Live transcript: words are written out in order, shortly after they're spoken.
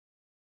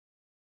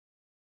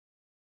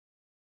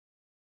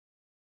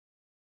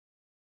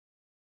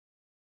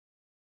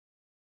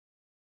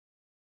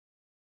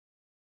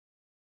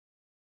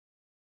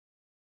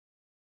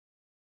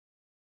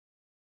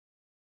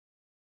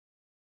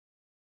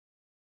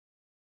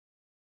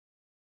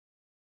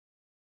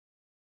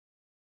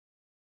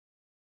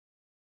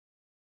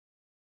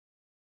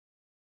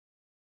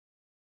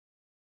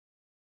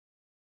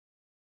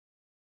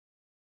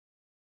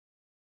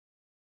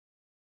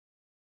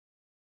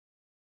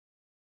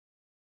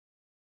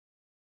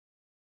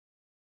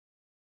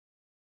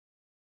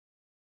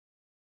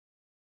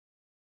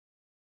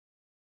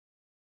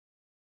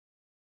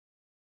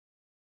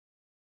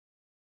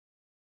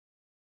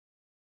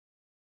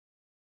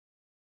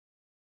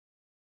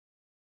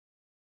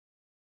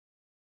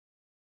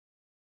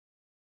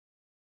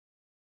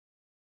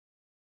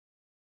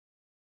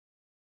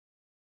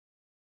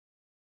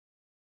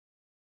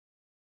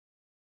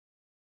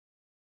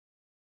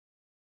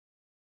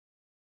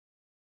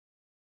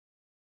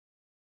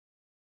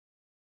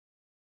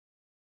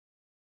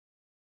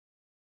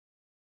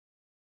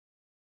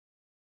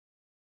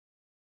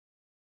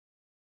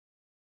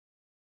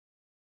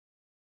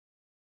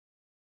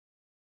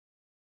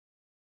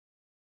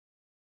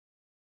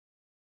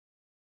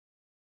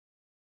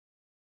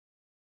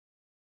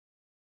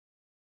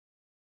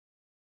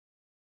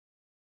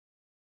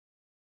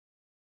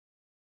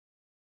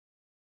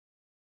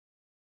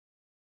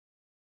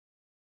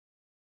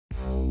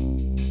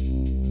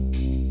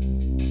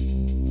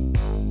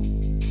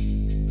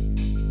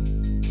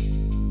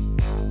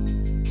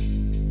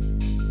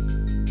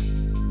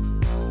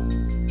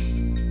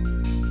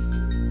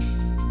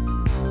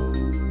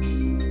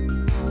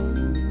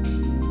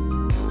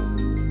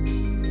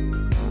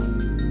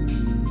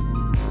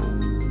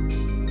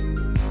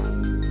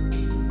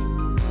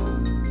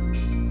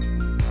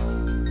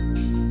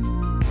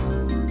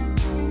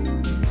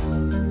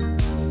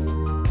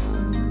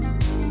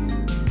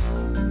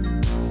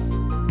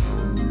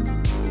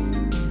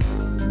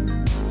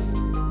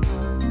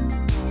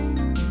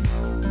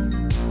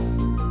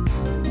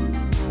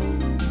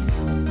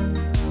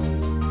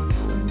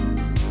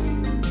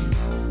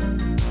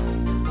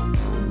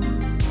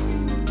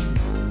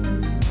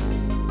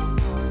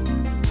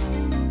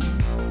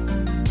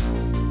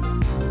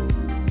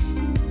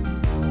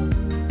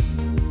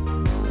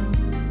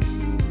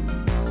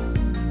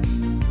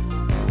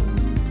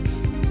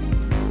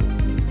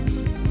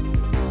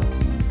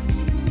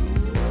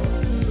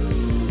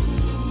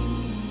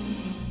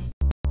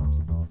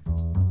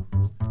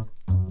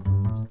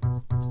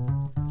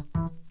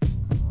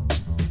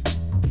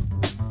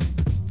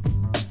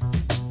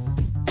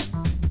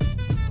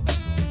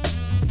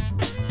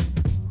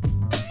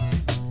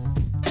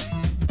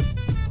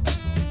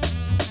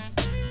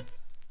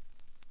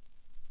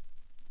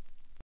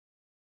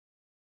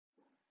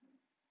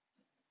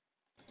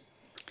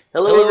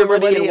Hello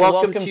everybody, and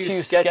welcome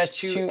to Sketch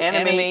to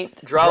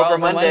Animate Draw Over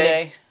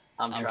Monday.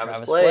 I'm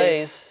Travis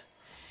Blaze.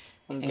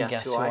 And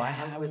guess who I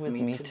have with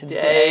me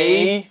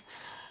today?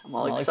 I'm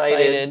all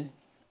excited.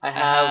 I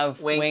have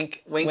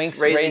Wink.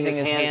 Wink's raising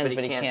his hands,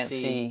 but he can't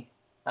see.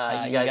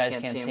 You guys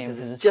can't see him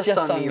because it's just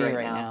on me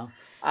right now.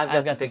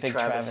 I've got the big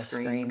Travis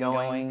screen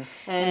going,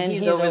 and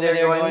he's over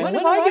there going, when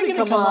am I going to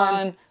come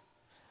on?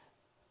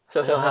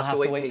 So he'll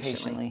have to wait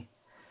patiently.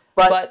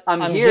 But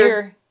I'm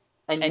here,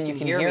 and you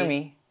can hear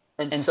me.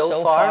 And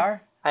so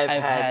far, I've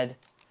had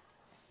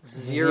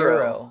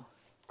zero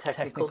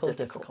technical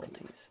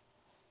difficulties.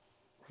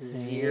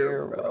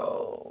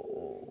 Zero.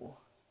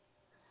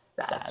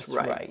 That's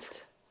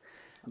right.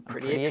 I'm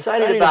pretty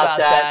excited about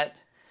that.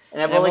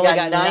 And I've only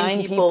got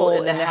 9 people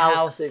in the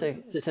house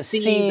to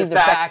see the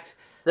fact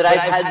that I've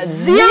had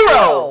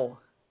zero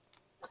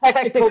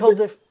technical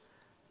difficulties.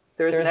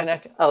 There's an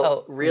echo.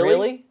 Oh,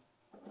 really?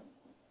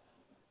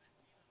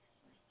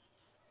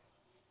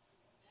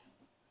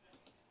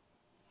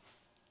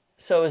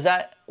 So was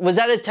that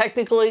a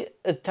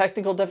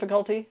technical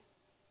difficulty?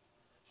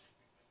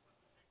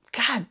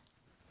 God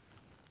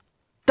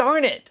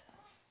darn it.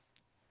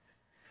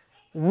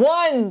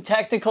 1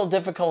 technical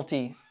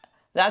difficulty.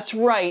 That's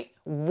right,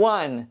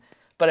 1.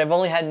 But I've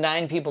only had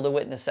 9 people to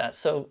witness that.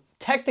 So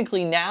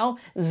technically now,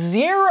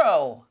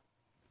 0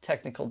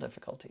 technical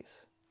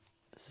difficulties.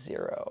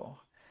 0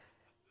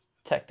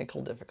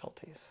 technical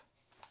difficulties.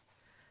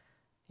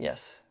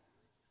 Yes.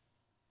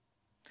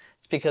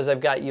 Because I've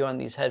got you on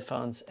these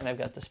headphones and I've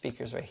got the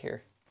speakers right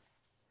here.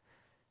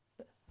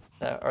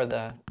 Or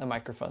the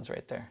microphones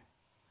right there.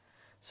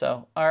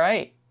 So, all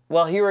right.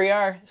 Well, here we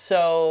are.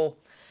 So,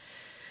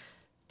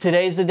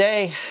 today's the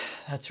day.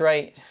 That's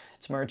right.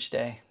 It's merch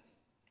day.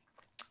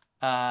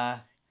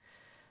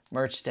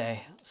 Merch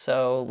day.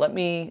 So, let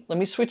me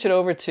switch it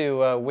over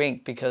to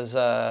Wink because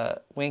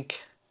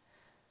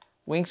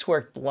Wink's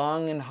worked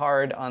long and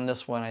hard on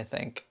this one, I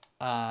think.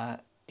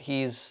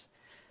 He's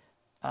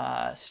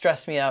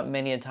stressed me out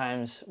many a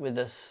times with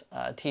this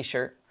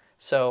t-shirt,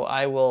 so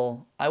I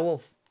will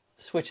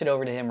switch it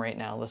over to him right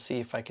now. Let's see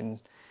if I can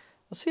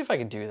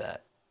do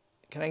that.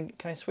 Can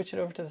I switch it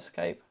over to the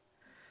Skype?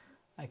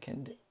 I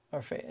can,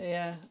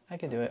 yeah, I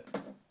can do it.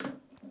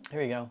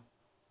 Here we go.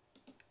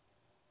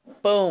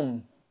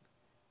 Boom.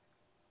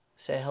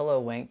 Say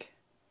hello, Wink.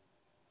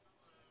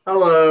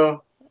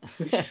 Hello.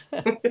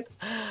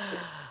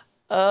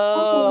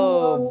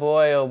 Oh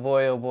boy! Oh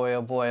boy! Oh boy!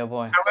 Oh boy! Oh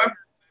boy! However,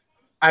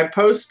 I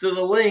posted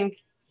a link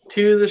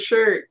to the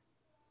shirt.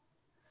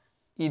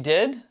 You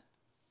did?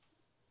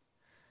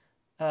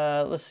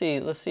 Let's see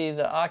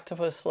the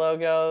octopus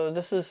logo.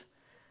 This is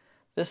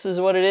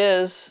what it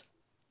is.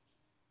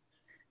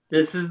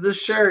 This is the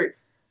shirt.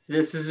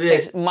 This is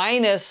it.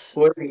 Minus,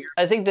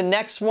 I think the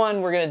next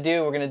one we're gonna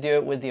do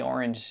it with the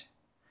orange.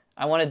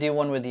 I want to do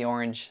one with the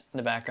orange in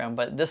the background,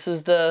 but this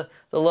is the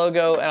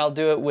logo, and I'll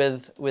do it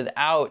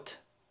without.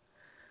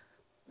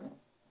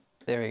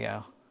 There we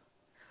go.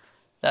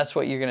 That's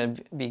what you're going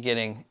to be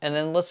getting. And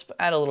then let's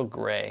add a little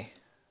gray.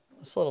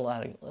 Let's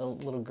add a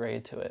little gray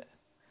to it.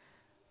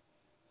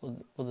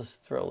 We'll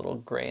just throw a little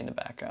gray in the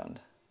background.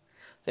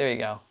 There you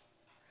go.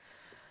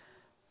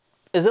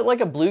 Is it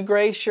like a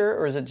blue-gray shirt,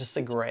 or is it just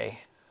a gray?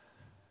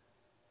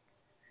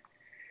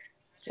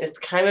 It's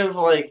kind of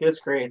like this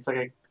gray. It's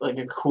like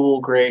a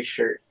cool gray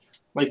shirt.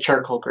 Like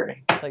charcoal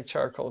gray. Like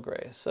charcoal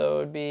gray. So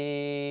it'd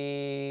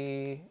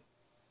be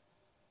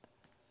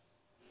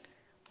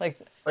like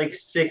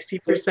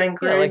 60%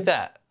 gray? Yeah, like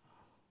that.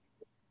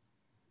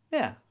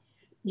 Yeah.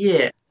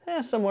 Yeah.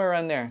 Yeah, somewhere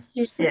around there.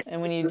 Yeah. And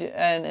when you do,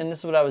 and this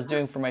is what I was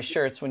doing for my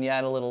shirts, when you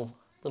add a little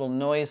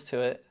noise to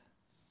it.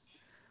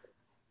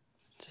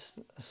 Just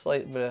a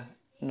slight bit of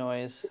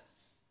noise.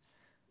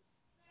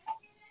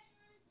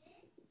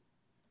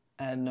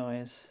 Add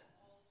noise.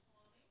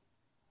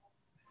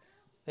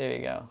 There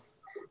you go.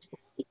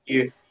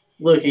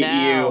 Look at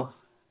you.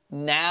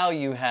 Now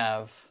you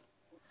have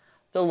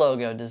the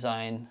logo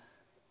design,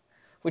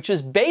 which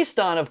was based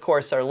on, of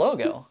course, our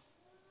logo.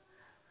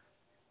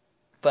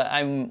 But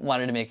I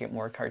wanted to make it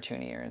more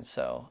cartoonier, and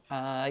so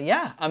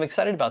yeah, I'm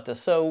excited about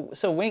this. So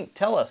Wink,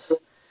 tell us.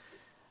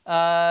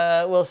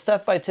 Well,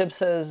 Steph by Tip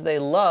says they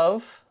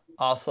love.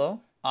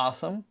 Also,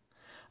 awesome.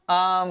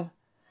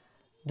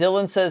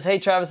 Dylan says, "Hey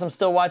Travis, I'm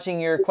still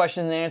watching your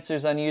question and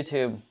answers on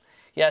YouTube."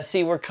 Yeah,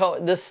 see,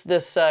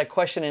 this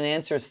question and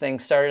answers thing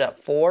started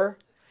at 4,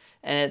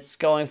 and it's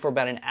going for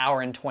about an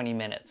hour and 20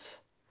 minutes.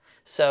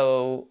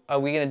 So are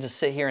we going to just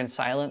sit here in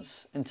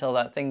silence until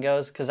that thing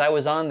goes? Because I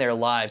was on there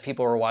live.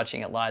 People were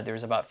watching it live. There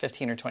was about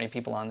 15 or 20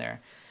 people on there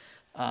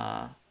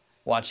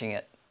watching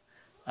it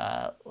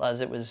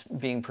as it was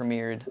being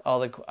premiered.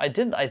 I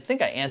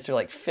think I answered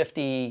like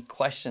 50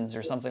 questions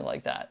or something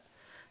like that.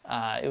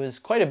 It was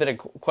quite a bit of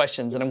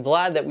questions, and I'm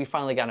glad that we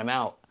finally got them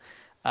out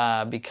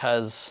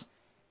because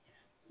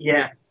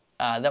yeah,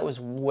 that was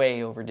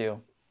way overdue.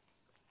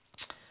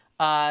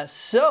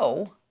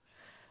 So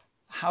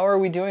how are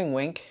we doing,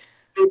 Wink?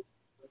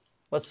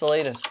 What's the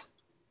latest?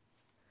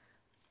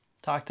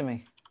 Talk to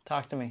me.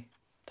 Talk to me.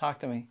 Talk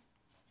to me.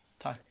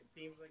 Talk. It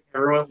seems like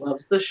everyone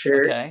loves the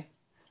shirt. Okay.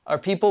 Are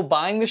people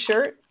buying the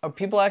shirt? Are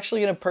people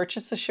actually going to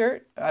purchase the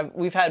shirt?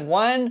 We've had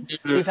one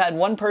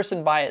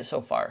person buy it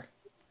so far.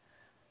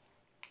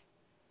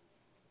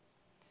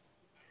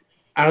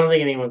 I don't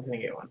think anyone's going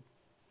to get one.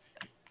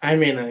 I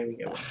may not even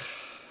get one.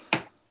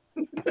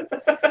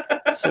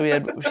 So we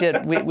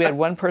had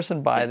one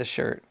person buy the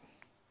shirt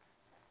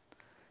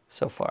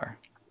so far.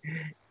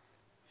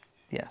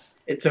 Yes.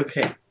 It's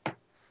okay.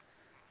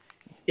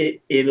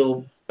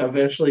 It'll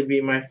eventually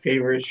be my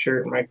favorite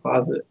shirt in my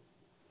closet.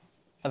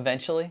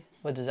 Eventually?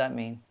 What does that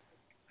mean?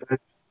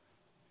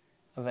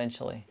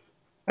 Eventually.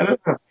 I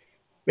don't know.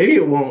 Maybe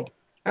it won't.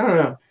 I don't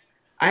know.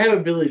 I have a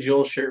Billy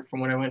Joel shirt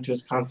from when I went to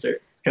his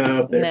concert. It's kind of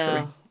up there for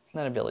me. No,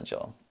 not a Billy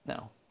Joel.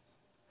 No.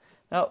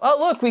 No. Oh,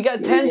 look, we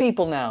got 10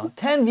 people now.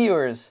 10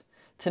 viewers.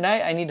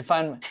 Tonight, I need to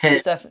find...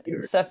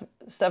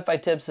 Steph by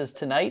Tip says,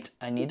 tonight,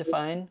 I need to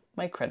find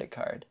my credit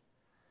card.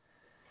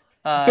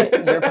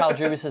 Your pal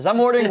Drew says,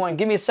 I'm ordering one.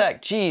 Give me a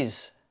sec.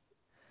 Jeez.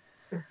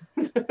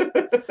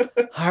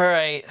 All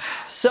right.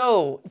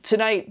 So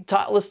tonight,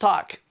 let's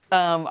talk.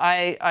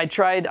 I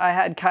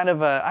had kind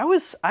of a... I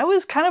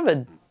was kind of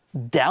a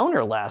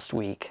downer last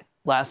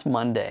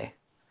Monday.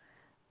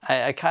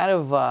 I kind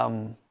of...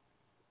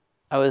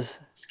 I was...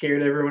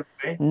 Scared everyone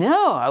away?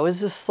 No, I was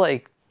just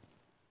like...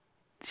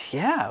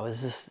 Yeah, I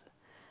was just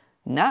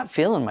not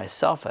feeling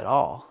myself at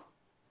all.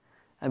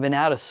 I've been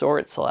out of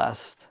sorts the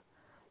last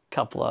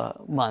couple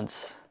of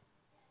months.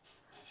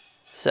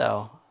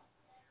 So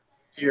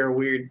you're a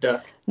weird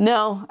duck.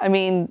 No, I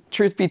mean,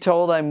 truth be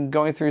told, I'm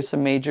going through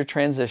some major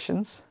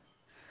transitions.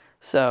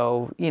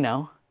 So, you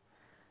know,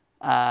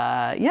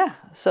 yeah.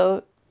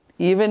 So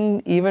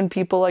even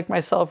people like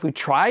myself who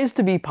tries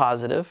to be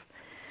positive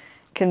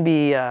can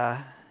be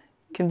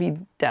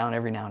down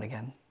every now and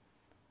again.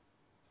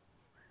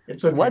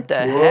 It's okay. What the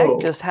heck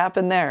just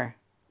happened there?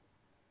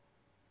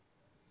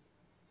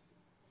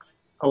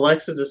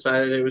 Alexa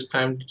decided it was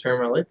time to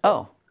turn my lights on.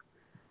 Oh,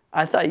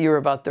 I thought you were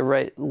about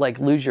to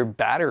lose your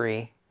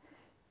battery,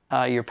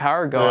 your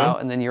power go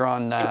out, and then you're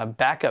on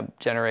backup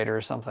generator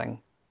or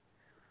something.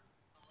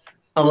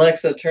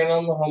 Alexa, turn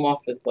on the home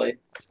office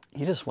lights.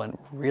 You just went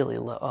really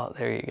low. Oh,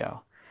 there you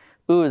go.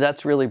 Ooh,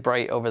 that's really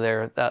bright over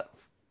there.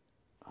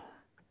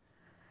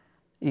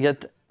 You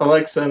get...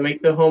 Alexa,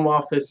 make the home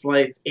office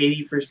lights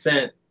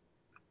 80%.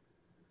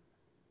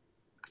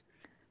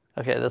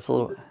 Okay, that's a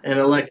little... And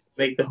Alexa,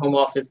 make the home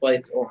office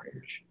lights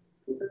orange.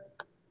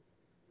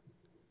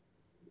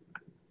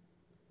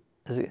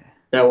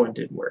 That one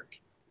didn't work.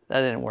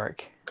 That didn't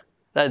work.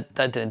 That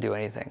didn't do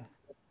anything.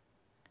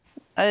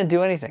 I didn't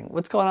do anything.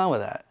 What's going on with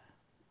that?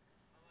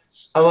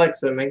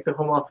 Alexa, make the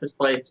home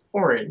office lights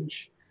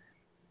orange.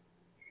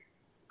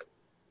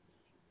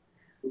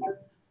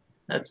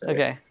 That's better.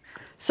 Okay.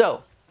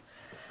 So,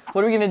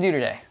 what are we going to do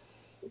today?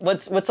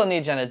 What's on the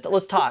agenda?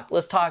 Let's talk.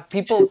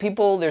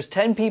 People, there's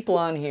 10 people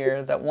on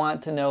here that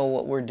want to know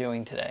what we're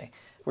doing today.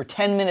 We're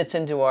 10 minutes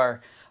into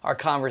our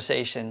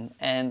conversation,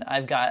 and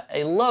I've got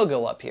a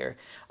logo up here.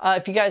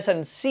 If you guys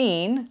hadn't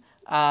seen,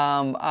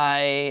 anyone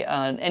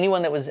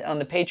that was on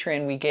the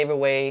Patreon, we gave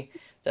away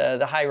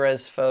the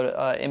high-res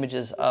photo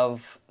images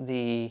of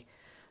the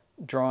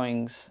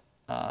drawings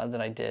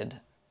that I did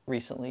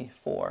recently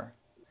for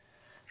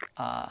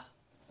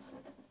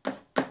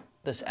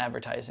this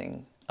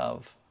advertising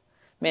of...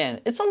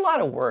 Man, it's a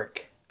lot of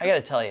work, I gotta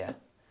tell you.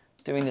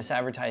 Doing this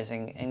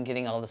advertising and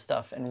getting all this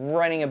stuff and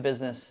running a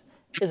business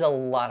is a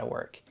lot of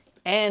work.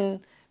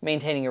 And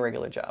maintaining a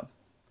regular job.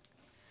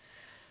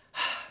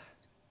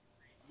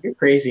 You're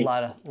crazy. A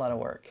lot of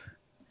work.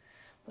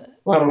 A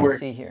lot of work. Let's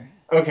see here.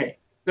 Okay,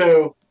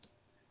 so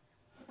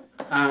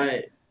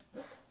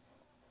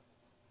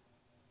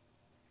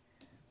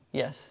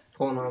Yes.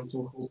 Pulling on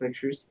some cool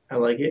pictures. I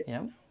like it.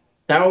 Yep.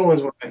 That one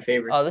was one of my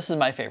favorites. Oh, this is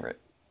my favorite.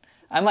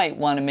 I might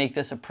want to make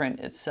this a print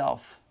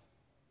itself.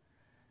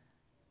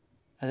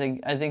 I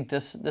think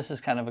this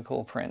is kind of a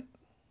cool print.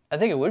 I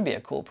think it would be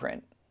a cool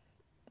print.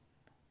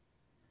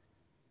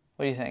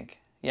 What do you think?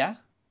 Yeah?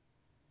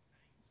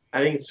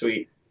 I think it's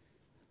sweet.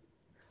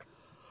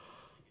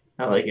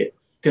 I like it.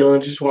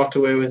 Dylan just walked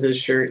away with his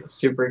shirt.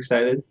 Super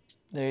excited.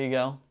 There you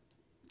go.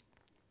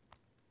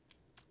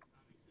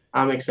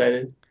 I'm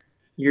excited.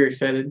 You're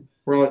excited.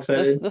 We're all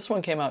excited. This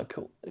one came out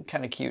cool,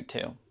 kind of cute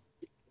too.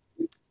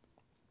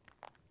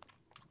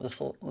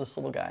 This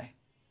little guy.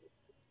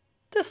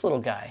 This little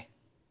guy.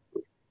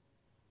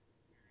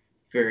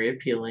 Very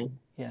appealing.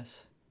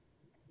 Yes.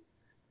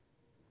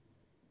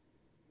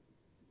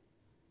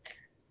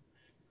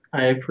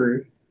 I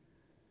approve.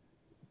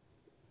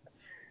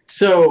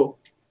 So.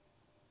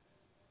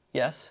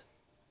 Yes.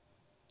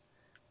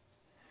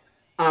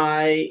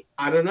 I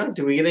don't know.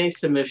 Do we get any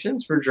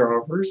submissions for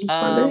drawovers this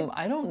Monday?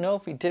 I don't know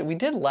if we did. We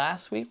did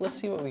last week. Let's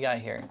see what we got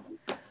here.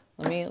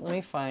 Let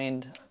me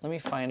find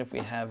if we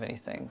have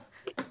anything.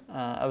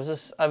 I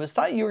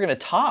thought you were gonna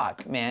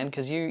talk, man,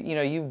 because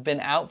you've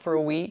been out for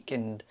a week,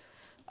 and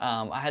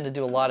I had to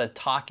do a lot of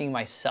talking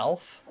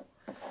myself,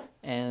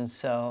 and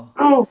so.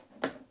 Oh.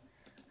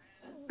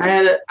 I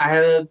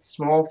had a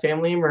small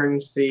family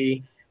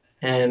emergency,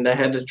 and I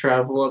had to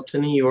travel up to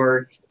New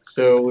York.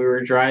 So we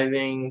were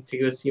driving to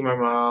go see my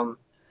mom,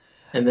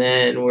 and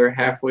then we're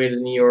halfway to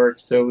New York,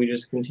 so we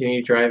just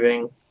continued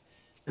driving,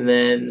 and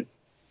then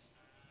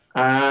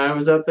I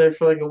was out there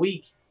for like a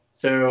week.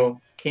 So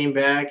came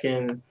back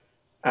and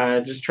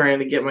just trying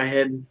to get my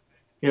head,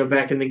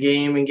 back in the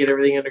game and get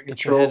everything under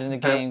control. Get your head in the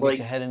game. Get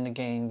your head in the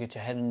game. Get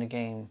your head in the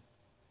game.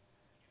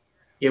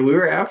 Yeah, we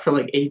were out for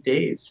like 8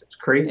 days. It's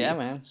crazy. Yeah,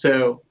 man.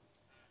 So,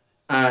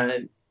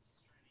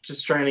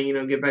 just trying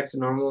to, get back to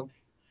normal.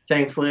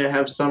 Thankfully, I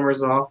have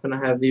summers off, and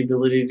I have the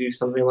ability to do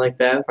something like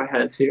that if I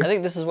had to. I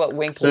think this is what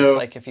Wink looks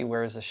like if he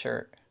wears a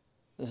shirt.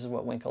 This is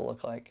what Wink will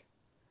look like.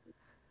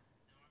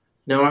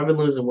 No, I've been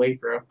losing weight,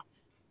 bro.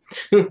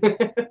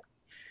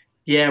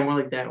 Yeah, more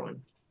like that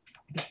one.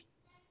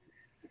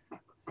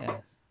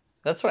 Yeah,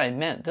 that's what I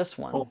meant. This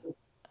one. Oh.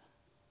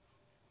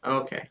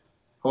 Okay,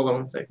 hold on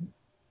one second.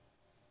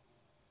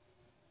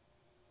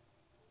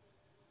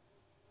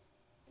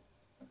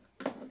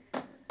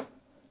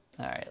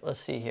 All right, let's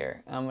see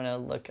here. I'm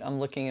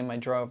looking in my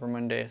Drawover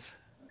Mondays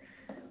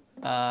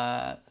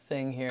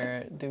thing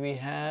here. Do we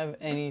have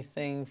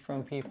anything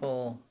from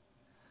people?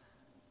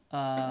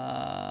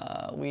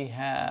 We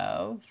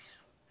have.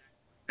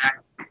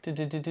 See,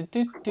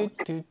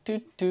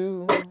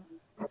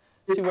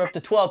 we're up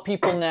to 12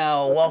 people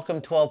now.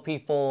 Welcome, 12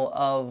 people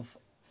of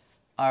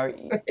our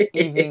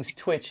evening's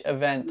Twitch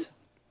event,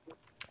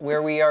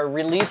 where we are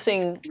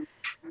releasing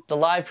the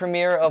live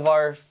premiere of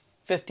our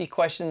 50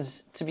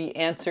 questions to be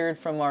answered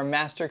from our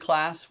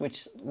masterclass,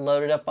 which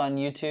loaded up on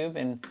YouTube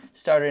and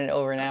started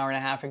over an hour and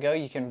a half ago.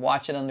 You can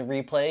watch it on the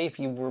replay if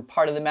you were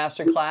part of the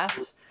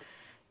masterclass.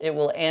 It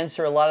will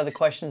answer a lot of the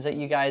questions that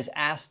you guys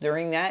asked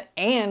during that.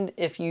 And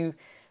if you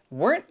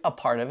weren't a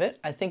part of it,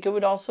 I think it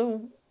would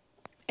also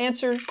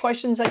answer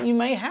questions that you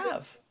may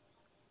have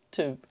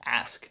to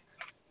ask.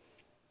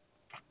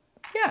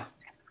 Yeah,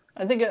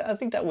 I think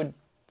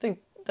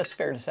that's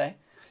fair to say.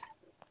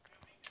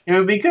 It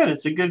would be good.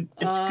 It's good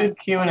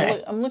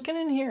Q&A. I'm looking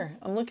in here.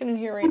 I'm looking in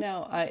here right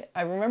now. I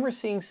remember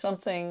seeing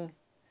something.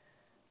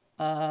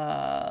 What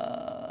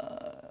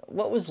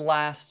was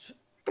last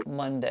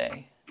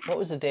Monday? What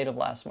was the date of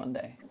last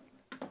Monday?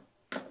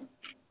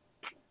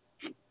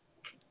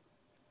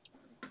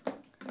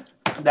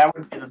 That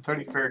would be the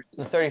 31st.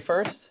 The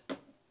 31st?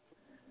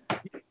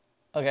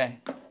 Okay.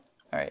 All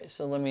right.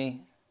 So let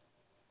me.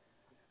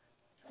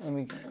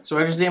 So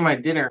I just ate my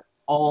dinner,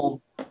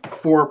 all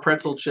 4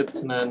 pretzel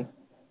chips and then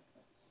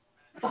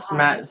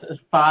 5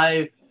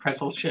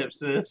 pretzel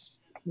chips and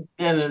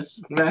a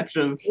smash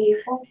of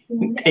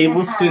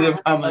tablespoon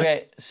of hummus. Okay,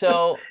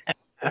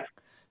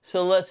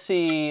 so let's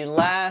see.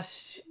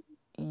 Last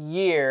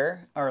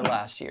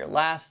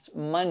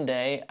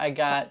Monday, I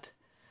got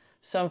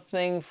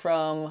something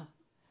from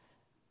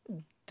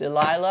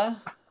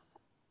Delilah.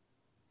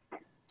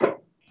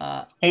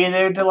 Hey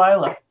there,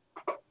 Delilah.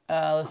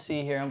 Let's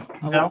see here.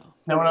 No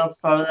one else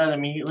thought of that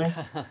immediately.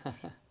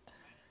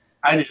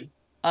 I did.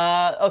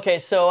 Okay,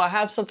 so I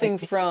have something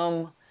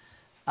from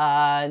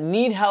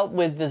need help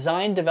with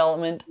design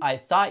development. I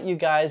thought you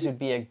guys would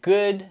be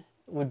good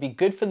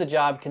for the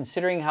job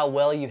considering how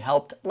well you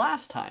helped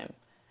last time.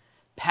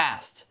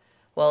 Past.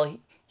 Well,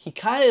 he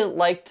kind of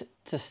liked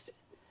to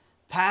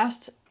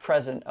past,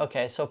 present.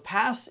 Okay, so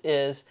past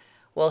is,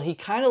 well, he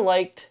kind of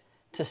liked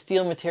to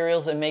steal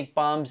materials and make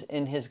bombs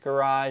in his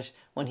garage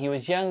when he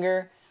was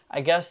younger.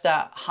 I guess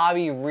that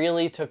hobby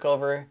really took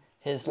over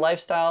his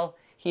lifestyle.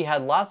 He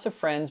had lots of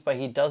friends, but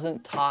he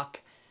doesn't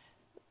talk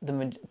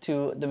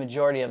to the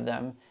majority of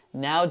them.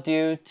 Now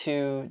due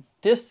to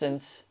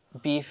distance,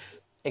 beef,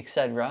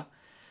 etc.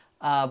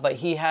 But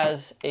he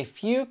has a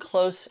few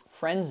close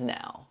friends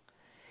now.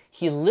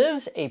 He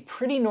lives a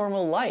pretty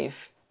normal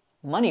life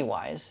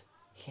money-wise,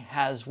 he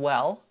has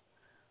well.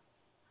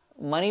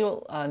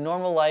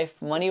 Normal life,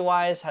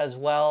 money-wise, has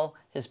well.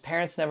 His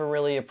parents never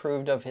really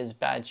approved of his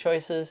bad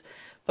choices,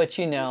 but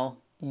you know,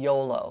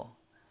 YOLO.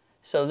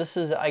 So this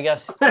is, I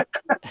guess...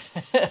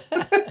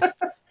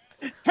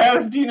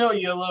 Travis, do you know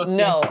YOLO?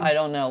 No, I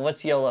don't know.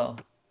 What's YOLO?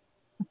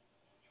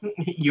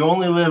 You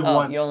only live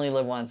once. You only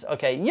live once.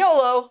 Okay,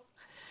 YOLO.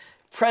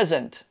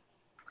 Present.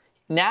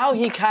 Now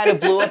he kind of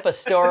blew up a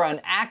store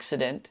on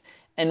accident,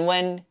 and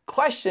when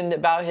questioned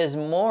about his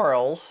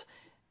morals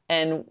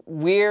and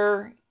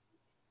where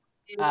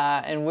he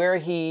got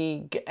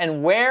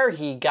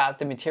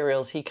the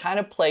materials, he kind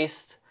of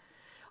placed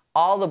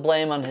all the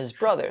blame on his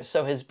brother.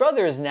 So his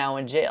brother is now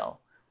in jail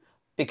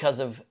because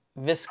of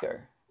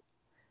Viskar.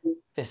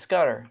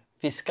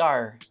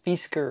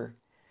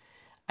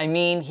 I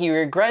mean, he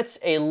regrets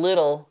a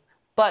little,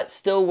 but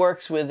still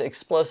works with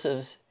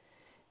explosives.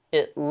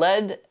 It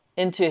led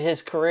into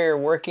his career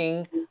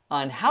working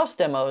on house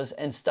demos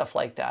and stuff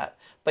like that.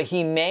 But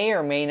he may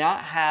or may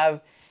not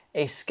have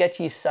a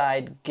sketchy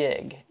side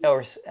gig.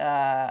 Or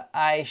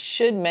I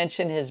should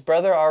mention his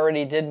brother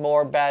already did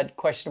more bad,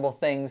 questionable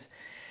things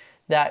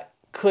that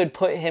could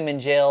put him in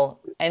jail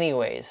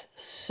anyways.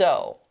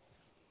 So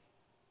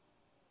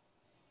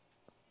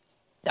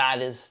that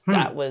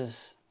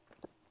was...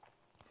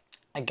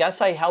 I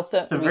guess I helped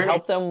them. We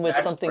helped them with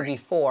something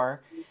before.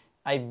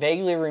 I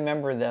vaguely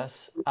remember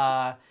this.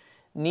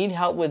 Need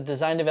help with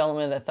design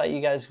development. I thought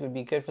you guys would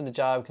be good for the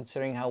job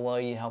considering how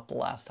well you helped the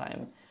last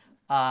time.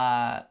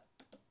 I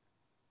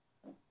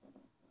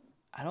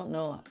don't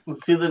know.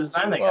 Let's see the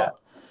design they got.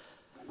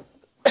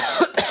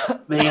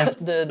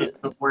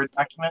 The Word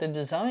document. The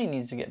design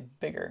needs to get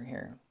bigger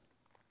here.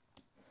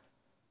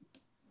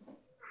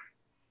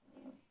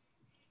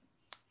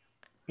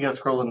 You gotta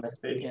scroll to the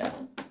next page. Yeah.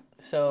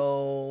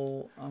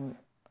 So,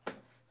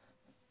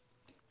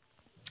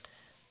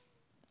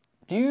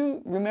 do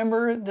you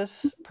remember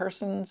this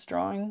person's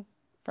drawing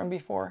from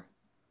before?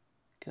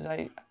 Because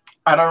I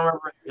don't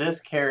remember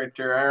this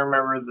character. I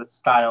remember the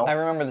style. I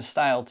remember the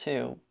style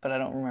too, but I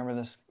don't remember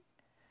this.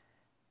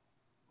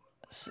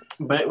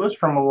 But it was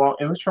from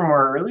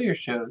our earlier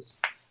shows.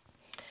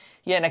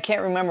 Yeah, and I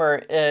can't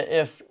remember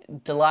if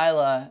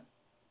Delilah.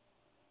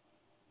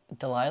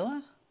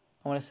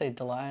 I want to say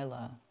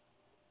Delilah.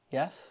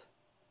 Yes.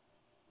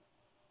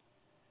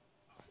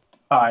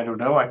 I don't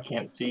know. I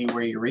can't see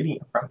where you're reading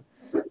it from.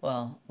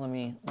 Well, let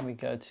me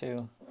go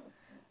to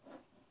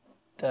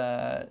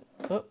the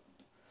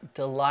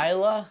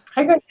Delilah.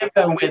 I got to give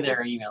them with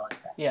their email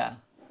like that. Yeah,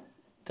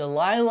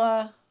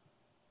 Delilah.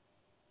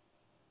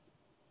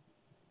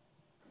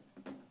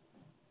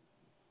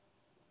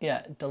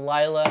 Yeah,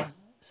 Delilah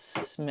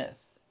Smith.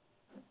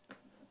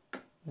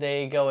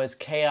 They go as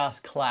Chaos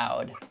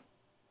Cloud.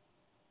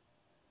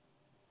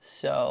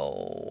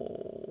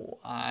 So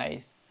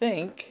I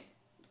think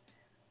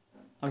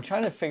I'm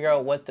trying to figure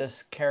out what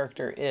this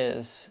character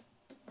is,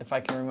 if I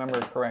can remember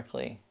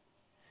correctly.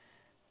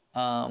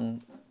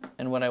 And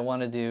what I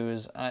want to do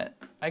is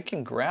I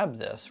can grab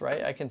this,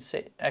 right? I can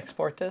say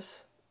export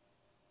this.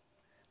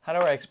 How do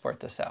I export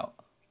this out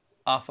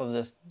off of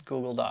this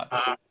Google Doc?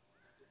 I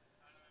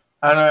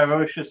don't know. I've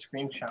always just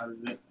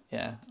screenshotted it.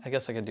 Yeah, I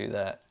guess I could do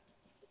that.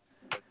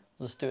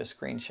 Let's do a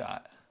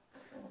screenshot.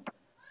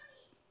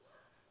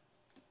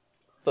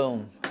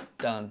 Boom,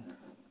 done.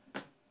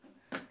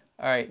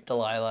 All right,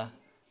 Delilah.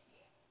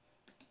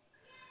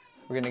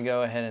 We're gonna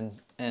go ahead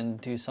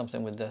and do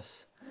something with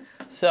this.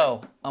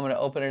 So I'm gonna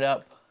open it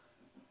up.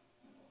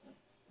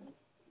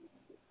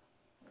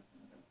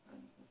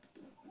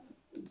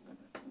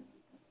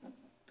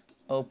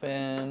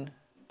 Open.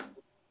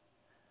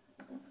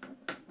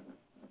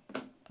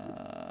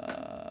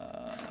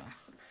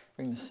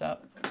 Bring this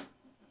up.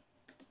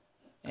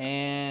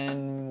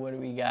 And what do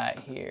we got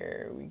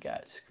here? We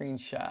got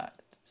screenshot.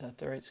 Is that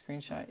the right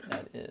screenshot?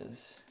 That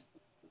is.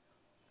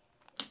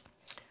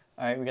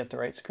 All right, we got the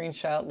right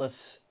screenshot.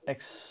 Let's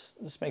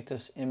make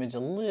this image a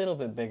little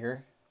bit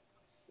bigger.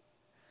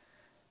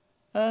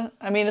 I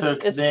mean, so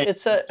it's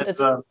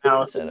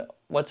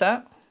what's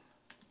that?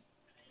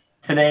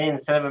 Today,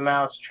 instead of a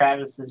mouse,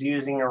 Travis is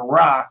using a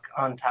rock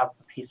on top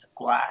of a piece of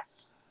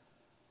glass.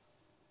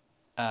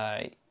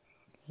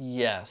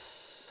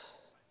 Yes.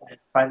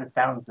 By the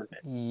sounds of it.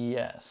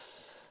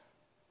 Yes.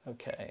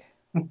 Okay.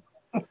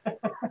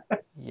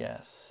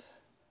 Yes.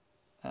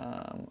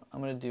 I'm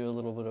going to do a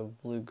little bit of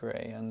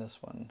blue-gray on this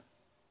one.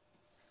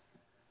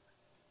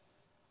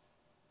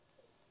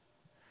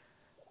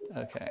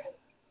 Okay.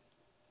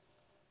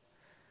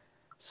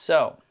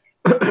 So.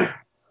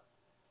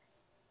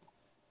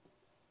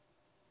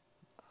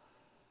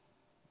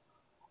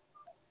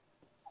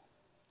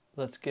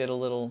 Let's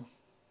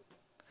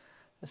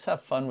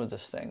have fun with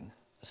this thing.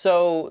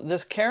 So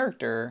this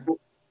character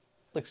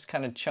looks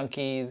kind of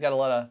chunky. He's got a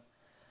lot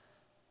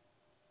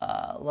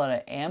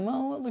of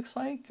ammo, it looks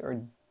like,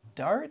 or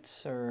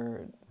darts,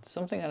 or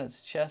something on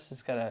its chest.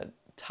 It's got a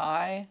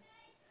tie.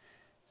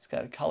 It's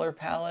got a color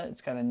palette.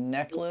 It's got a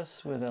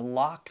necklace with a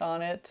lock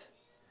on it.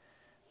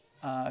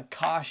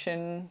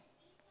 Caution.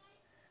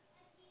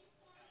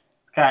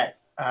 got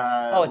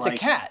oh, it's like, a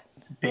cat.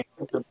 Big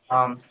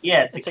bombs.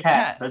 Yeah, it's a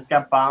cat, but it's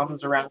got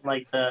bombs around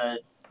like the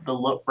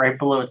look right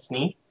below its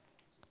knee.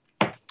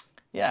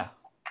 Yeah.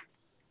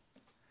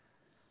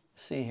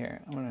 Let's see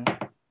here. I'm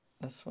gonna.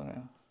 This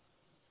one.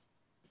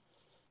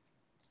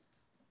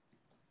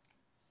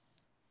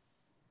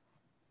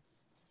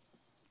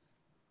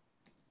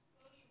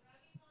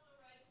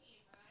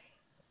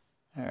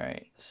 All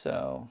right,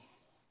 so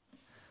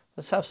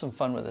let's have some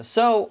fun with this.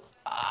 So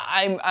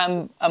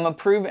I'm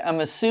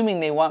assuming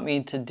they want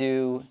me to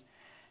do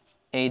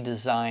a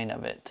design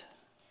of it,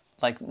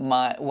 like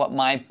what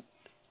my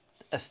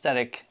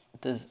aesthetic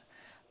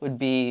would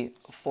be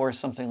for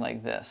something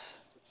like this.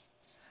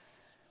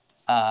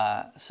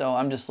 So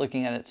I'm just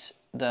looking at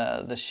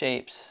the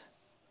shapes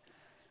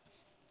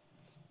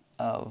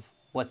of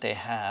what they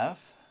have,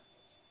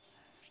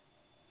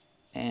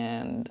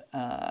 and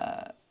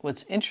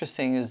what's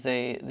interesting is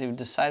they've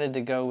decided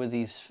to go with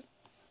these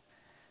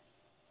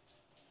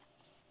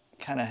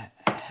kind of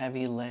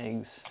heavy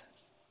legs.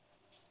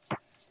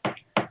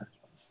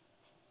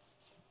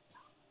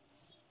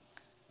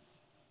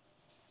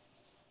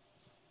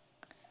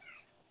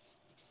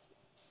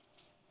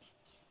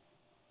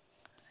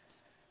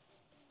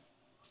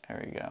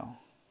 There we go.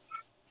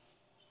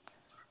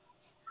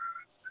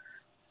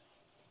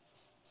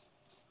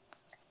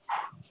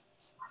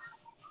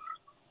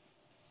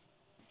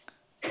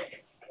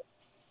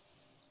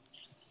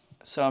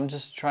 So I'm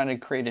just trying to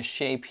create a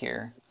shape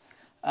here.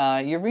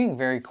 You're being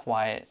very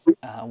quiet,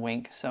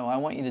 Wink, so I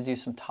want you to do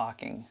some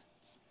talking.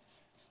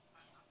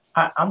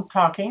 I'm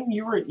talking.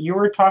 You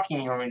were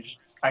talking. You want me to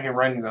I can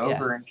run you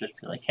over and just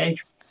be like, "Hey,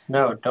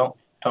 no,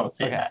 don't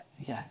say that."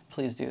 Yeah,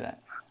 please do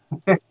that.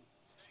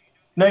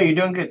 No, you're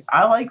doing good.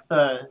 I like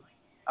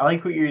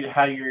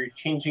how you're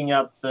changing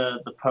up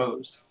the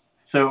pose.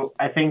 So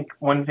I think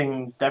one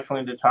thing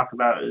definitely to talk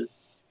about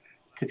is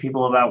to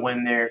people about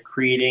when they're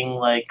creating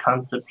like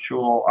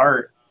conceptual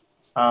art,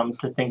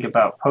 to think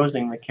about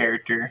posing the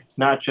character,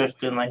 not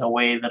just in like a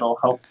way that'll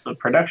help the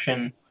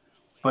production,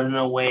 but in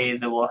a way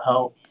that will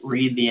help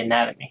read the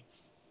anatomy.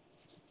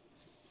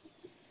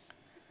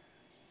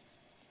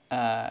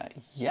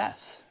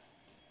 Yes.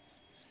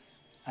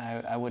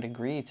 I would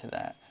agree to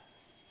that.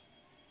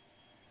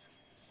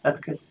 That's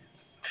good.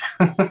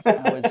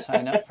 I would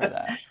sign up for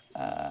that.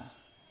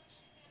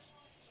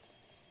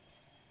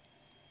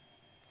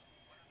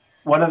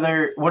 What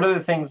other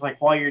things,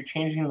 like while you're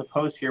changing the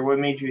pose here, what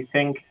made you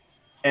think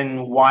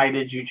and why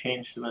did you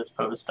change to this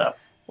pose stuff?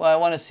 Well, I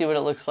want to see what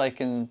it looks like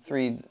in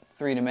three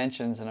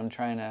dimensions, and I'm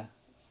trying to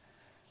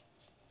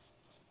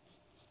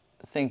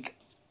think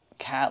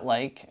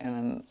cat-like.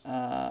 And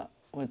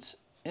what's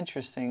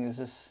interesting is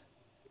this.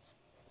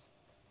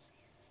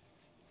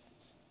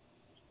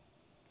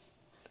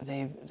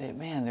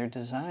 Man, their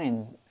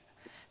design.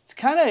 It's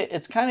kind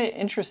of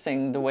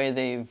interesting the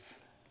way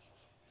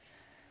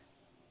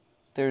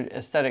their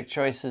aesthetic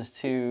choices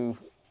to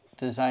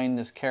design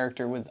this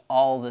character with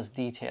all this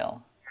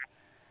detail,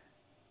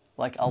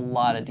 like a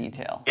lot of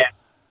detail. Yeah.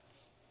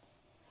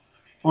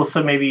 Well,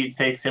 so maybe you'd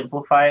say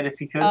simplify it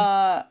if you could.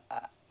 I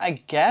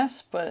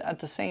guess, but at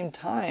the same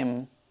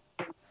time.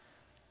 All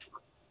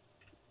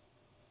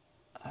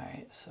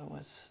right. So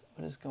what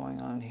is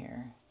going on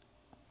here?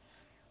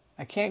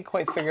 I can't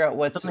quite figure out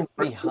what's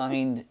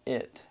behind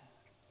it.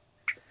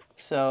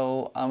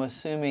 So I'm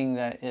assuming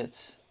that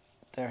it's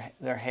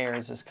their hair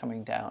is just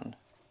coming down.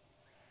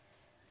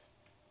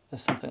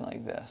 Just something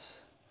like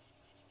this.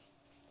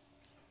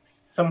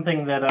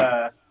 Something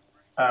that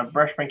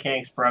Brush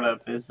Mechanics brought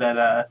up is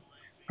that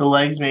the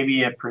legs may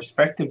be a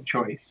perspective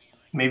choice.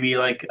 Maybe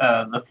like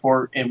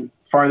farther in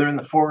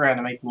the foreground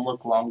to make them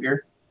look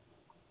longer.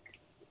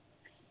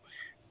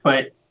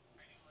 But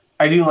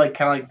I do like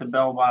kind of like the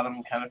bell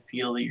bottom kind of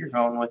feel that you're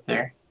going with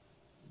there.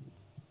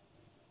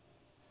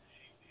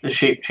 The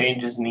shape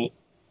change is neat.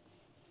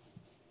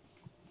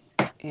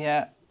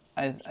 Yeah,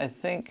 I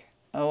think.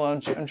 Oh,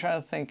 I'm trying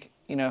to think.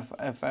 You know,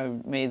 if I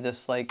made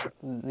this like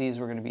these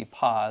were going to be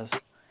paws.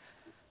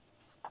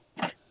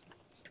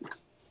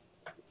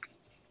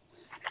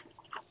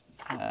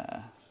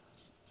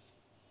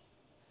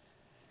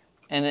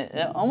 And it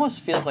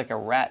almost feels like a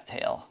rat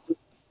tail,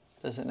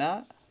 does it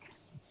not?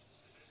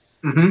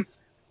 Mm-hmm.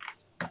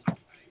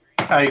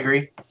 I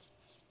agree.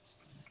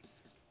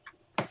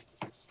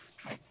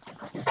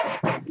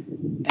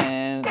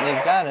 And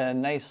they've got a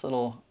nice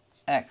little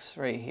X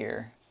right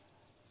here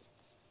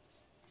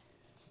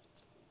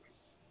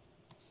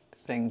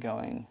thing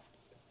going.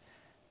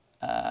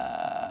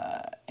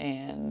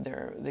 And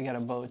they got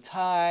a bow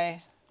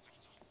tie.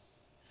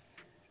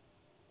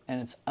 And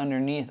it's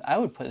underneath. I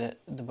would put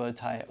the bow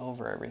tie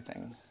over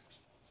everything.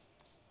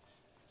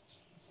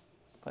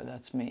 But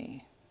that's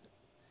me.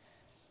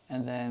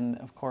 And then,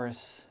 of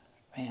course,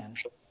 man,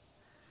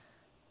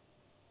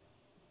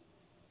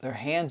 their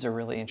hands are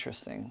really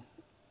interesting.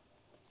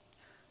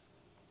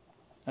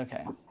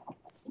 Okay.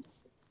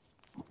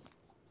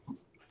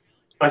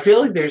 I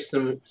feel like there's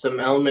some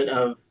element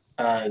of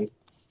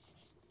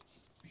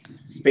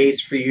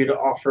space for you to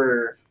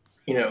offer,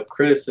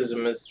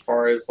 criticism as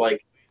far as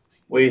like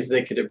ways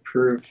they could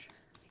improve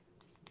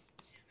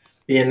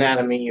the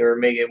anatomy or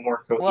make it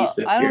more Well,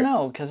 cohesive I don't here.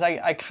 know, because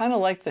I kind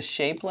of like the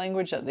shape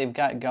language that they've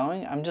got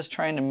going. I'm just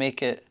trying to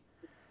make it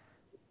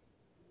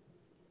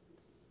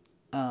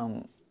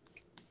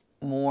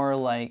more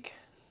like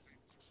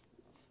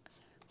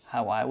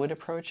how I would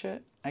approach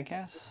it, I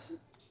guess.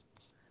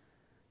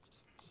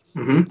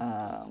 But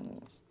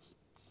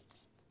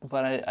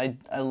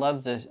I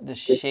love the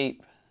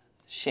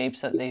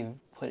shapes that they've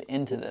put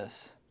into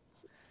this.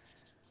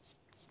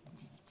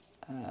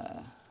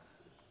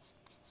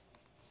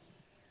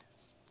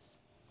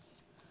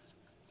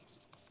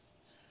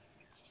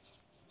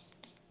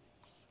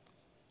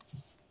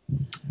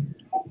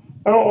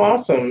 Oh,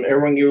 awesome.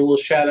 Everyone give a little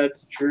shout out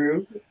to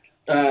Drew.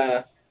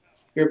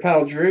 Your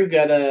pal Drew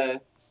got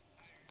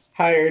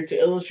hired to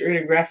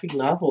illustrate a graphic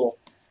novel.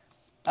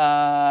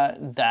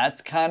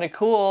 That's kind of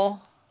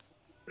cool.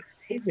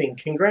 Amazing.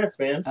 Congrats,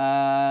 man.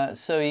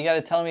 So you got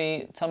to tell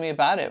me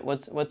about it.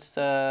 What's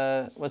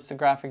the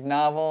graphic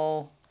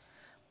novel?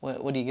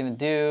 What are you gonna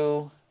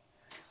do?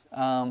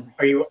 Are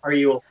you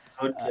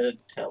allowed to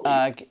tell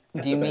me?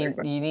 Do you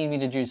need me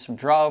to do some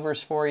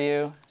drawovers for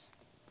you?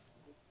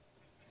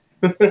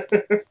 What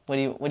do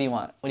you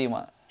want? What do you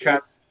want?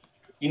 Travis,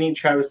 you need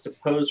Travis to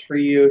pose for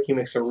you. He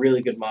makes a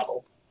really good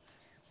model.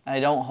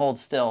 I don't hold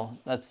still.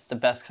 That's the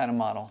best kind of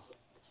model.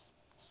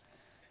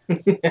 I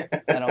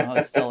don't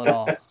hold still at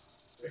all.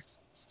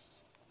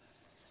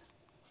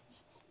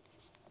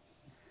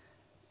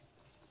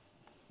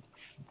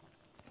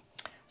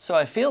 So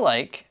I feel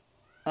like,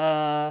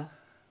 I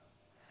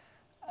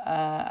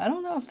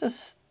don't know if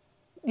this,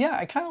 yeah,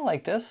 I kind of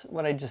like this,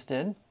 what I just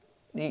did.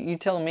 You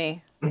tell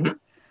me.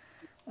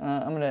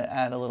 I'm going to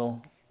add a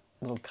little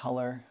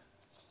color.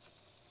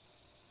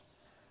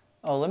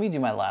 Oh, let me do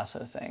my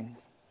lasso thing.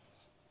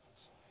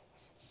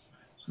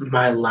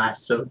 My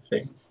lasso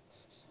thing.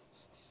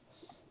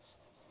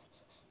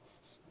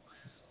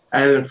 I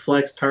haven't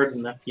flexed hard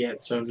enough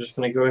yet, so I'm just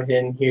going to go ahead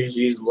and here's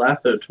use the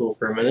lasso tool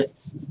for a minute.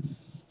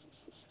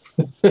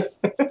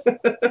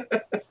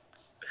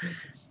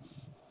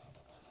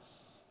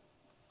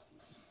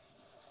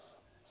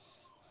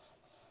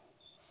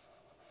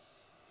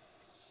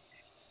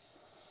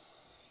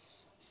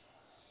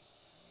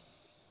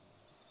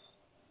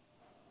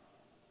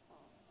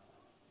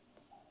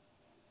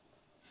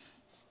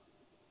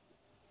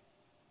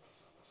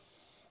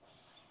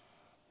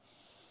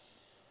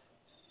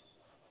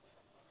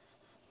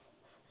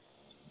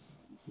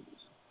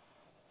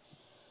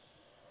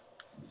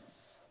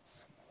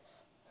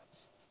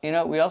 You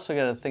know, we also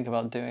got to think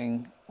about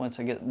doing, once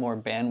I get more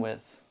bandwidth,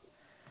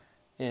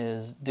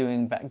 is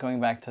going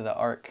back to the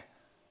arc.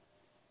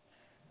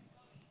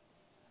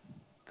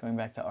 Going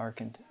back to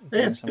arc and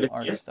doing some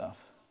arc stuff.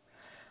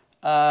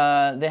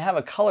 They have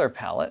a color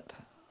palette.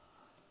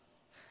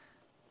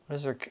 What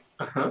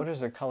is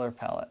their color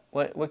palette?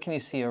 What can you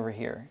see over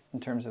here in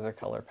terms of their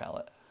color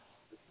palette?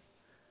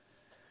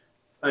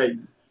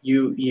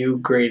 You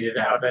grade it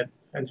out.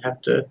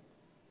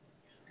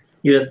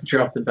 You'd have to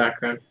drop the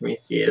background for me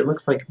to see it. It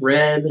looks like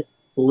red,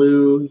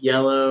 blue,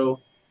 yellow,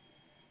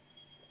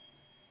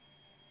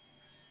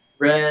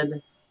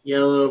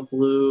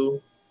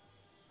 blue,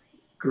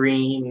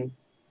 green,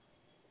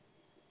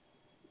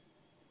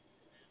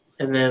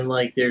 and then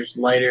like there's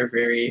lighter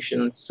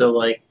variations. So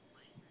like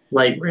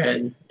light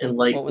red and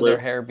light blue. What would their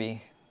hair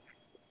be?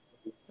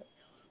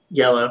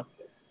 Yellow.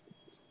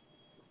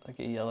 Like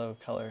a yellow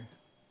color.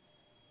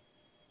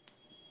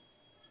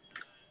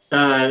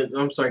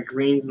 I'm sorry,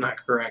 green's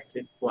not correct.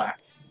 It's black.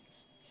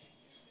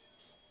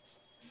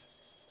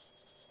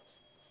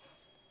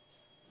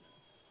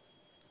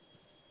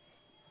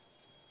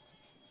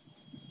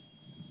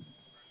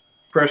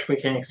 Brush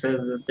Mechanic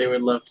said that they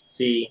would love to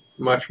see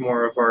much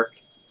more of Arc.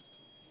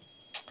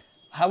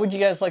 How would you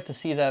guys like to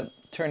see that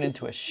turn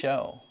into a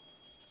show?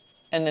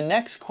 And the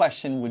next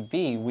question would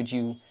be, would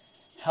you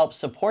help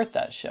support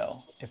that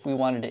show if we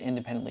wanted to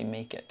independently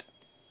make it?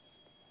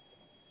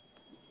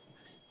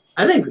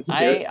 I think we can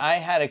do it. I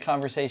had a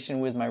conversation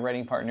with my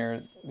writing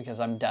partner because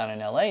I'm down in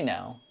LA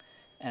now,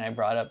 and I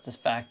brought up this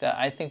fact that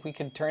I think we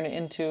could turn it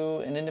into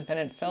an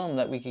independent film,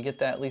 that we could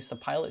get at least a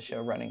pilot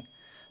show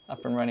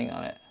up and running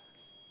on it.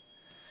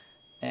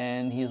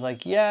 And he's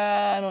like,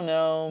 yeah, I don't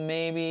know,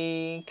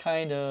 maybe,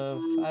 kind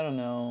of, I don't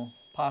know,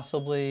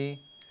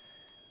 possibly.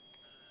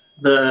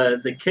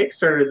 The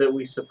Kickstarter that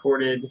we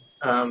supported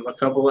a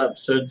couple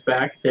episodes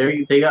back,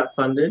 they got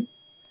funded.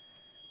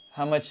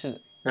 How much?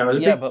 That was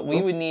yeah, but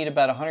we would need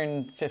about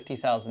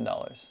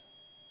 $150,000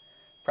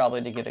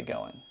 probably to get it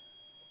going.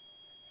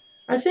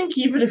 I think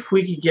even if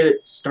we could get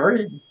it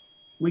started,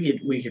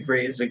 we could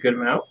raise a good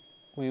amount.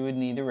 We would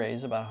need to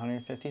raise about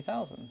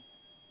 $150,000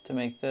 to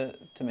make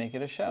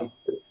it a show.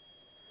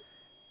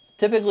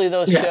 Typically,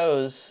 those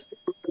shows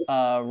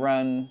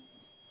run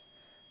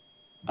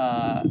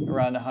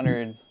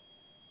around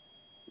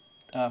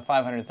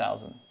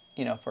 500,000.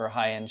 You know, for a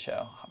high-end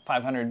show,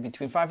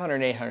 between 500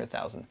 and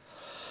 800,000.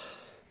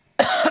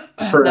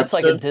 That's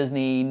like a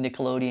Disney,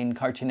 Nickelodeon,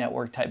 Cartoon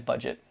Network type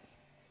budget.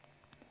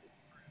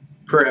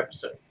 Per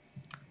episode.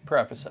 Per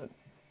episode.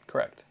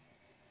 Correct.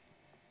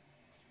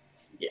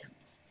 Yeah.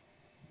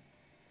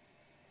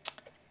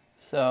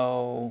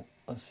 So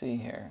let's see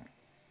here.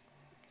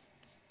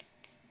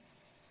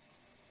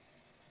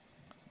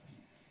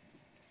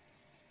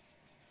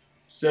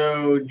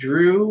 So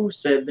Drew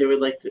said they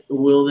would like to.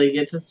 Will they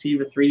get to see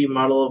the 3D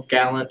model of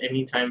Gallant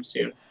anytime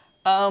soon?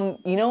 You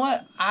know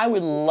what? I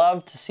would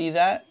love to see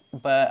that,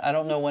 but I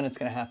don't know when it's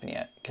going to happen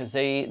yet, because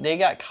they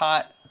got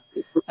caught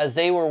as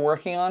they were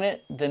working on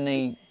it. Then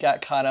they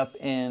got caught up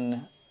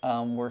in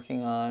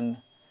working on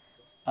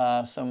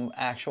some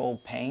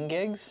actual paying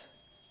gigs.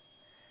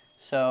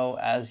 So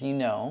as you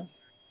know,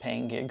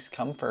 paying gigs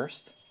come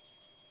first.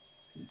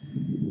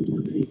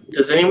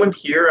 Does anyone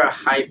hear a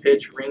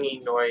high-pitched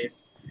ringing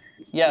noise?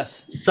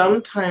 Yes.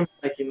 Sometimes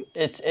I can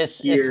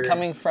It's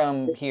coming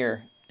from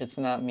here. It's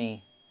not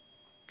me.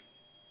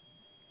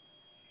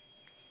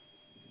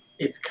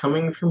 It's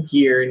coming from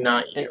here,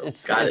 not you. It's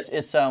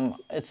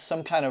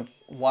some kind of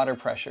water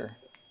pressure.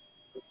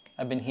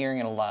 I've been hearing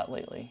it a lot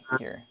lately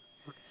here.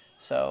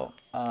 So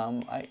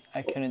I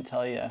couldn't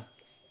tell you.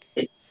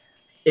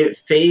 It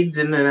fades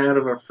in and out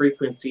of a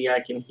frequency I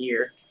can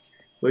hear,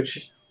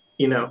 which,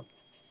 you know,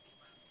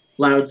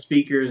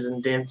 loudspeakers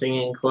and dancing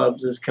in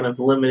clubs has kind of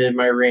limited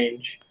my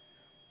range.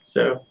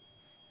 So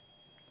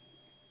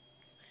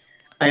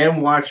I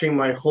am watching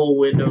my whole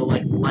window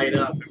like light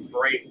up in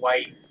bright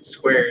white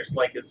squares,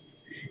 like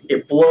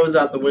it blows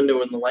out the window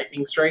when the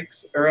lightning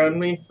strikes around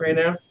me right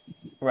now.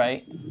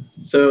 Right.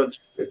 So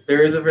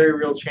there is a very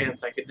real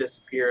chance I could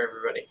disappear,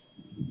 everybody.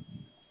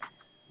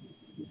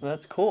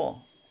 That's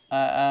cool.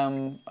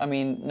 I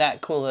mean,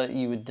 not cool that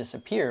you would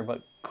disappear,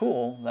 but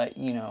cool that,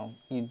 you know,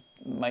 you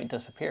might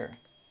disappear.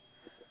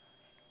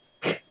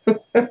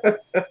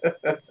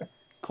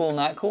 Cool,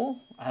 not cool?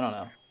 I don't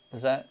know.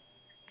 Is that?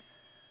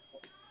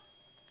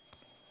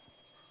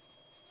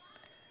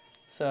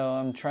 So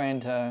I'm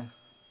trying to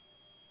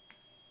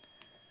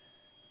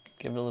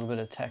give it a little bit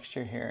of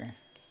texture here.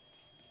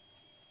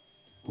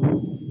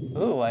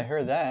 Ooh, I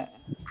heard that.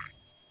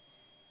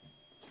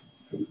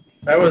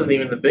 That wasn't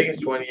even the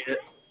biggest one yet.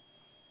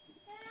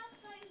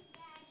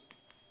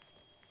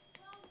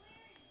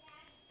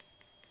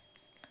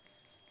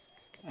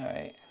 All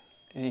right.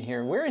 Did you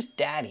hear? Where's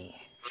Daddy?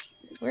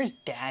 Where's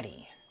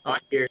Daddy? Oh, I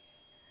hear.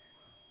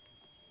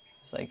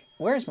 It's like,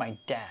 where's my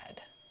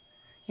dad?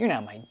 You're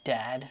not my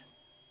dad.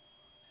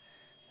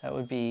 That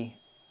would be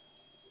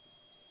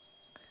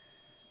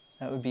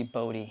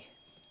Bodhi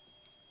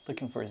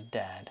looking for his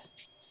dad.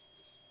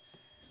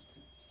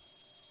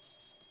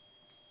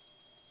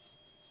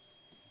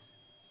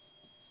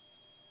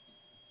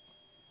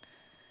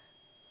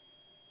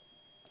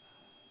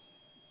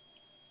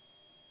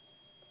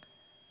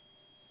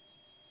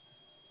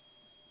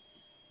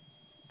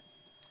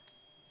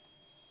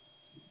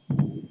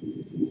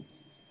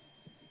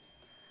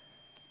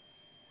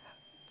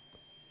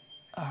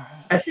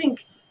 I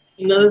think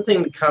another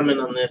thing to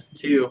comment on this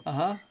too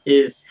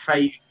is how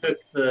you took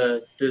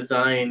the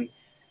design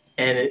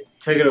and it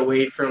took it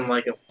away from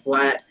like a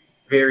flat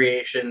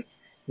variation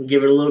and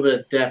give it a little bit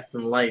of depth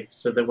and life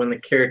so that when the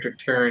character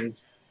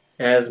turns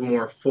it has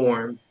more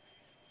form.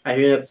 I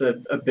think that's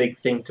a big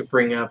thing to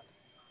bring up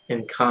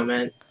and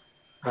comment.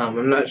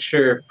 I'm not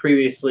sure if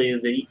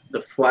previously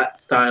the flat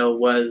style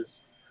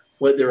was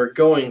what they were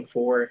going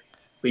for,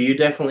 but you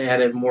definitely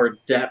added more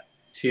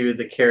depth to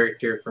the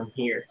character from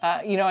here.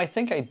 You know, I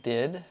think I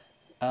did,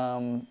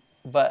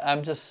 but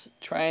I'm just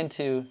trying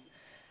to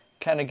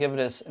kind of give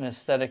it an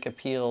aesthetic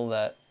appeal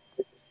that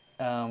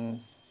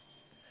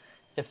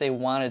if they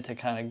wanted to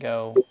kind of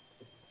go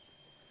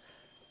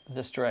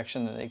this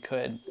direction, that they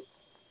could.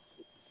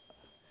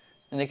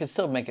 And they could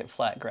still make it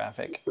flat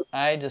graphic.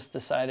 I just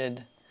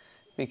decided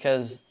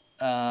because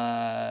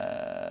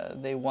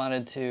they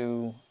wanted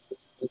to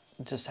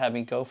just have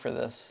me go for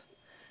this,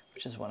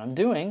 which is what I'm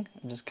doing.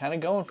 I'm just kind of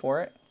going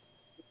for it.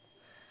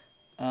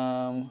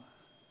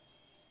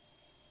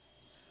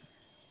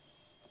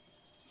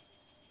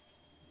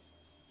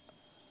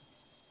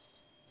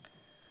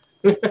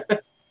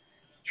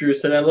 Drew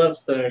said, I love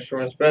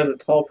thunderstorms, but as a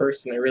tall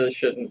person, I really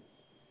shouldn't.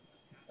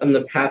 I'm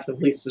the path of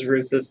least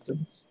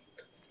resistance.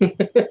 All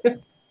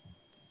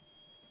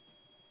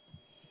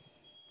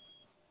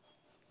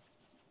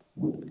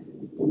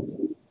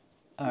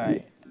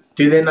right.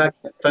 Do they not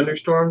get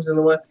thunderstorms in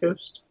the West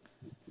Coast?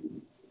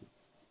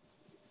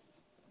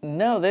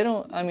 No, they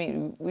don't. I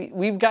mean,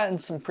 we've gotten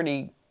some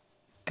pretty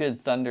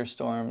good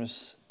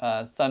thunderstorms,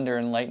 thunder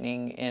and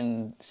lightning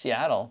in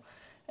Seattle.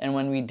 And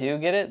when we do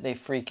get it, they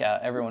freak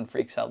out. Everyone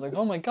freaks out. They're like,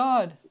 oh my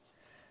God.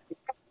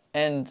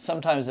 And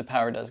sometimes the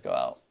power does go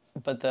out.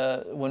 But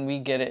when we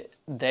get it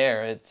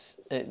there,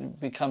 it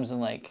becomes in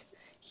like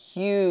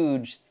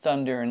huge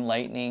thunder and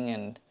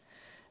lightning,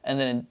 and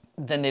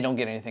then they don't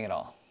get anything at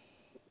all.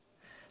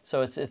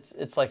 So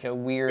it's like a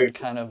weird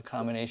kind of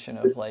combination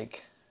of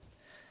like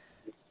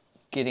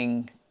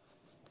getting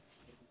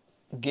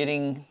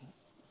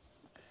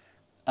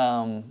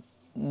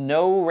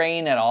no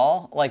rain at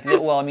all, like,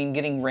 well, I mean,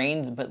 getting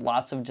rain but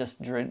lots of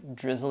just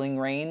drizzling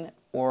rain,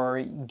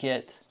 or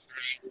get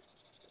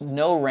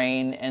no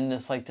rain and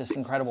this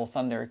incredible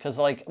thunder. Because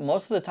like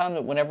most of the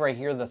time, whenever I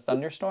hear the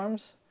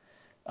thunderstorms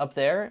up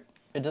there,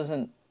 it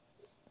doesn't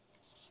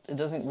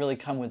really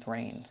come with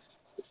rain.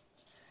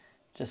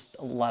 Just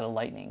a lot of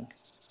lightning.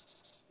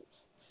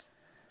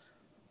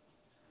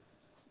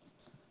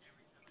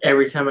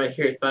 Every time I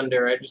hear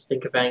thunder, I just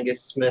think of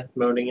Angus Smith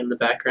moaning in the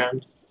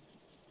background.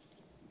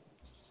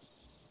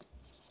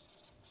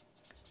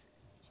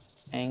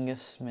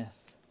 Angus Smith.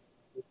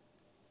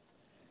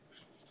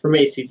 From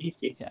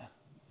AC/DC. Yeah.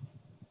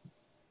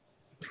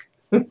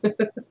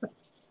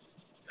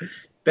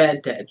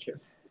 Bad dad joke.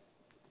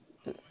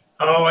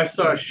 Oh, I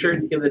saw a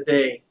shirt the other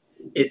day.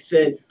 It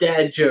said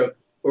dad joke,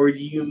 or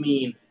do you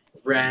mean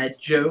rad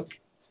joke?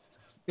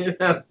 And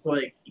I was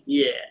like,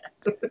 yeah.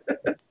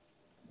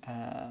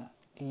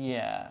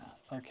 Yeah,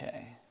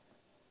 okay.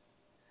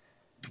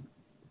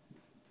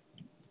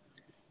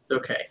 It's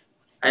okay.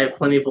 I have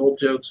plenty of old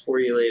jokes for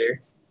you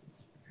later.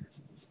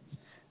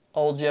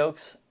 Old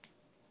jokes?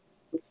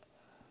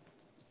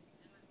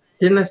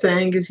 Didn't I say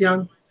Angus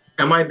Young?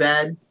 Am I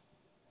bad?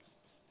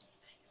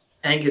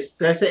 Angus,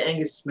 did I say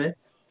Angus Smith?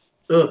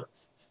 Ugh.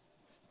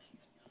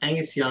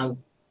 Angus Young.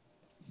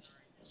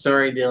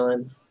 Sorry,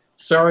 Dylan.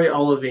 Sorry,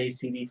 all of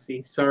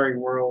AC/DC. Sorry,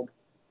 world.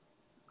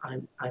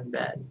 I'm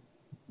bad.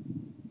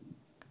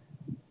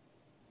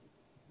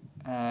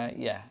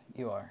 Yeah,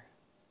 you are.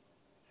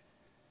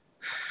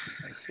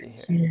 Let's see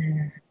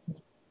here.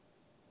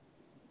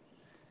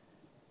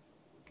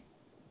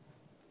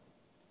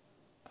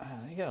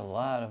 Yeah. You got a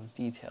lot of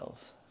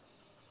details.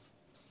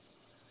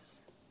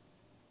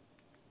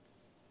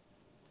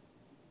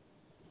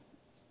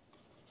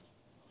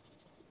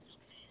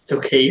 It's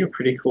okay. You're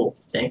pretty cool.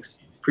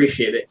 Thanks.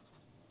 Appreciate it.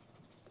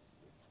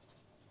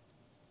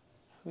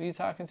 Who are you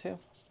talking to?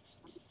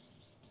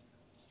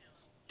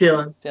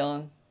 Dylan.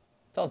 Dylan?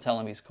 Don't tell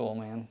him he's cool,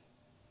 man.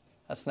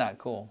 That's not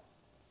cool.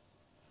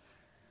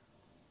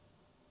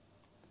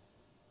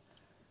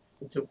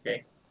 It's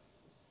okay.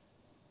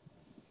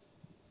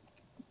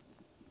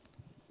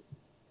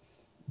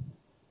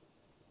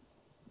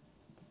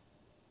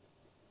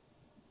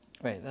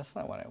 Wait, that's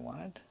not what I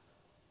wanted.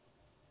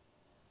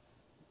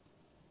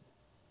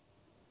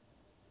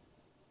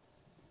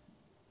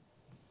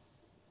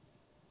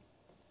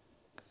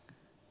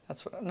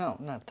 That's what, no,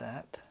 not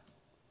that.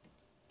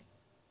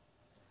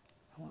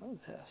 I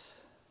want this.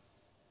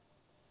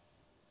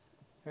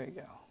 There you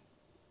go.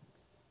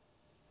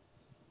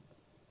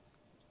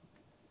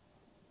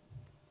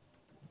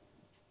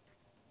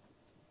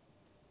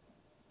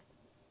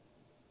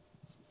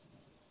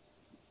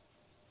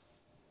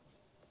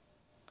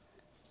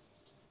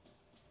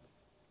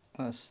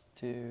 Let's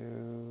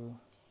do...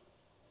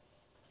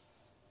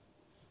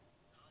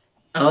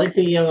 I like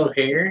the yellow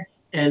hair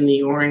and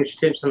the orange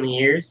tips on the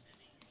ears.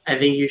 I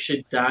think you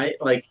should dye,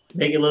 like,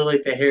 make it look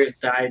like the hair's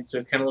dyed so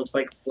it kind of looks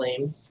like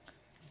flames.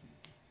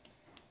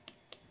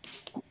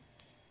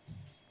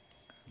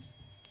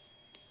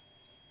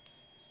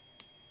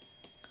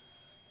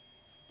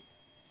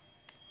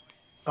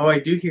 Oh, I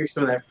do hear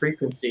some of that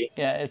frequency.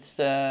 Yeah, it's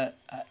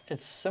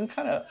it's some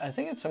kind of, I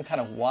think it's some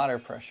kind of water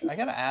pressure. I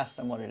gotta ask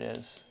them what it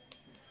is.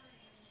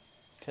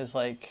 Because,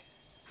 like,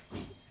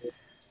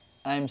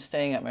 I'm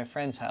staying at my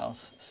friend's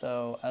house,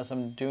 so as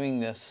I'm doing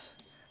this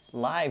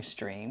live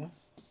stream,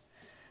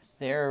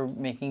 they're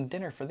making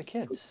dinner for the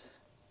kids.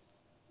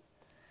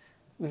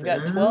 We've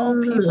got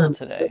 12 people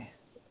today.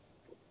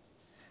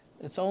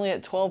 It's only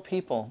at 12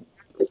 people.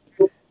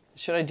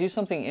 Should I do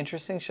something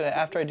interesting?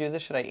 After I do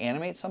this, should I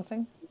animate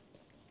something?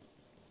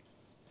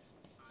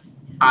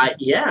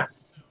 Yeah.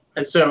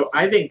 And so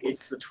I think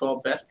it's the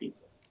 12 best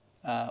people.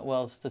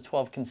 Well, it's the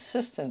 12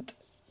 consistent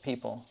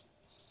people.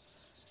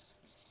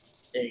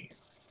 There you go.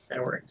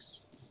 That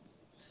works.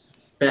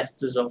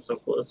 Best is also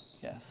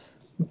close. Yes.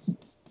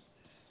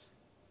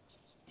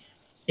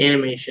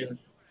 Animation.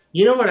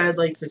 You know what I'd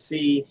like to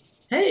see?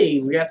 Hey,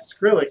 we got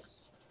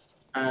Skrillex.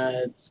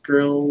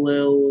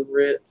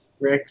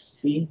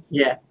 Rexy?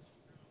 Yeah.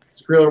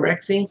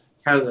 Skrill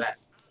How's that?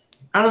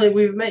 I don't think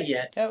we've met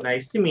yet. Yeah,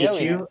 nice to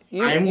meet you.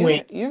 I'm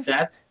Wayne.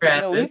 That's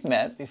Travis. No, we've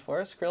met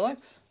before,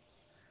 Skrillex.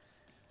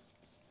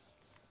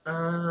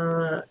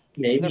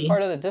 Maybe. They're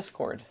part of the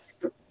Discord.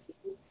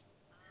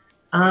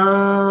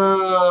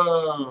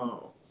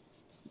 Oh.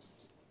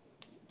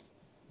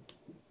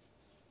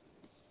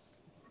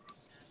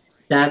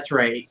 That's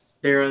right.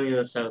 They're on the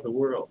other side of the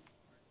world.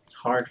 It's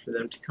hard for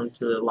them to come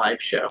to the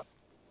live show.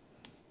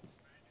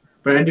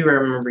 But I do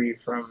remember you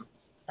from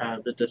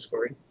the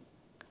Discord.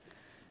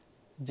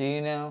 Do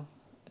you now?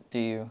 Do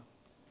you?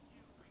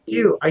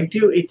 I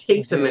do. It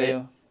takes a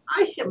minute.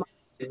 I hit my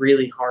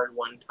really hard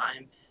one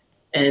time,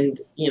 and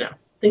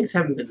things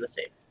haven't been the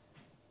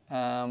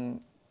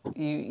same.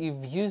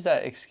 You've used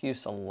that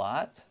excuse a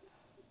lot.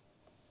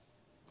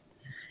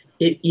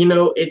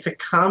 It's a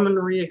common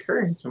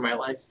reoccurrence in my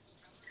life.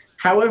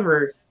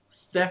 However,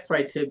 Steph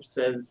by Tibbs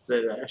says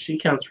that she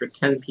counts for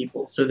 10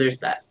 people, so there's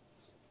that.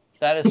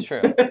 That is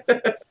true.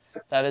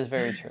 That is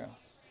very true.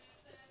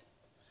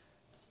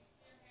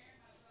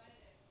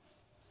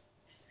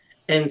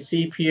 And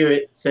CPU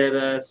it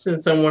said,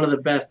 since I'm one of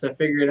the best, I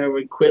figured I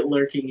would quit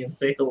lurking and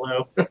say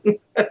hello.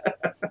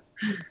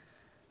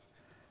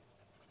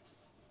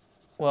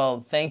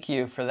 Well, thank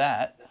you for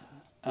that.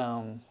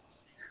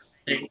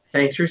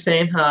 Thanks for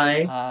saying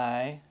hi.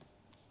 Hi.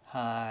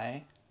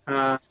 Hi.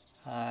 Uh,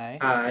 Hi.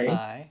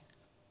 hi.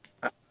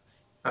 Hi.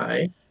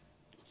 Hi.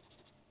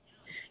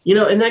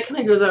 And that kind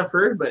of goes out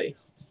for everybody.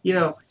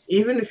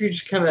 Even if you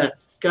just kind of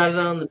got it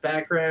on the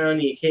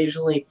background, you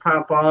occasionally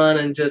pop on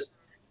and just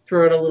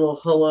throw out a little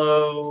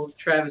hello,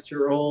 Travis,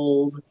 you're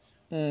old,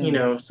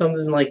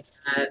 something like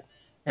that.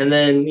 And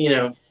then,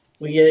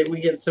 we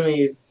get some of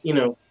these,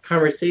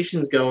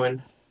 conversations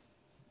going.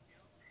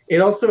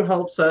 It also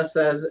helps us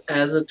as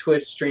a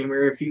Twitch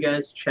streamer if you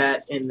guys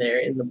chat in there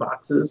in the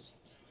boxes.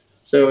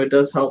 So it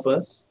does help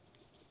us.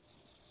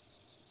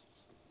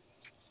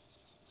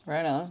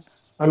 Right on.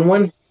 On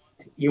one hand,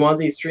 you want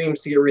these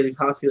streams to get really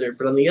popular,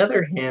 but on the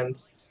other hand,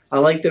 I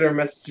like that our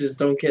messages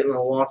don't get in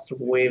a lost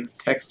wave of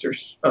text or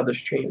other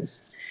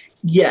streams.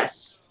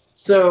 Yes.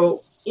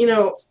 So,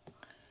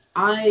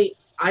 I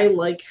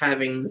like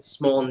having the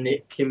small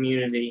knit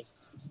community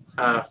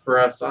for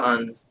us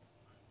on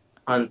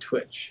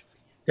Twitch,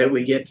 that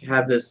we get to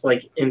have this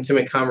like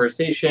intimate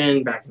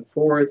conversation back and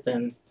forth,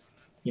 and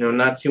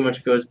not too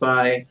much goes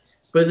by.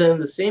 But then at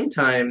the same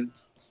time,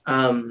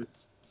 um,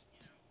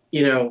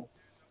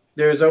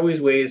 there's always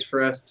ways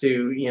for us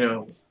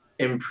to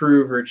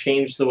improve or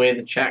change the way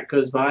the chat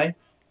goes by.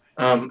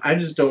 I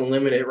just don't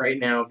limit it right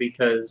now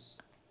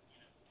because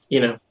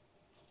we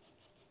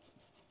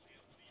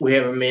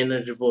have a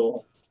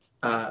manageable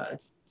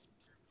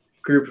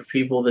group of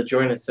people that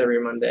join us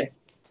every Monday.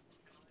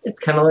 It's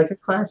kind of like a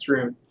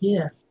classroom.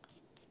 Yeah.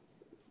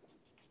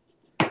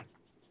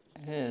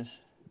 It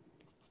is.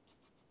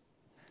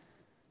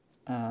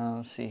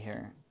 Let's see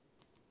here.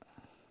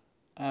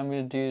 I'm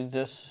going to do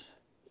this.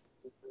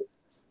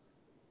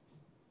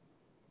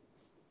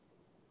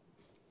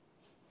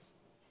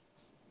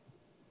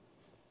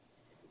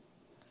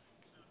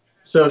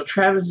 So if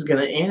Travis is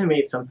going to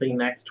animate something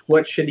next,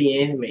 what should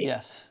he animate?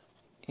 Yes.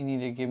 You need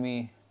to give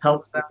me...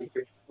 Help us out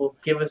here. Well,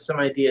 give us some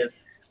ideas.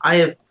 I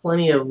have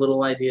plenty of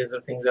little ideas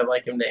of things I'd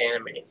like him to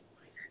animate.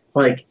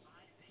 Like,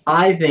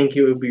 I think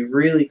it would be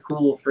really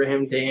cool for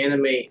him to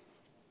animate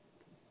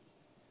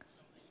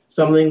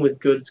something with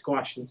good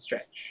squash and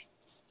stretch.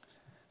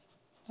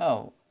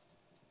 Oh,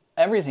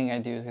 everything I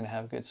do is going to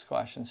have good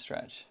squash and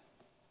stretch.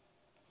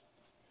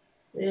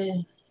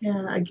 Yeah,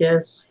 I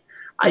guess.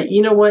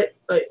 You know what?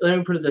 Let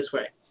me put it this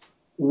way.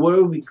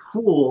 What would be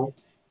cool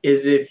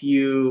is if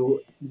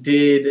you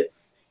did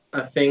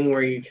a thing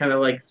where you kind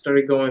of like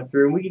started going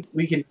through, and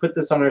we could put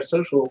this on our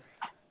social,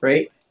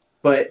 right?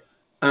 But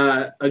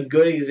a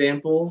good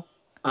example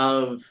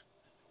of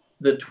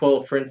the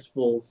 12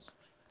 principles,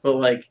 but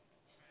like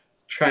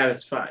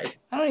Travis-fied.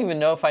 I don't even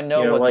know if I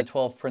know what the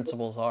 12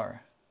 principles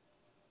are.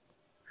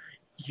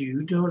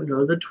 You don't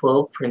know the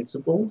 12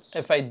 principles?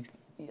 If I,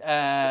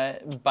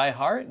 by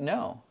heart,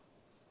 no.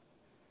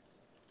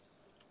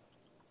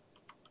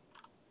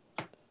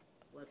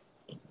 Let's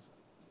see.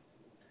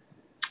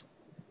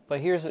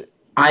 But here's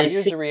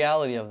the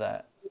reality of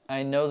that.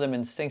 I know them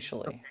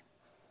instinctually.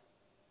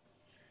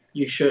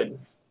 You should.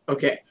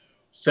 Okay.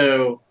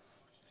 So,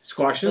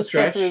 squash and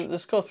stretch.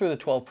 Let's go through the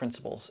 12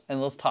 principles,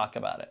 and let's talk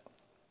about it.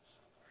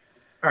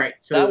 All right.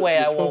 So that way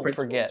I won't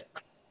forget.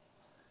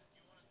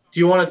 Do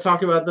you want to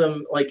talk about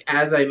them like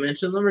as I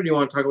mention them, or do you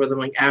want to talk about them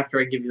like after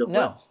I give you the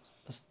list?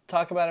 Let's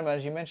talk about them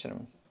as you mention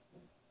them.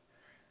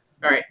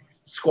 All right.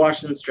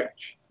 Squash and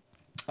stretch.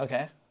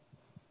 Okay.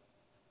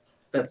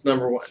 That's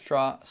number one.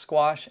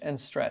 Squash and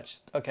stretch.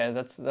 Okay,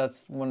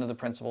 that's one of the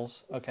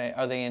principles. Okay,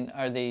 are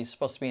they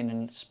supposed to be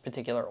in a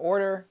particular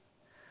order?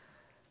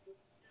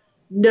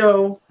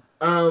 No.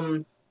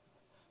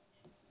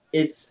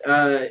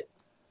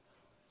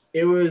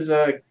 It was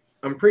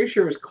I'm pretty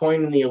sure it was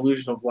coined in the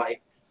illusion of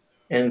light,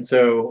 and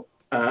so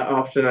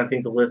often I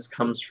think the list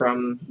comes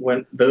from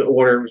when the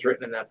order was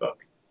written in that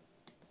book.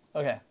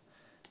 Okay,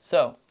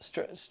 so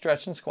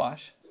stretch and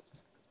squash.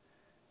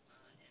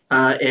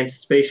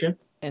 Anticipation.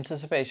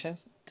 Anticipation.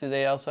 Do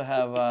they also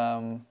have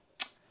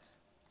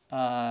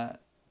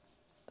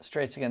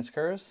straights against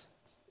curves?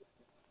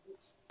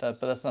 But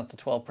that's not the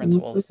 12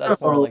 principles. That's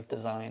more like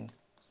design.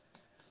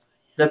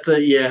 That's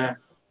yeah.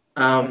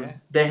 Okay.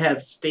 They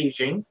have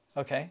staging.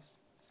 Okay.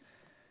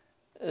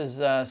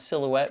 Is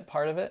silhouette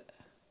part of it?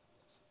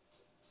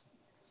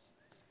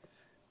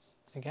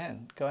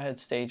 Again, go ahead,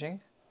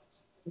 staging.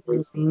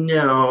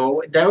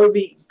 No, that would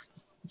be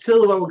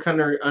silhouette would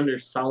come under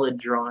solid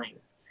drawing,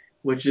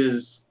 which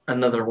is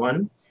another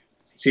one.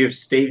 So you have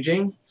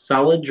staging,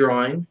 solid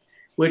drawing,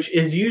 which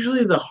is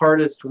usually the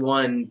hardest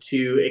one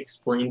to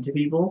explain to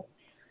people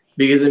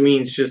because it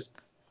means just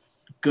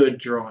good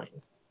drawing.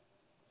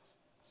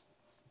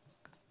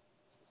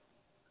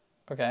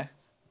 Okay.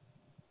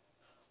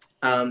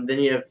 Then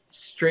you have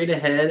straight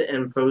ahead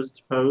and pose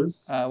to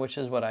pose. Which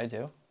is what I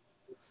do.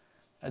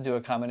 I do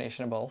a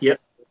combination of both. Yep.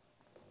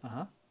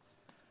 Uh-huh.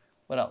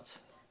 What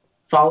else?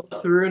 Follow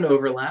through and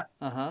overlap.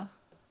 Uh-huh.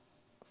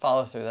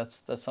 Follow through.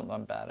 That's something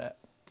I'm bad at.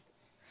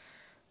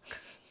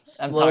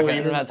 I'm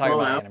not talking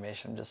about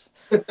animation. I'm just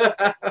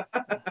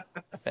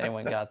if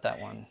anyone got that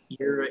one.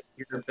 You're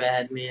a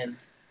bad man.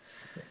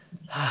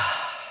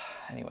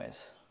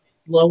 Anyways.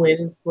 Slow in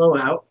and slow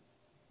out.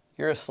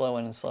 You're a slow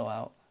in and slow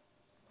out.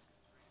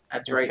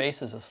 That's Your right. Your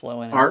face is a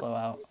slow in and slow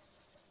out.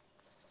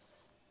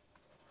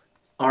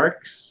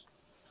 Arcs.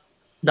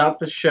 Not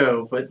the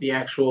show, but the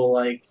actual,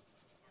 like,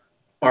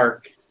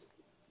 arc.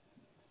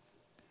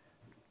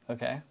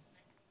 Okay.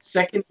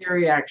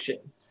 Secondary action.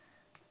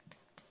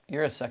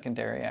 You're a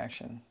secondary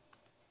action.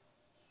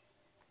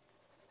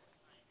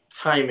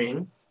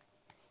 Timing.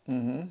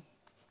 Mm-hmm.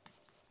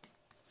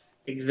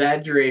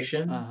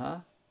 Exaggeration. Uh-huh.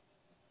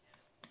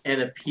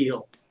 And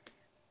appeal.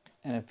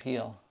 And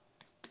appeal.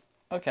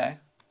 Okay.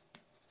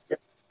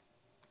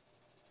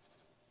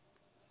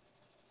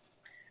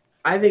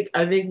 I think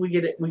we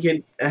could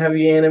have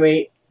you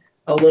animate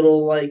a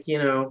little, like, you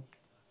know,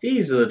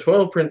 these are the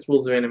 12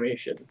 principles of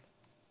animation.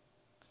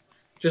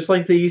 Just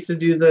like they used to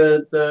do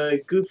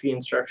the Goofy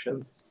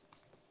instructions.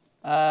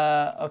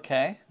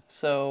 Okay.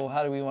 So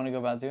how do we want to go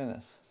about doing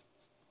this?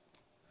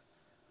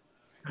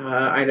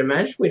 I'd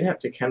imagine we'd have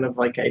to kind of,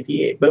 like,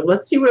 ideate. But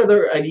let's see what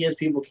other ideas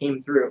people came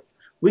through.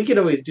 We could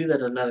always do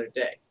that another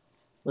day.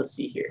 Let's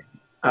see here.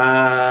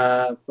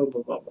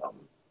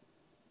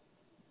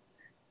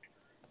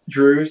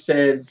 Drew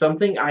said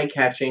something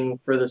eye-catching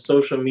for the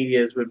social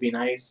medias would be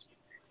nice.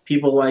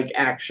 People like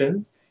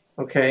action.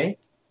 Okay.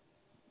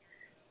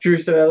 Drew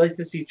said, I'd like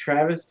to see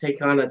Travis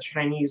take on a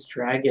Chinese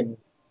dragon.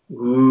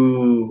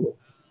 Ooh.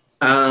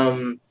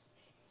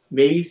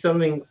 Maybe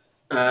something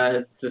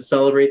to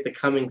celebrate the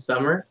coming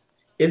summer.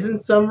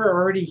 Isn't summer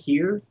already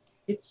here?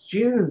 It's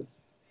June.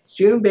 It's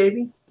June,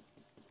 baby.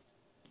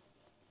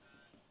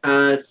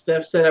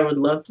 Steph said, I would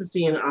love to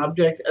see an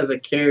object as a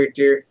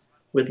character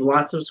with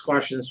lots of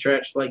squash and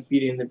stretch like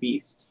Beauty and the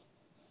Beast.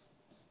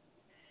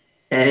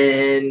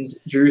 And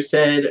Drew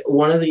said,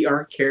 one of the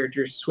arc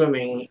characters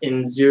swimming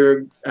in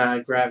zero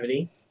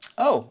gravity.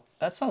 Oh,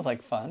 that sounds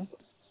like fun.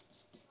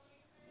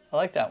 I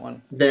like that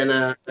one.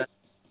 Then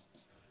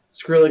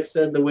Skrillex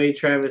said, the way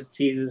Travis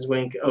teases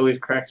Wink always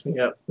cracks me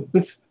up.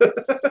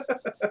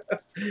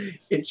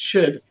 It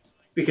should,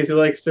 because he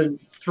likes to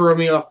throw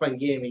me off my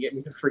game and get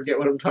me to forget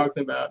what I'm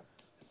talking about.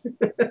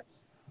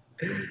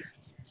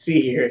 See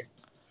here.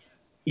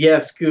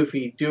 Yes,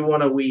 Goofy, do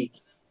one a week,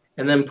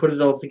 and then put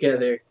it all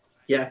together.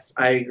 Yes,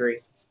 I agree.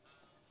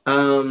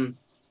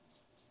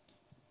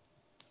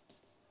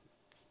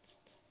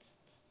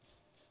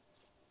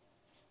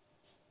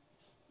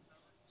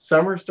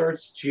 Summer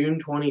starts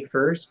June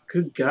 21st.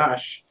 Good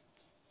gosh.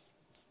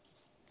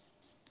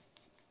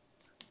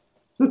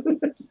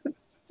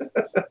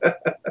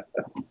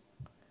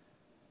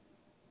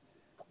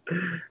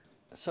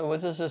 So what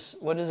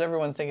does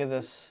everyone think of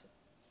this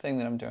thing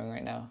that I'm doing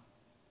right now?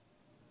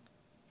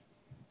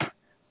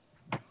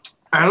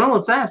 I don't know,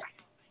 let's ask.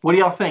 What do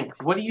y'all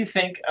think? What do you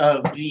think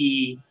of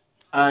the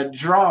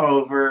draw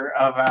over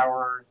of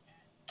our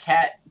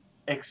cat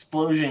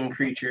explosion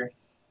creature?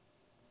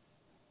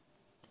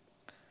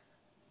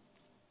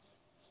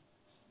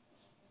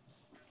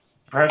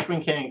 Freshman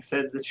King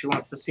said that she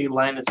wants to see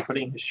Linus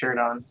putting his shirt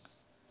on.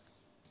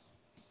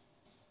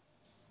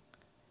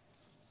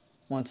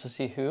 Wants to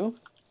see who?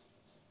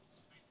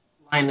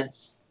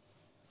 Linus.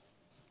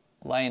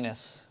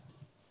 Linus.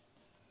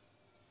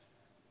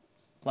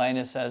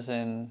 Linus as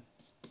in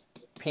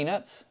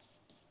peanuts?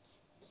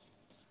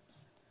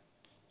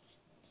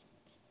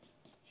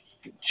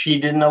 She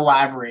didn't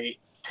elaborate.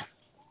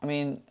 I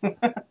mean...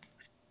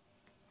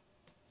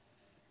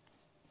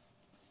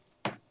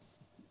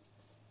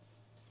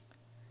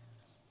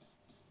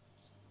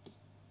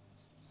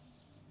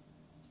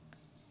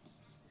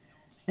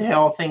 They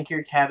all think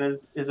your cat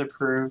is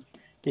approved.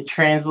 It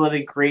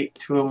translated great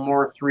to a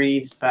more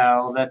 3D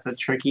style. That's a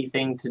tricky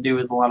thing to do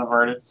with a lot of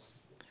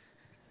artists.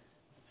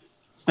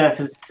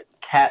 Steph's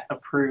cat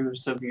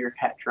approves of your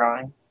cat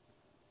drawing.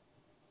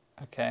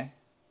 Okay.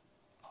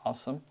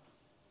 Awesome.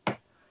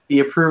 The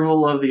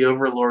approval of the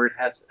Overlord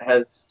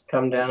has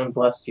come down and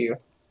blessed you.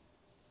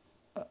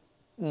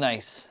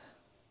 Nice.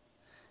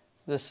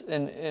 This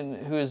and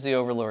who is the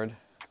Overlord?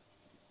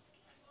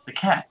 The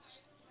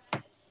cats.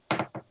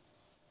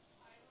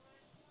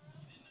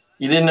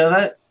 You didn't know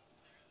that?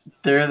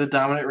 They're the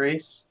dominant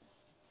race.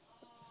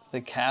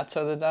 The cats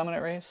are the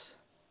dominant race?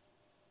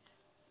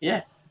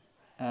 Yeah.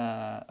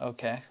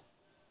 Okay.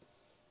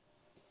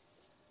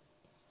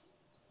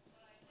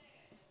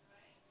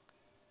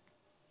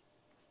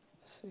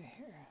 Let's see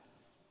here.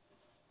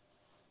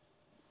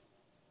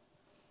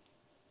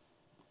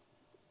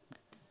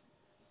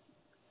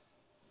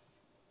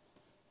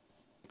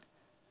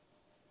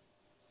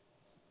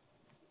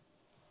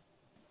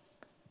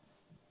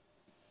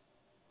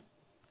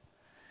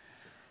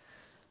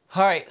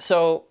 All right,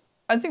 so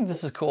I think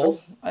this is cool.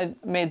 I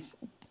made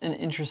an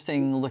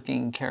interesting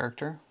looking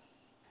character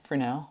for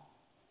now.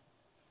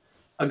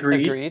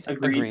 Agreed.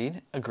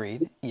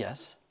 Agreed.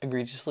 Yes,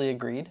 egregiously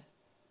agreed.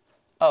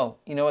 Oh,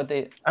 you know what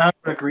they... I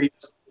don't agree,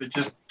 but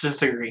just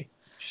disagree.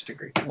 Just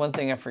agree. One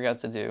thing I forgot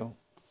to do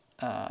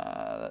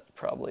that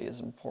probably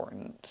is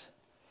important.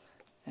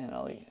 And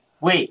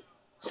Wait,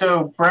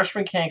 so Brush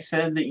Mechanic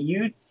said that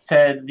you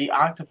said the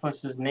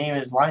octopus's name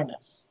is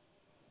Linus.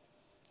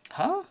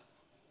 Huh?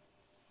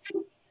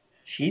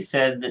 She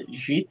said that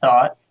she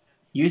thought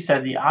you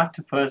said the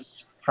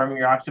octopus from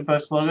your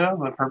octopus logo,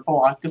 the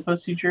purple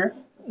octopus you drew.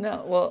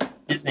 No, well,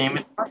 his name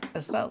is Linus.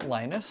 It's not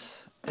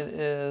Linus. It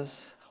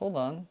is. Hold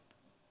on.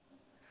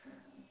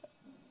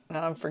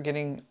 Now I'm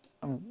forgetting.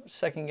 I'm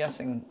second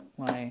guessing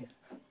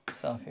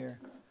myself here.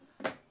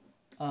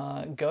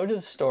 Go to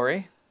the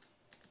story.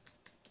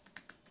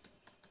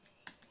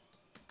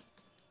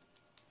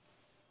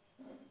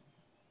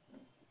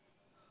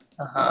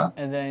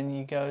 And then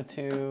you go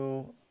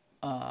to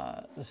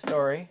the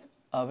story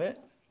of it.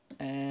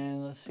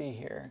 And let's see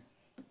here.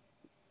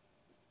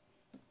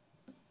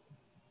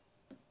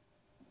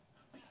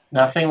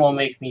 Nothing will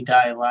make me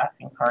die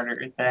laughing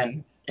harder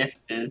than if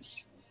it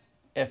is.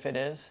 If it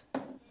is.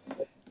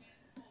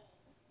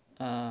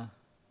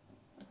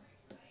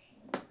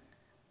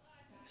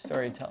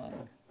 Storytelling.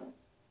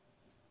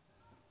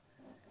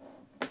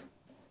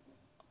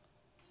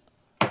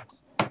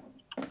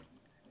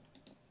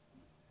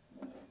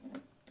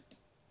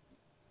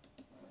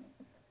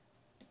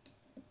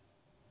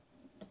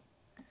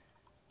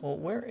 Well,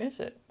 where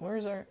is it?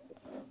 Where's our...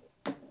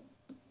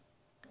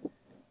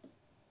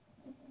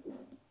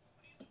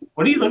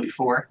 What are you looking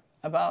for?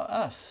 About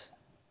us.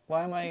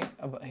 Why am I...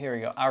 Here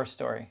we go. Our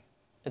story.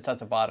 It's at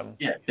the bottom.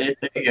 Yeah, there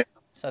you go.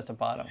 It's at the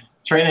bottom.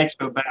 It's right next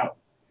to About.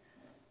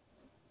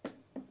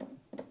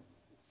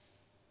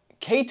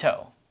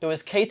 Kato. It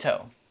was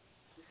Kato.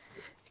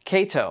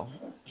 Kato.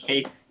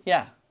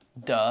 Yeah.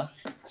 Duh.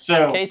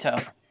 So, Kato.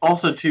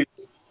 Also, too,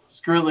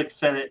 Skrillex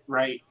said it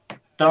right.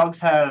 Dogs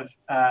have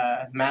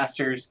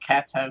masters,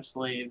 cats have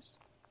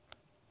slaves.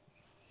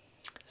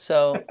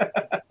 So,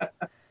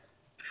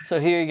 so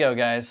here you go,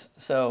 guys.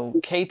 So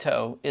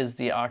Kato is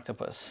the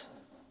octopus.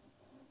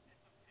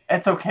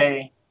 It's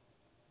okay.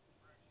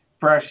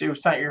 Brush, it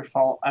was not your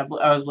fault. I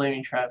was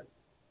blaming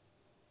Travis.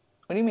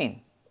 What do you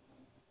mean?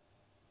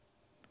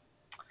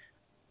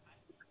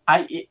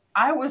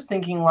 I was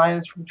thinking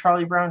Linus from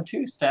Charlie Brown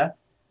too, Steph.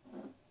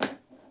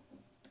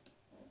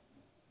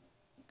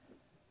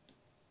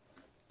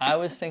 I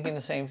was thinking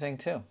the same thing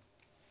too.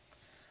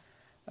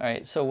 All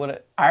right, so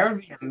what? I would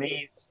be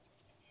amazed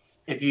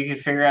if you could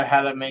figure out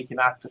how to make an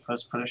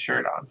octopus put a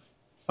shirt on,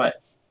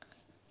 but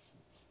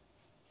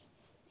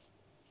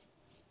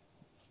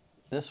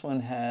this one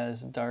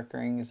has dark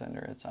rings under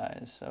its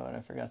eyes, so I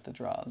forgot to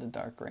draw the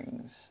dark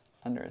rings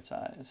under its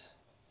eyes.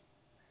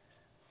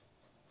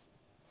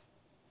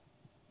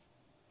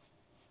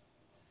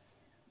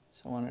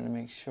 So I wanted to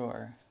make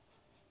sure.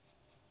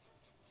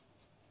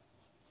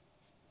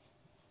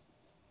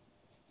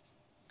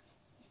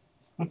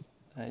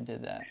 I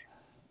did that.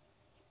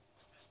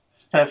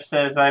 Steph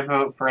says I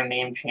vote for a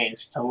name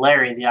change to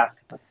Larry the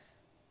Octopus.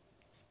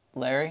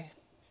 Larry?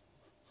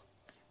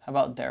 How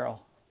about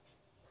Daryl?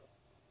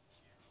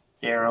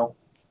 Daryl.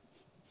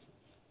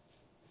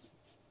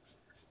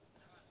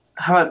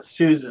 How about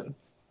Susan?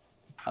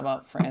 How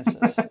about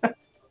Francis?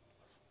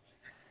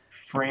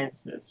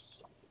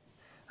 Francis.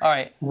 All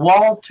right.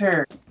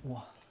 Walter.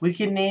 We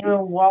can name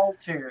him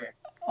Walter.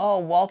 Oh,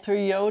 Walter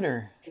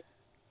Yoder.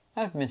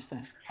 I've missed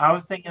that. I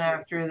was thinking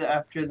after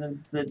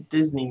the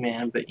Disney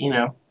man, but you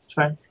know, it's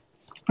fine.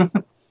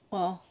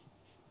 Well,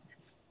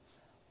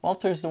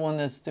 Walter's the one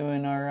that's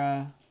doing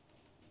our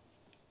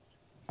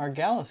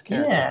Gallus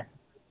character. Yeah.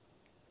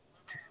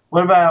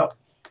 What about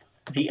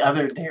the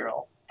other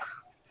Daryl?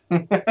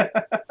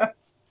 The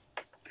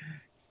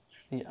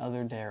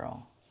other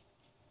Daryl.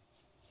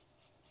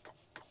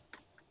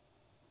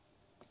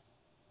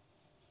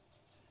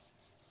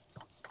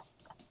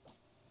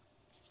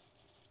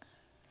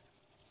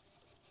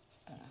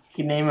 You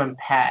can name him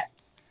Pat.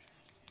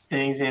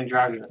 Then he's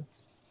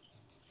androgynous.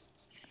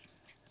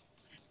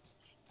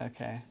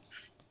 Okay.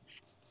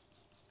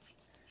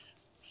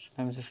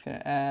 I'm just going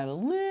to add a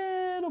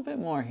little bit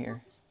more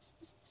here.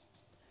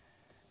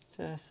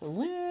 Just a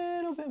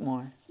little bit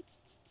more.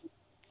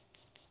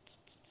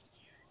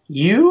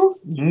 You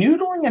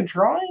noodling a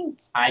drawing?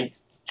 I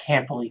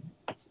can't believe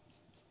it.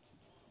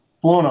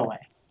 Blown away.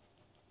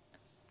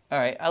 All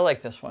right, I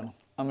like this one.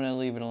 I'm going to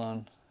leave it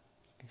alone,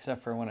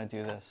 except for when I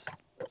do this.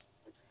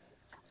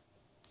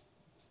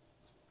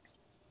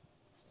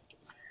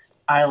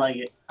 I like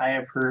it. I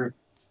approve.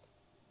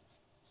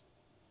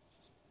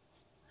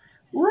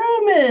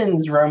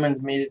 Romans!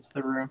 Romans made it to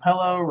the room.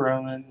 Hello,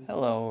 Romans.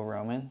 Hello,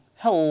 Roman.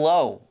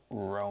 Hello,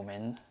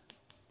 Roman.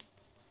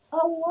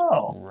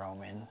 Hello.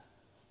 Roman.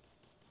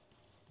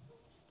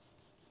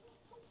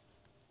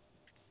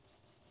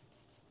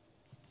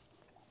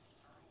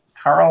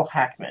 Carl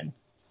Hackman.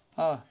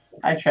 Oh.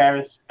 Hi,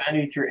 Travis.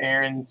 Found you through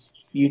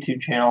Aaron's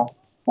YouTube channel.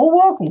 Well,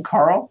 welcome,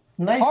 Carl.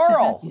 Nice to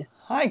have you.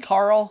 Hi,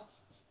 Carl.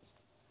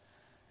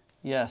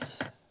 Yes.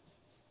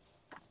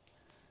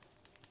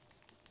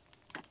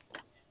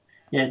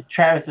 Yeah,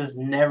 Travis has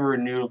never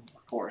noodled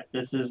before.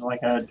 This is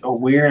like a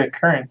weird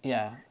occurrence.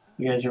 Yeah.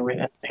 You guys are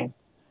witnessing.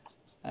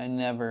 I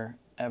never,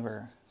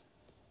 ever,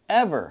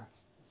 ever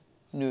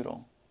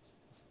noodle.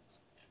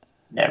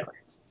 Never.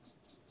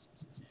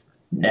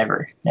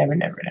 Never, never,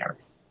 never, never.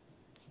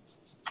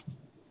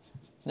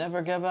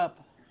 Never give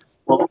up.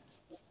 Well,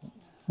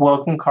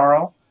 welcome,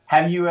 Carl.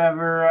 Have you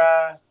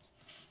ever,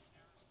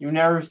 you've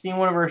never seen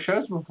one of our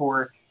shows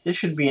before? This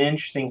should be an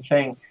interesting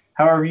thing.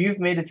 However, you've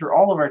made it through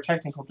all of our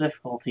technical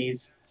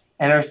difficulties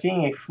and are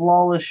seeing a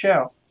flawless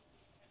show.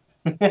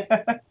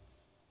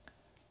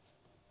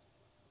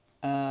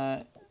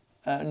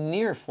 A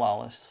near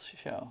flawless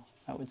show,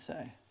 I would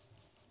say.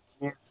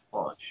 Near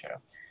flawless show.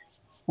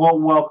 Well,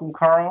 welcome,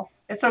 Carl.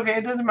 It's okay.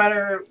 It doesn't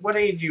matter what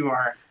age you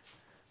are.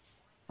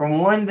 From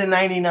 1 to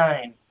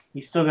 99,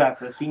 you still got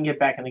this. You can get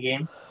back in the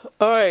game.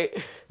 All right.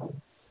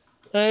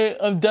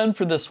 I'm done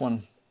for this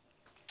one.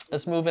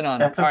 Let's move it on.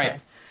 That's okay. All right.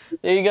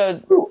 There you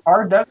go. Ooh,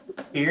 our Doug is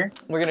here.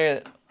 We're going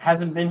to...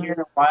 Hasn't been here in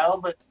a while,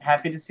 but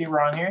happy to see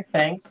Ron here.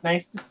 Thanks.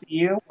 Nice to see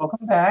you.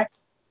 Welcome back.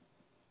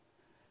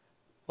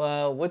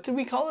 What did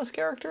we call this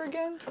character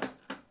again?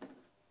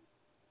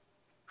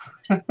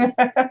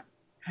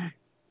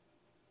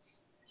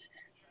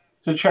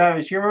 So,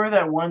 Travis, you remember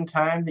that one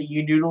time that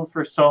you noodled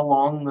for so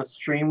long the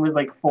stream was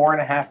like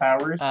 4.5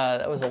 hours?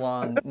 That was a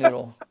long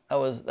noodle. That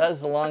was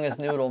the longest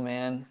noodle,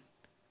 man.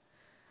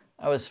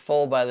 I was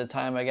full by the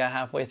time I got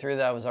halfway through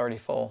that. I was already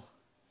full.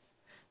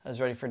 I was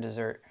ready for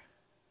dessert.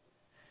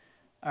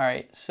 All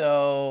right,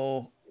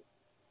 so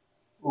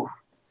Ooh.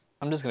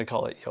 I'm just going to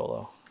call it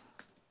YOLO.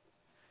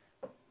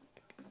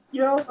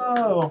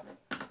 YOLO!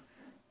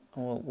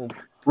 We'll...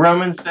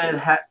 Roman said,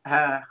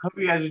 hope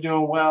you guys are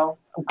doing well.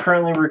 I'm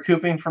currently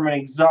recouping from an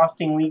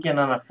exhausting weekend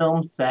on a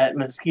film set,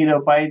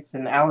 mosquito bites,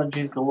 and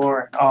allergies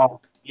galore.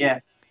 Oh, yeah.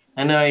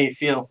 I know how you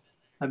feel.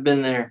 I've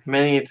been there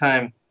many a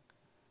time.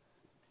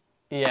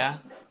 Yeah.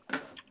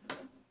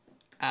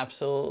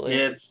 Absolutely.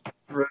 Yeah, it's...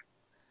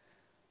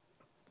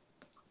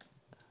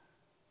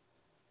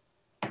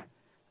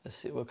 Let's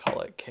see, we'll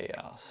call it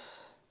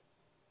chaos.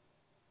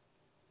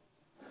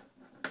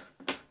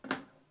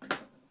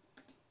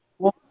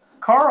 Well,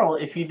 Carl,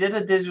 if you did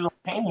a digital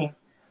painting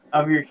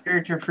of your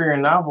character for your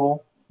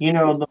novel, you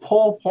know, the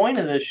whole point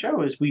of this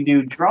show is we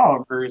do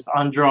drawovers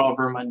on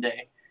Drawover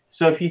Monday.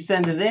 So if you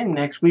send it in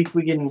next week,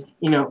 we can,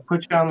 you know,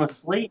 put you on the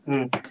slate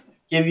and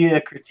give you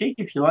a critique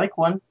if you like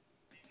one.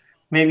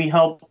 Maybe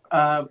help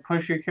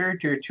push your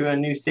character to a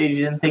new stage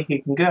you didn't think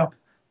you can go.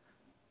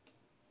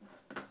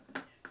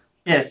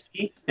 Yeah,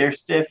 see? They're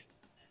Steph,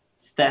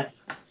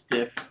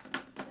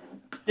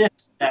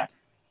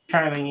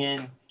 chiming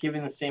in,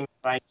 giving the same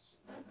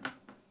advice.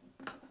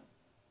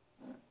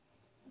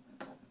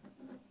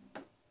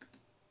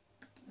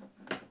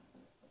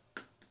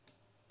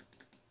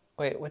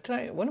 Wait, what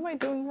am I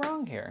doing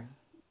wrong here?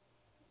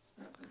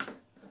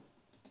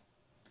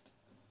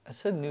 I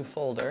said new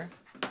folder.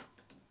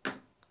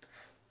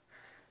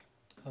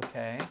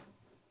 Okay.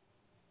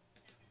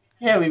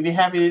 Yeah, we'd be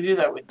happy to do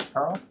that with you,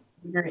 Carl.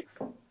 Great.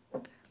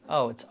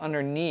 Oh, it's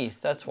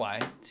underneath. That's why.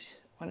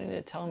 Why didn't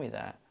it tell me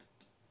that?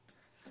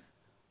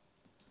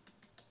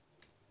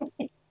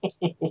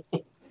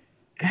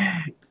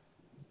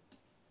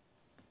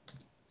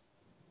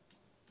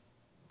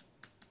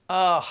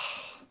 Oh,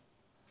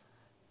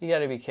 you got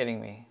to be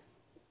kidding me.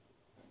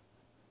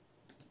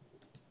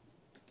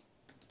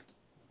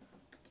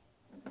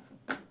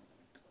 Did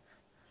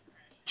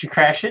you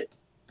crash it?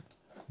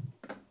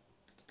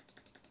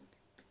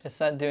 It's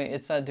not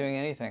doing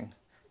anything.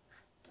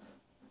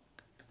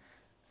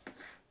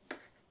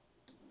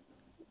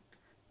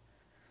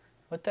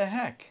 What the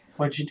heck?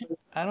 What'd you do?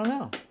 I don't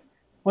know.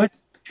 What,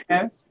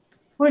 Travis?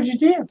 What'd you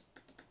do?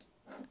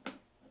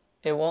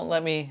 It won't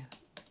let me.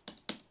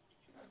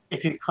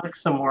 If you click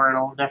some more,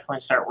 it'll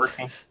definitely start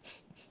working.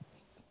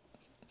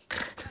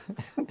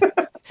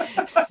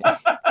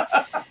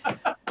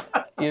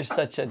 You're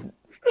such a...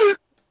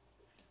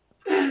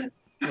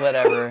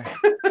 Whatever.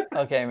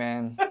 Okay,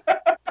 man.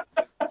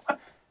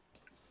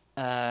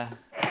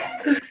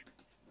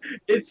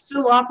 It's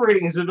still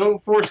operating, so don't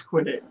force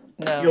quit it.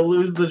 No. You'll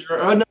lose the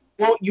drawing. Oh, no,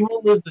 well, you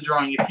won't lose the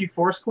drawing. If you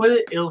force quit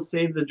it, it'll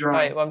save the drawing.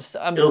 All right, well, I'm still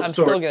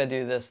going to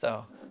do this,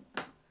 though.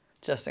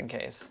 Just in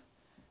case.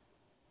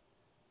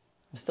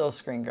 I'm still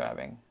screen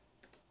grabbing.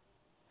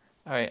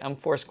 All right, I'm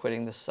force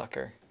quitting this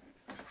sucker.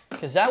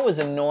 Because that was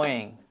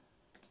annoying.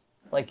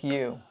 Like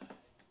you.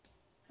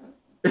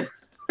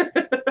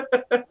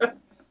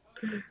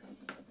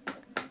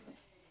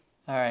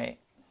 All right.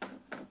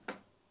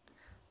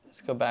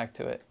 Let's go back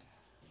to it.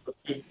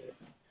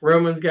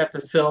 Roman's got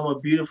to film a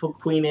beautiful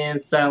Queen Anne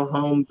style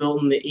home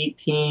built in the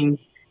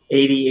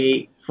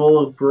 1888, full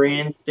of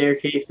grand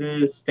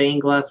staircases,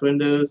 stained glass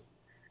windows.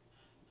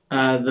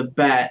 The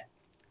bat.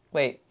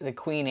 Wait, the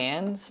Queen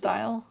Anne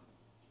style?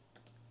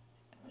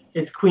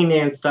 It's Queen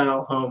Anne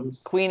style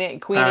homes. Queen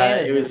Anne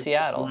is in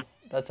Seattle.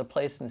 That's a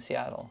place in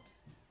Seattle.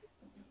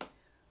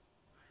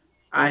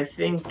 I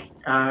think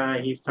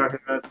he's talking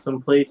about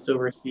some place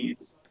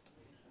overseas,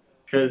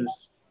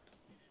 because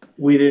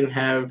we didn't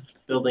have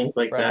buildings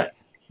like that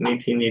in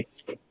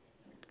 1880.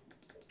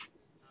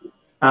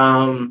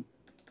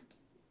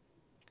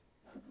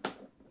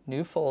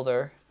 New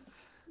folder.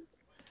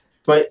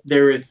 But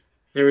there was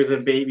a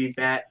baby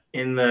bat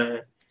in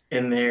there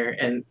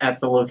and at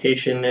the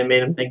location, and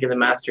made him think of the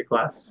master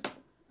class.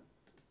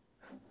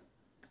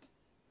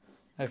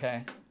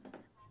 Okay.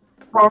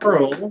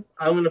 Carl,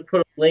 I'm going to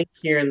put a link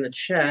here in the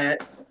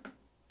chat.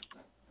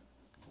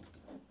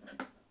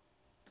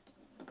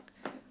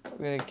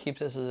 We're going to keep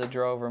this as a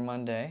Draw Over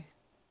Monday.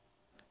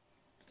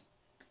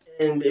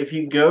 And if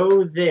you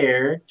go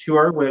there to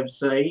our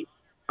website,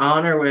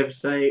 on our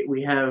website,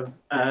 we have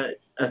a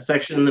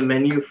section in the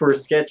menu for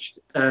sketch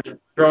Draw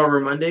Over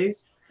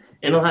Mondays,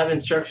 and it'll have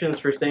instructions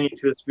for sending it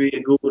to us via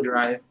Google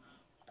Drive.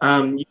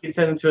 You can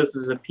send it to us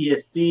as a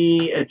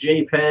PSD, a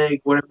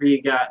JPEG, whatever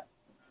you got.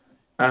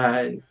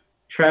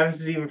 Travis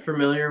is even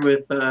familiar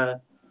with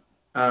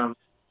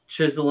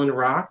chisel and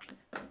rock,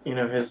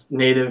 his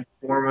native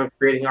form of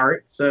creating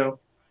art, so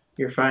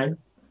you're fine.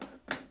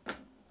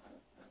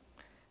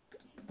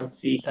 Let's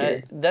see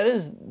here. That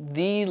is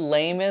the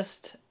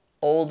lamest,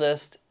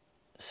 oldest,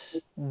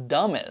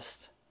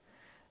 dumbest,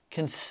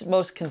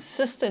 most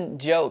consistent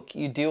joke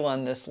you do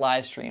on this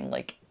live stream,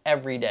 like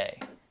every day.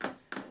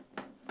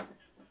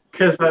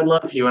 Because I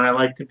love you and I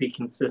like to be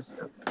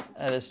consistent.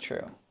 That is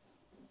true.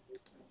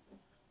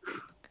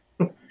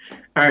 All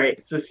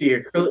right, so see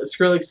here.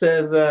 Skrillex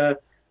says,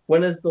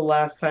 when is the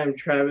last time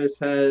Travis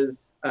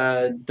has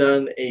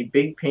done a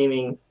big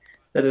painting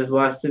that has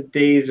lasted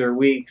days or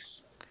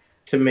weeks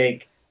to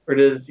make? Or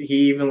does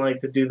he even like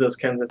to do those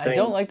kinds of things? I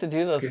don't like to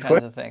do those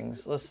kinds of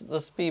things.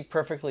 Let's be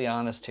perfectly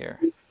honest here.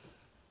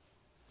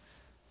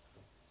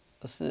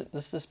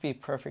 Let's just be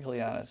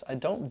perfectly honest. I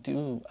don't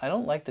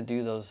like to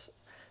do those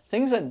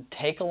things that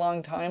take a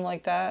long time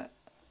like that.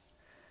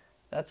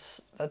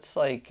 That's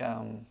like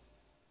I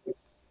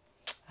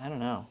don't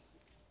know.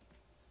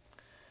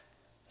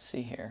 Let's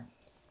see here.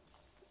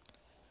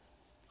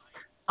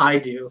 I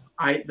do.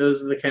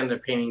 Those are the kind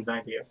of paintings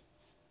I do.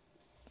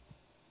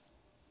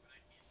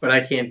 But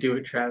I can't do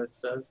what Travis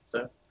does,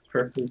 so it's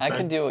perfectly fine. I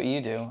can do what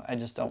you do. I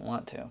just don't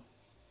want to.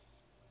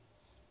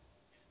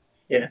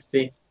 Yeah,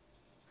 see?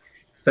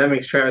 So that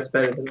makes Travis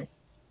better than me.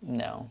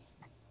 No.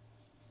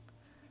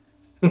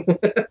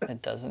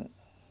 It doesn't.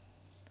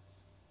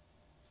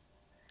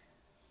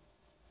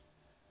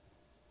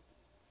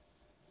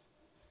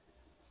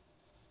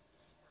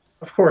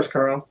 Of course,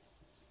 Carl.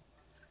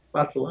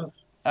 Lots of love.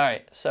 All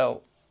right,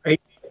 so...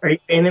 Are you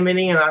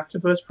animating an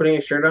octopus putting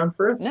a shirt on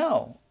for us?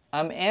 No.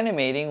 I'm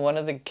animating one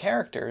of the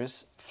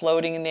characters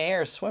floating in the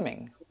air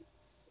swimming.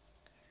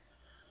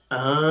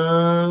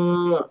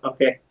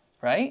 Okay.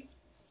 Right?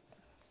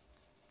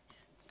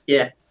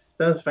 Yeah,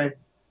 that's fine.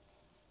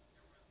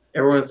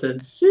 Everyone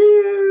said,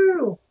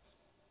 Sue!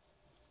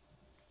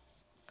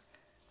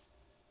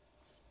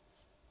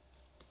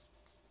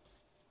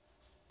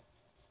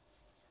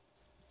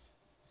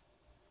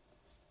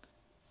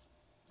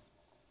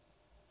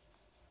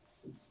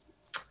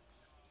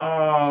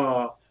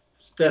 Oh,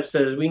 Steph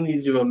says we need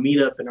to do a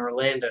meetup in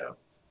Orlando.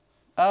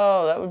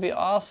 Oh, that would be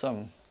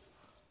awesome.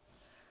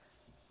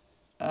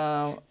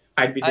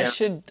 I'd be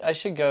down. I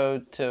should go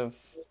to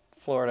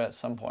Florida at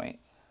some point.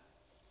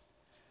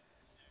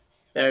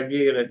 That would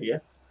be a good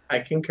idea. I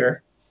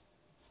concur.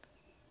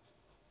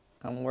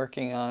 I'm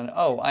working on...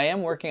 Oh, I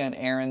am working on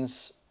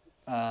Aaron's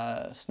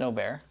Snow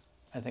Bear.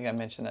 I think I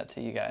mentioned that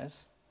to you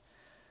guys.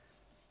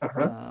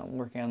 I'm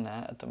working on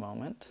that at the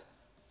moment.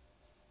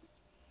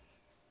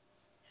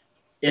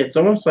 Yeah, it's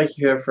almost like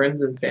you have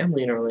friends and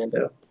family in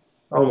Orlando.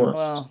 Almost.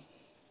 Well,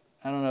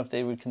 I don't know if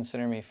they would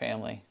consider me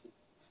family.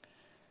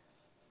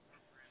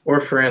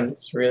 Or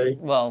friends, really.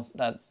 Well,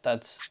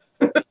 that's...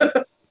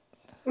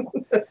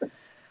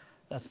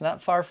 That's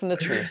not far from the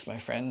truth, my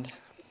friend.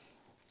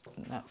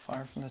 Not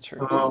far from the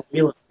truth. Oh,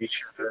 we love you,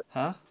 Travis.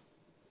 Huh?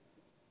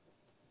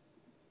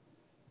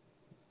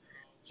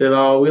 Said,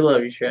 oh, we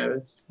love you,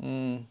 Travis.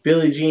 Mm.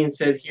 Billie Jean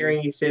said,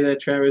 hearing you say that,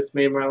 Travis,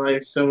 made my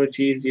life so much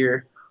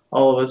easier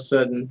all of a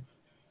sudden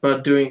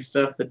about doing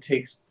stuff that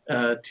takes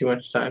too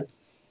much time.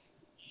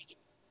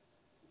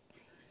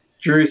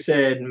 Drew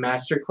said,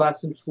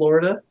 masterclass in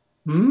Florida?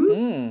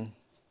 Ooh.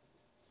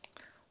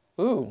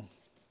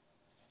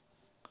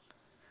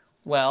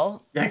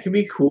 Well, that could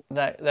be cool.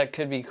 That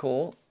could be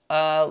cool.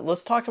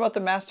 Let's talk about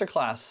the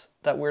masterclass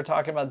that we're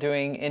talking about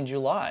doing in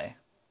July.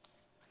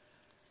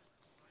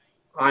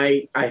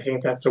 I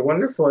think that's a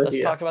wonderful idea.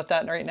 Let's talk about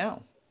that right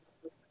now.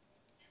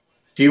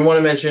 Do you want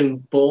to mention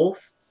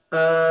both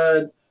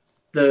all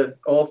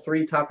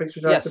three topics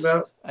we talked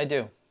about? Yes, I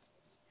do.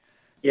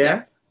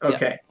 Yeah? Yep.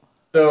 Okay. Yep.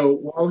 So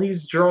while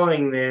he's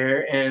drawing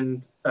there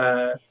and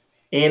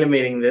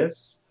animating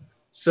this,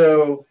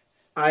 so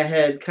I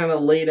had kind of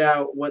laid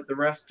out what the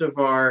rest of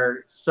our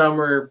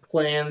summer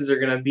plans are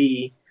going to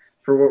be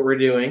for what we're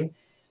doing.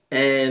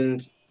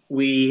 And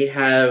we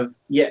have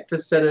yet to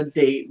set a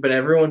date, but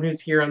everyone who's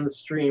here on the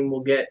stream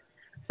will get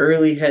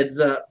early heads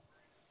up.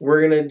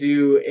 We're going to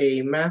do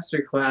a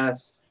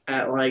masterclass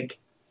at like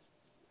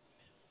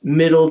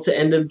middle to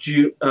end of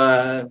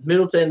July,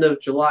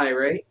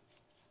 right?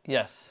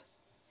 Yes.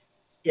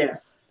 Yeah.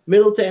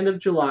 Middle to end of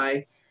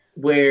July,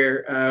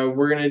 where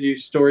we're going to do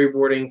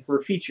storyboarding for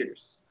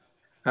features.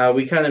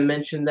 We kind of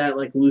mentioned that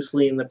like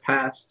loosely in the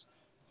past,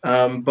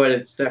 but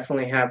it's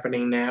definitely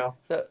happening now.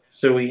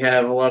 So we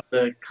have a lot of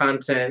the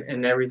content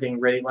and everything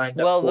ready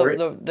lined up for it.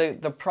 Well,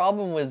 the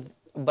problem with,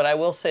 but I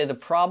will say the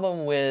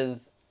problem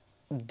with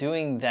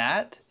doing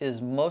that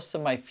is most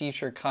of my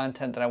feature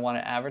content that I want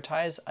to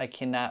advertise, I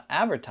cannot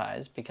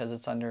advertise because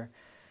it's I'm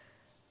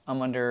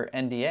under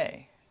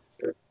NDA.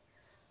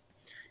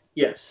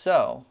 Yes.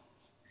 So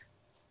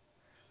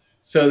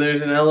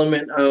there's an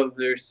element of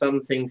there's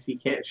some things he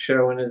can't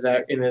show in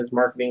his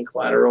marketing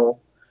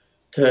collateral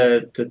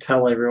to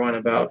tell everyone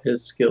about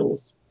his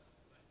skills,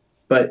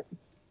 but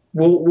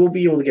we'll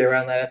be able to get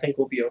around that. I think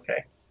we'll be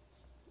okay.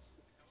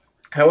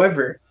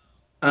 However,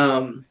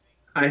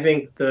 I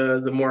think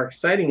the more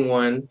exciting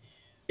one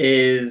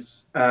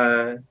is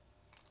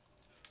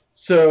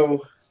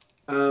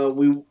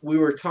we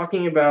were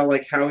talking about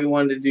like how we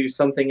wanted to do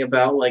something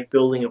about like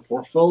building a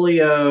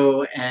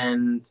portfolio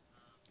and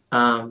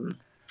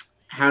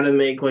how to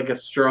make like a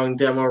strong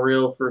demo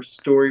reel for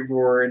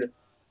storyboard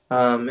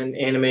and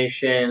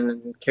animation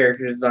and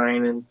character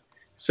design. And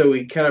so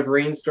we kind of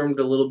brainstormed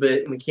a little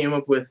bit and we came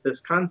up with this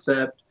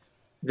concept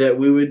that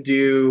we would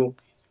do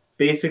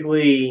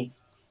basically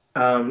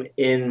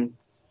in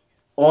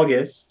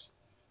August.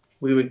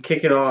 We would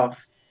kick it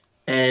off,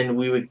 and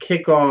we would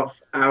kick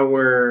off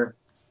our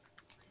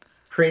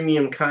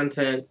premium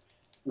content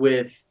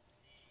with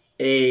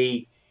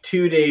a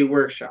 2-day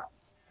workshop.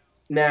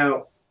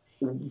 Now,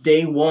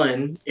 day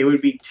one, it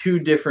would be 2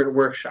 different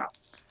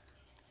workshops.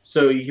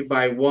 So you could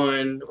buy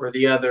one or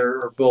the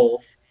other or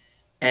both,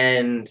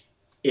 and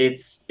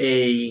it's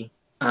a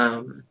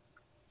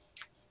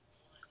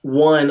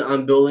one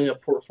on building a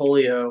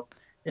portfolio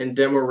and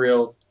demo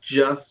reel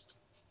just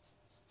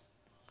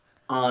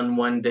on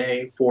one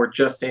day for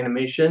just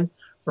animation,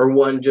 or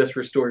one just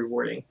for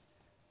storyboarding.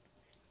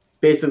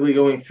 Basically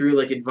going through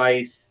like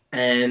advice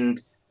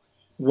and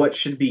what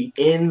should be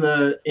in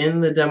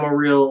the demo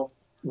reel,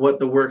 what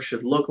the work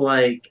should look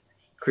like,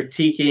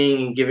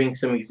 critiquing and giving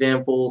some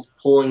examples,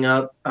 pulling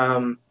up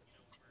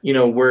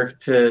work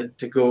to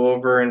go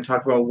over and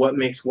talk about what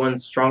makes one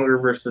stronger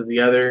versus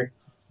the other,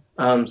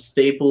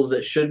 staples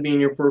that should be in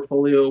your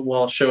portfolio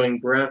while showing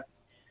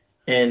breadth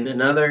in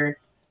another,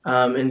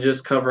 and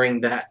just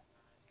covering that.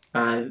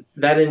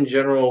 That in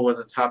general was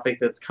a topic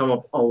that's come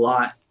up a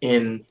lot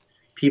in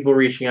people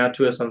reaching out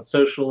to us on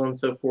social and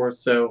so forth,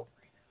 so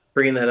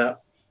bringing that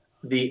up.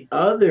 The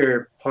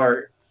other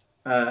part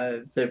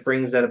that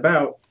brings that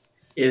about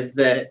is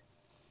that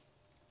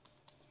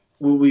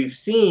what we've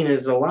seen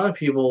is a lot of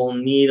people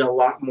need a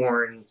lot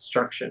more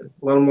instruction,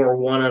 a lot more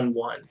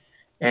one-on-one,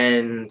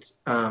 and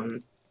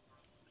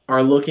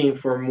are looking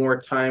for more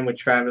time with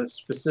Travis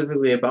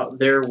specifically about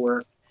their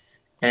work,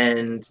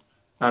 and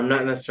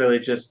not necessarily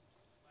just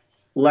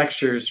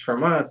lectures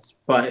from us,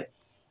 but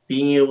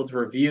being able to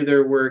review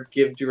their work,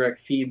 give direct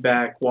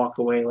feedback, walk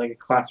away like a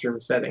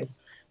classroom setting.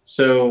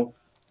 So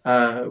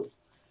what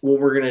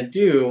we're going to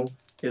do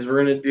is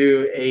we're going to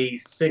do a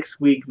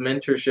 6-week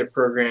mentorship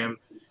program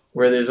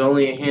where there's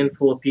only a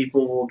handful of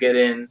people will get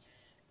in,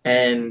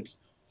 and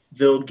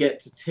they'll get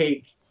to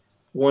take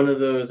one of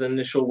those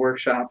initial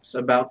workshops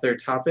about their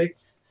topic,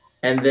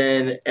 and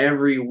then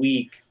every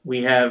week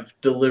we have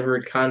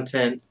delivered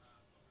content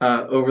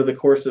over the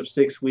course of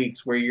 6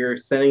 weeks where you're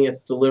sending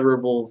us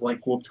deliverables.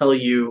 Like we'll tell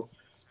you,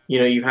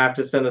 you have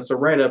to send us a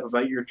write-up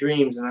about your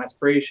dreams and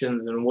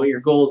aspirations and what your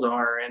goals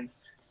are, and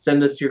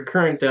send us your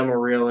current demo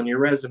reel and your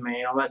resume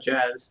and all that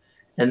jazz.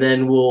 And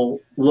then we'll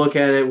look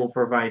at it, we'll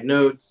provide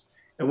notes,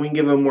 and we can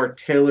give a more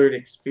tailored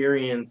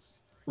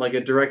experience, like a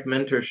direct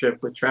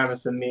mentorship with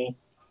Travis and me.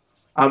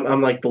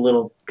 I'm like the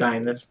little guy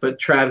in this, but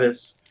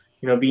Travis,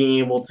 being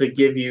able to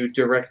give you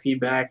direct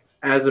feedback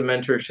as a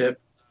mentorship,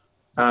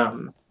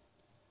 and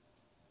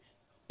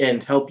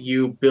help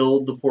you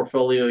build the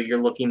portfolio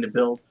you're looking to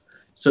build,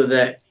 so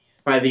that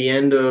by the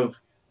end of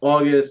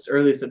August,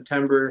 early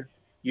September,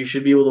 you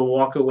should be able to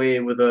walk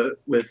away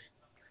with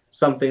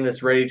something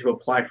that's ready to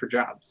apply for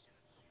jobs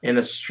in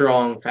a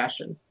strong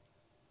fashion.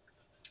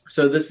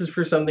 So this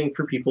is something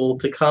for people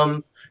to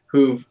come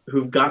who've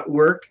got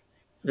work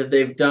that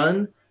they've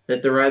done,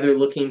 that they're either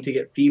looking to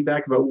get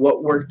feedback about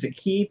what work to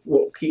keep,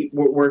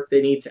 what work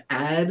they need to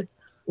add,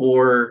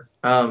 or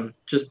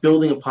just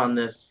building upon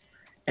this.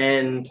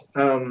 And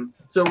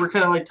so we're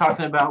kind of like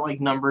talking about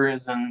like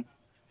numbers and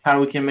how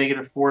we can make it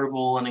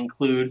affordable and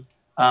include,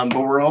 but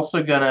we're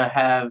also going to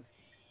have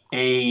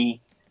a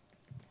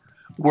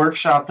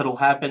workshop that'll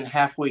happen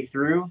halfway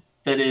through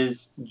that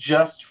is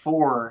just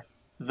for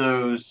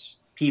those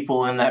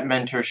people in that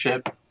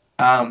mentorship,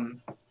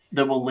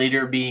 that will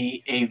later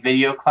be a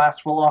video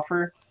class we'll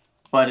offer,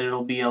 but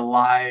it'll be a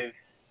live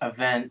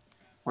event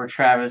where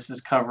Travis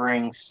is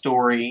covering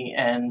story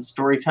and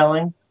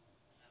storytelling,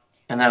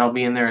 and that'll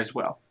be in there as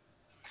well.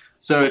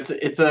 So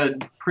it's a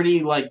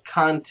pretty like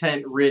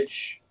content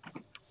rich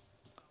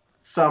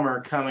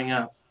summer coming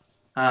up.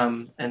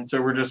 And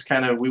so we're just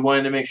we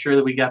wanted to make sure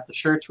that we got the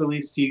shirts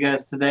released to you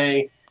guys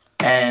today,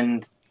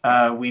 and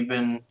we've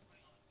been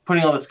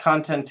putting all this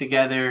content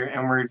together,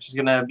 and we're just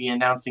going to be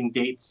announcing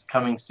dates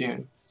coming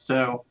soon.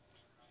 So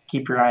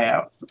keep your eye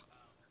out.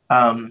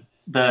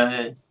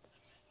 The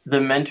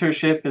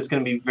mentorship is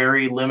going to be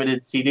very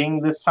limited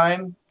seating this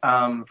time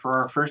for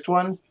our first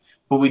one,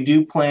 but we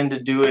do plan to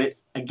do it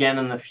again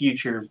in the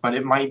future, but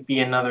it might be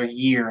another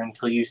year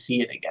until you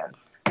see it again.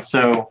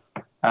 So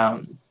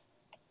I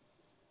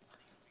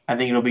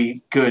think it'll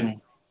be good and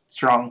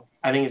strong.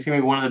 I think it's going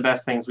to be one of the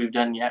best things we've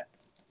done yet.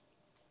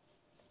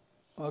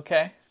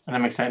 Okay. And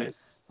I'm excited.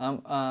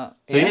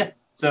 Yeah.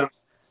 So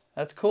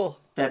that's cool.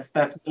 That's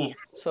me.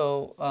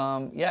 So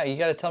yeah, you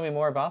got to tell me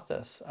more about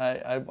this.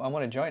 I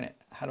want to join it.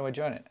 How do I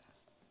join it?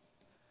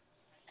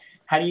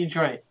 How do you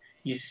join it?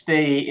 You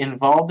stay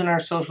involved in our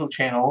social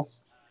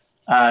channels.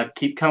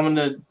 Keep coming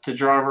to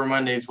Draw Over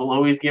Mondays. We'll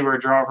always give our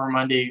Draw Over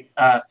Monday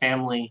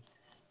family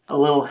a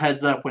little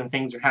heads up when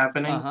things are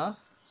happening,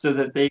 so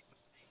that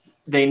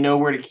they know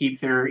where to keep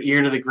their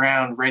ear to the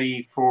ground,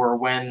 ready for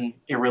when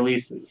it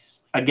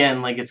releases.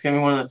 Again, like, it's gonna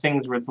be one of those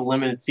things with the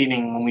limited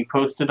seating. When we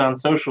post it on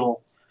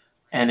social,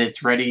 and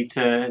it's ready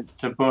to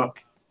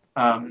book,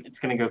 it's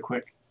gonna go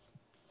quick.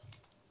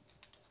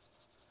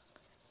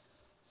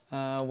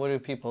 What do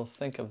people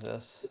think of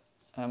this?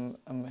 I'm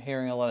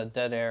hearing a lot of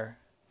dead air.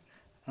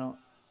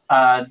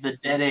 The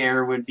dead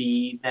air would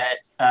be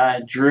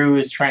that Drew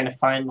is trying to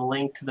find the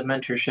link to the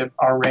mentorship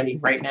already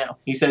right now.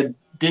 He said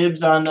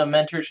dibs on the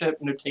mentorship,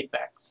 no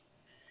takebacks.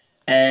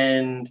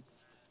 And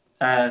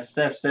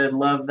Steph said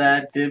love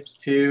that, dibs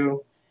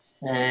too.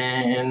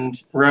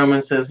 And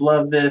Roman says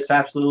love this,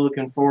 absolutely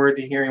looking forward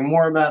to hearing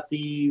more about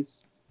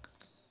these.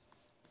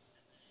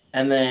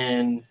 And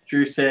then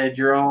Drew said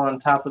you're all on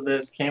top of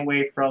this, can't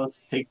wait for all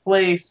this to take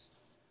place.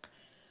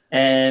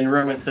 And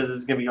Roman said this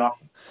is going to be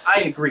awesome.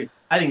 I agree.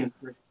 I think it's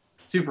great.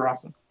 Super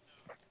awesome.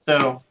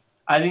 So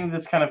I think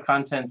this kind of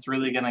content's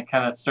really going to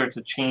kind of start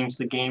to change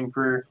the game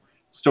for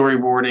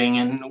storyboarding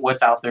and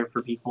what's out there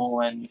for people,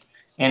 and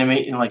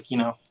animate, like,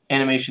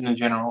 animation in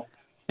general.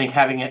 I think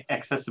having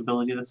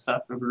accessibility to this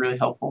stuff would be really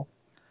helpful.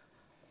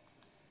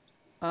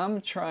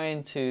 I'm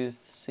trying to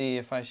see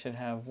if I should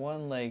have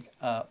one leg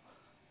up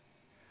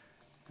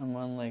and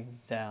one leg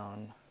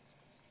down.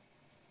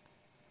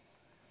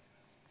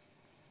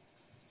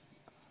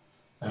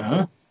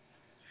 I'm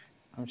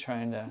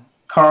trying to...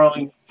 Carl,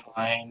 you're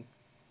fine.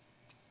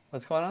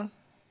 What's going on?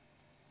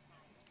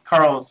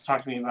 Carl is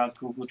talking to me about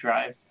Google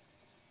Drive.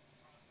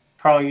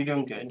 Carl, you're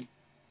doing good.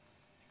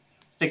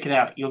 Stick it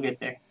out. You'll get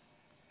there.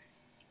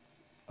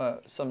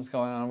 Something's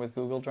going on with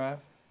Google Drive?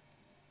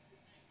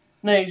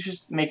 No, he's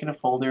just making a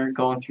folder,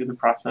 going through the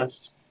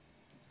process.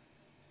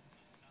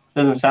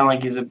 Doesn't sound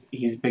like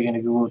he's big into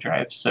Google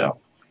Drive, so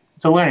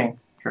it's a learning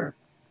curve.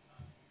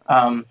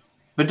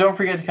 But don't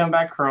forget to come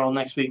back, Carl,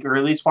 next week, or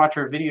at least watch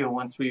our video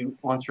once we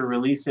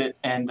release it,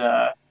 and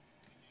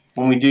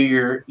when we do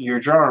your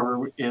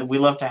draw. We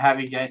love to have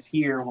you guys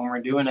here when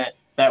we're doing it.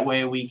 That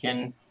way we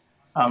can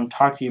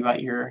talk to you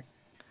about your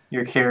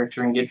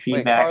character and get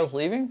feedback. Wait, Carl's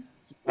leaving?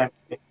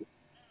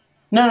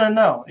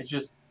 No. It's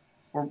just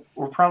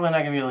we're probably not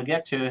gonna be able to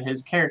get to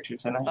his character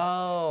tonight.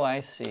 Oh,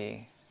 I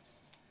see.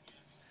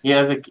 He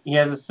has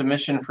a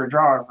submission for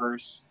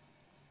Drawiverse.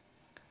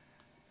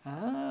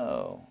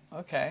 Oh,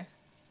 okay.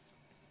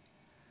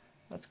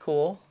 That's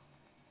cool.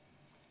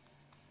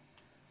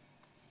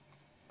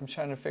 I'm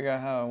trying to figure out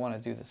how I want to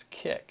do this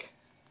kick.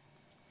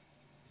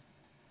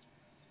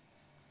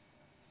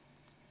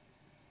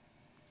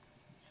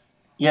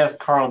 Yes,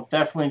 Carl,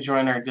 definitely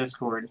join our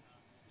Discord.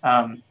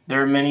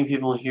 There are many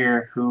people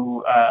here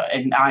who,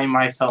 and I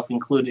myself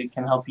included,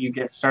 can help you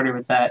get started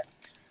with that.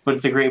 But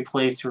it's a great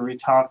place where we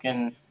talk,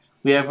 and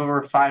we have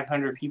over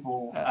 500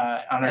 people on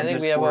our Discord. I think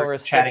we have over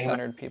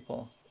 600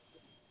 people.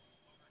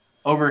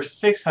 Over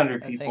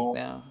 600 people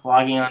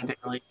logging on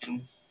daily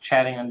and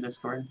chatting on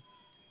Discord.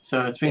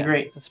 So it's been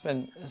great. It's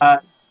been.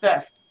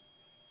 Steph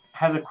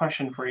has a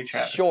question for you,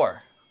 Travis.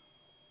 Sure.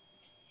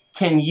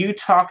 Can you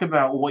talk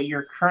about what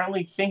you're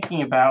currently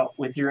thinking about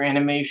with your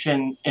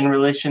animation in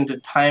relation to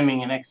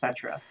timing and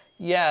etc.?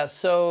 Yeah.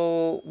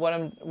 So what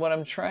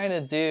I'm trying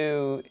to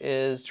do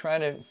is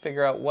trying to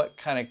figure out what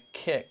kind of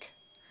kick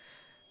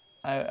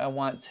I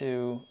want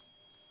to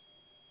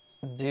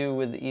do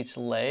with each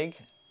leg.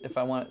 If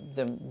I want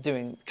them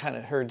doing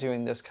her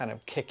doing this kind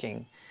of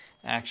kicking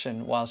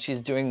action while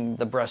she's doing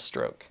the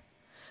breaststroke.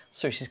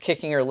 So she's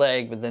kicking her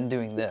leg, but then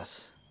doing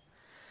this.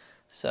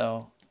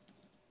 So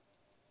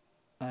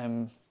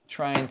I'm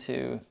trying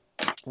to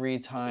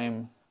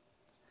retime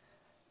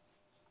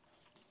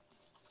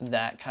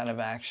that kind of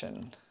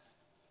action.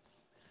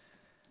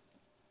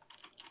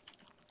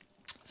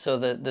 So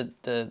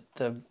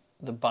the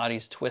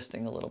body's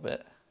twisting a little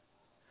bit.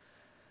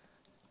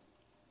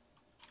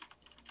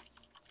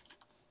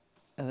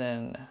 And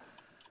then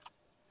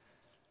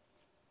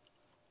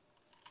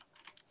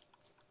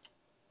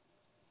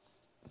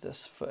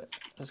this foot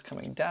is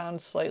coming down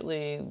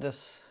slightly. I'm going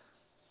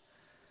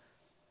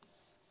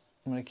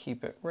to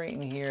keep it right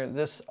in here.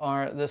 This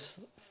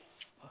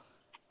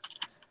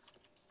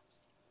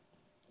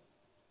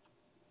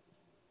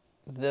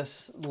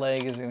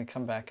leg is going to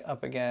come back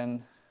up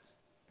again.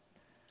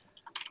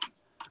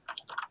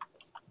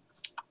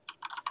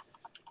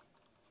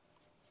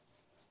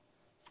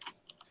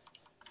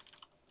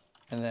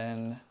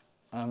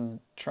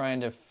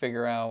 trying to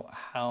figure out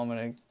how I'm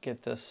going to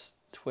get this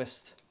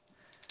twist,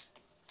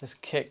 this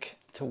kick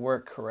to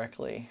work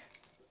correctly.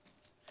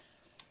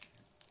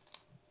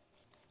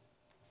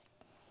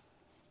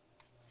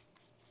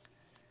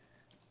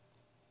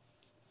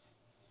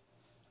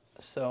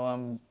 So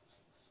I'm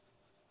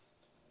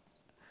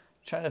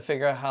trying to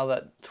figure out how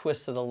that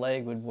twist of the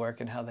leg would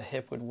work and how the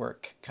hip would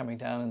work coming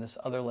down in this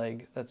other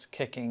leg that's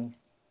kicking.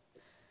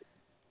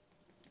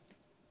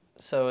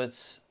 So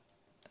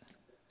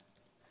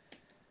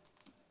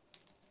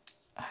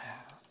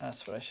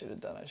that's what I should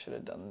have done. I should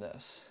have done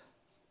this.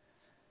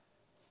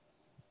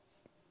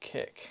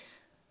 Kick.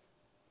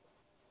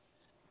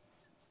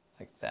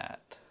 Like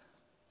that.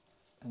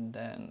 And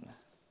then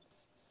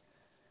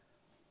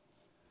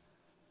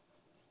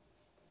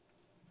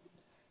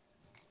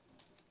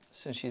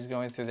since she's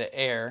going through the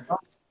air,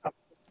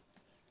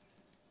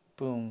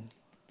 boom.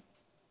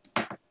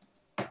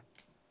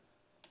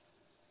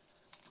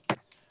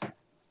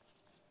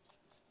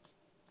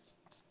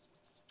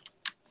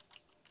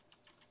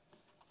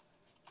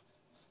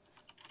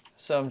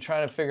 So I'm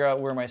trying to figure out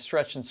where my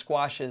stretch and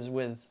squash is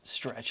with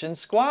stretch and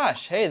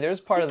squash. Hey, there's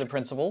part of the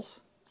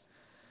principles.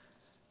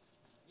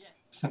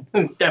 Yes,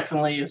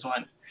 definitely is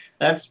one.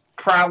 That's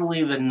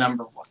probably the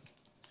number one.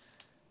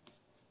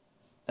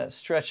 That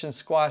stretch and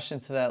squash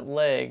into that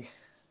leg.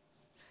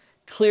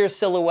 Clear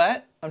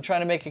silhouette. I'm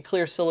trying to make a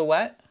clear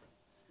silhouette.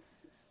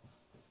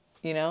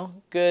 You know,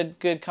 good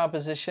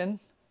composition.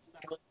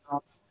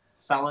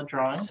 Solid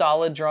drawing.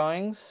 Solid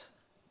drawings.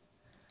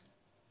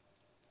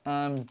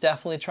 I'm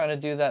definitely trying to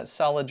do that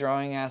solid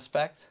drawing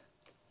aspect.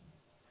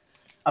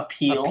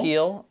 Appeal.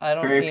 Appeal. I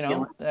don't, Very you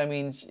know, I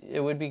mean, it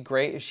would be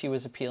great if she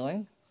was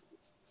appealing.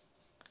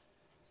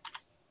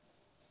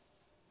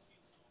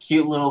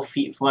 Cute little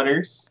feet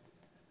flutters.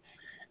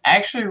 I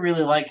actually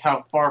really like how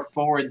far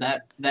forward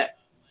that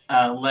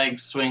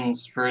leg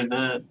swings for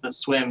the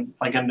swim,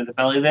 like under the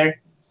belly there.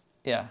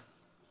 Yeah.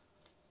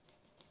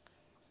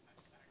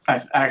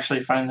 I actually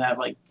find that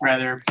like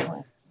rather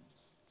appealing.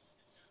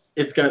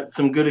 It's got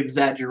some good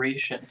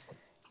exaggeration.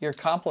 Your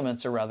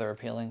compliments are rather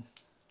appealing.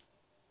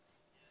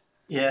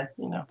 Yeah,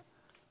 you know.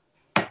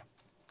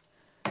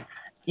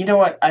 You know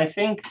what? I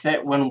think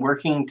that when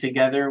working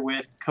together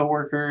with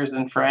coworkers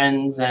and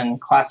friends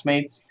and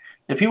classmates,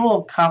 that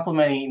people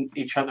compliment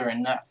each other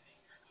enough.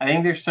 I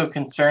think they're so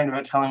concerned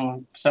about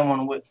telling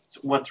someone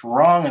what's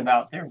wrong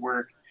about their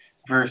work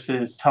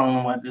versus telling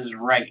them what is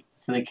right,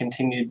 so they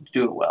continue to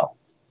do it well.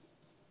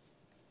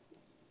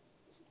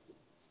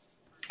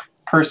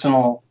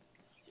 Personal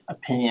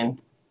opinion.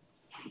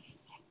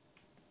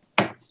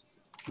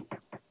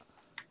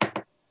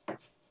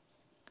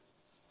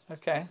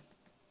 Okay.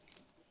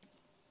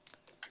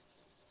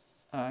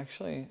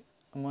 Actually,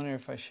 I'm wondering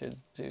if I should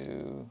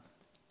do...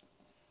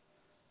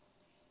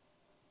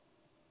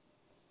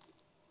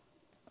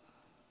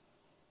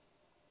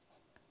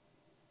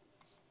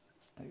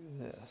 like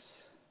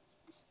this.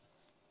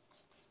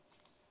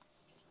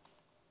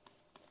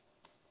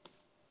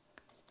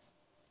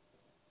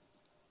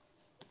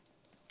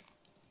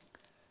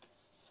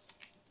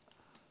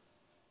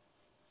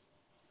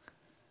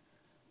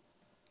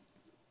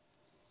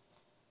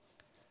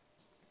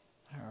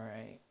 All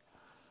right.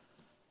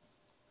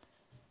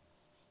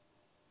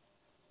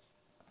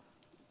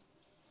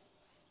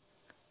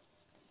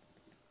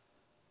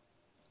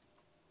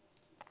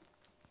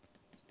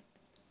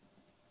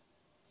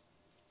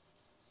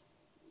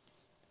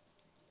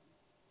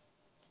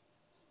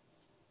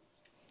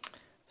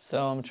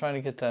 So I'm trying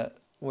to get that,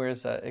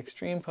 where's that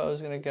extreme pose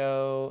going to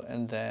go?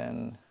 And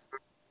then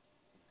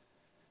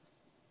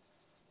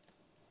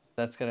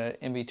that's going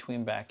to in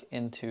between back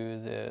into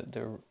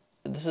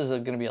this is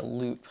going to be a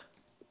loop.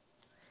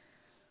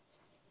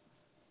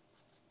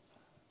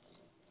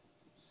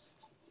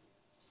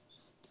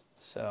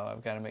 So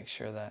I've got to make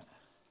sure that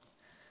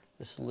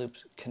this loop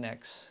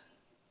connects.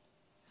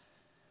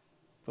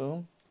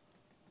 Boom.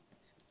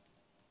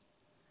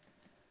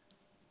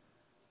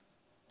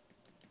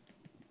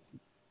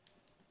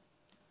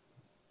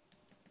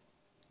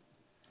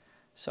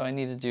 So I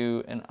need to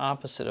do an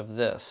opposite of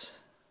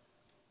this.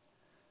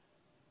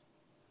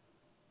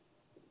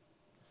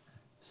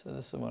 So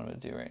this is what I'm going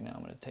to do right now.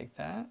 I'm going to take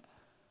that,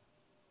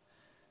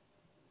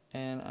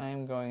 and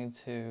I'm going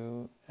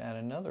to add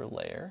another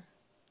layer,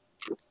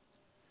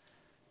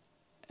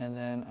 and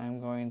then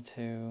I'm going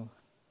to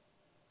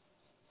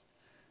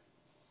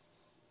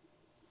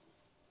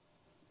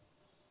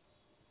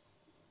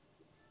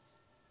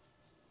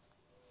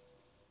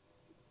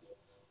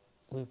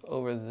loop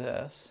over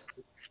this,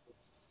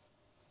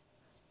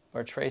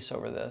 or trace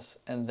over this,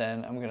 and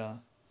then I'm going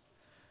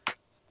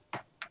to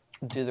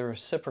do the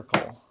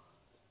reciprocal.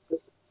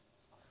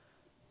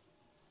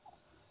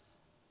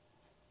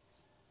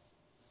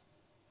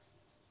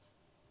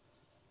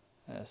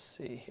 Let's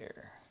see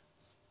here.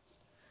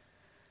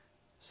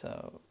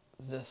 So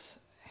this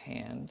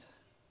hand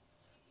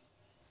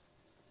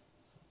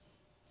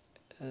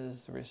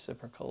is the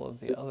reciprocal of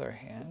the other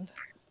hand,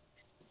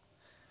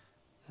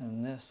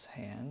 and this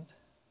hand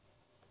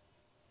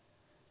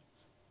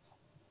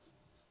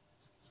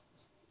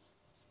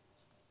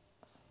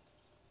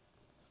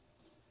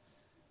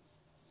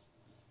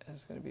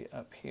is going to be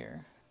up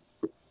here.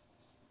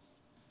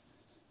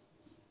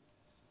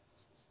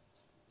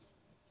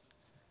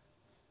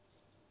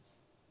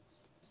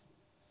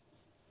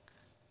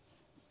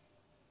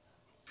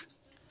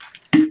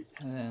 And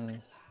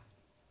then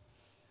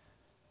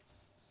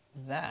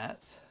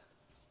that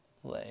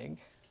leg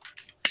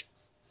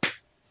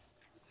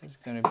is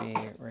going to be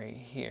right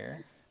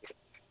here.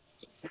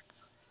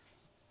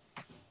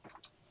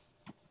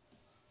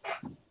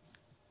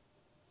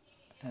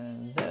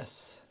 And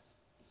this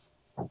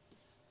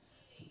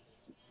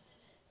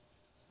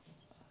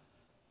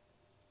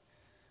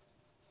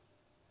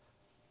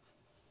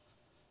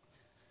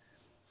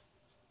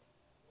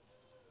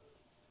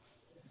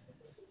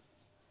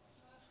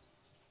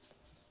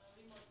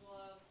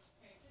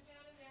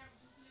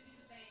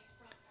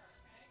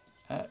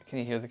can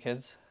you hear the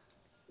kids?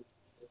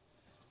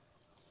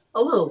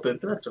 A little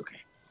bit, but that's okay.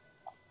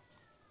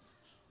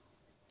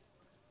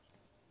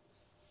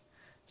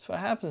 That's what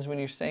happens when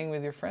you're staying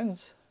with your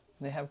friends.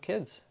 They have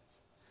kids.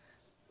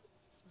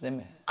 They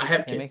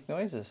make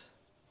noises.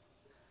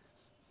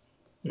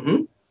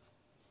 Mm-hmm.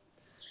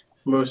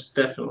 Most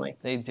definitely.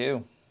 They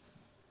do.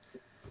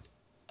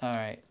 All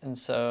right, and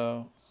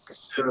so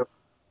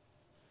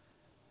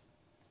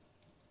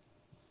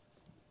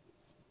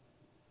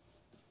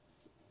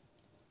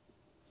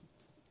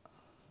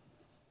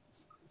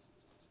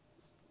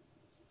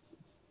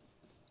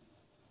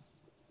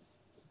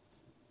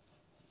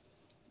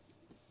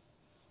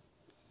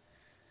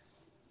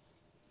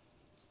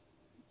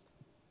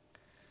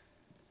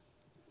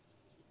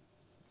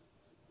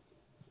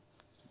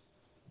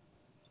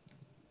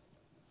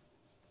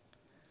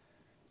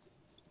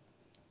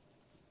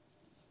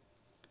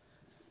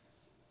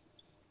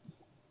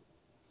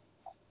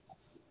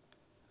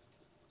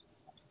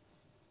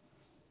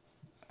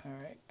all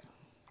right.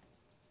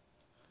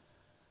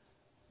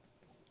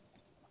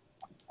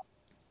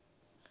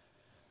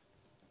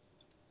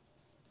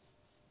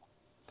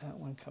 That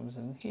one comes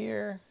in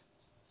here.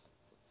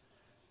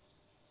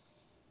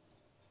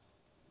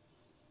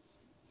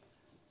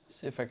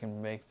 See if I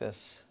can make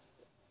this.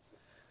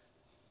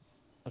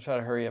 I'll try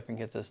to hurry up and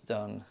get this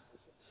done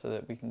so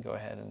that we can go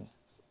ahead and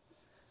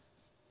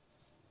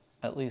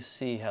at least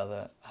see how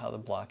the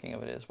blocking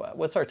of it is.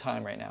 What's our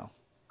time right now?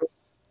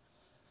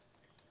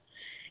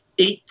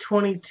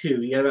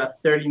 8:22. You got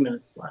about 30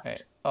 minutes left.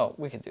 Right. Oh,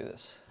 we can do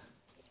this.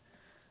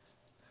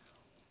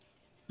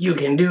 You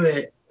can do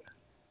it.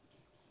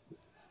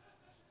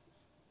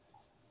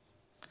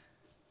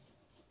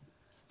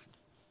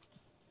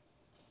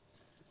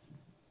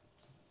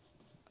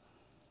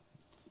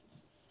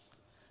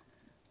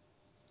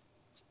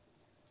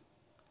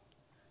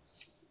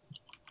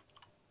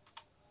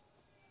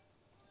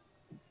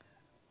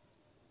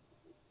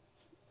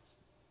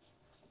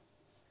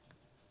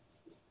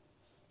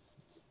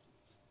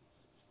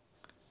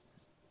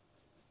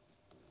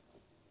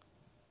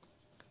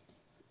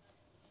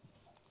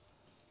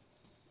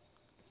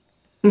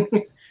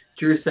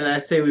 Drew said, I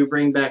say we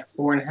bring back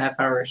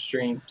 4.5-hour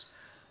streams.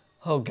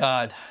 Oh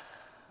God.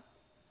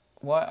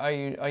 What are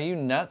you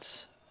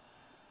nuts?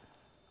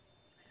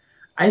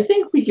 I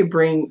think we could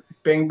bring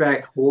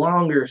back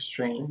longer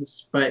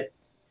streams, but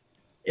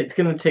it's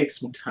gonna take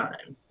some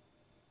time.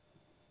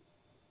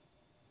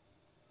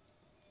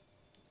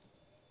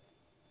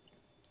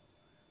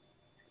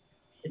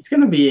 It's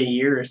gonna be a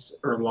year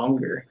or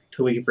longer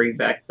till we can bring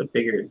back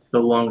the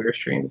longer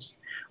streams.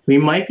 We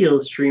might be able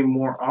to stream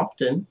more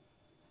often.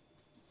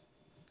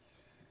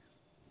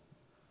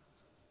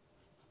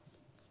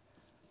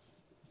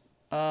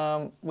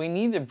 We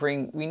need to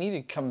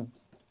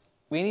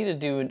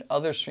do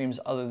other streams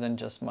other than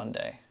just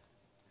Monday.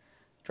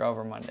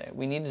 Driver Monday.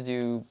 We need to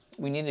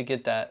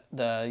get the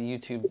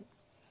YouTube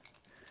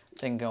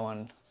thing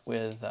going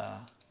with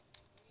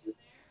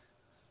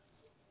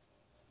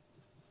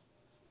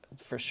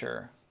for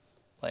sure.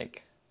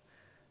 Like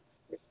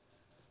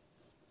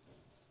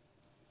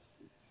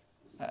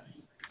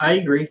I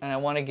agree. And I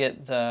want to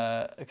get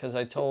because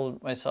I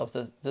told myself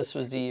that this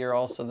was the year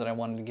also that I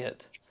wanted to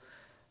get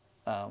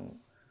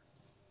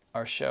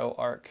our show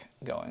arc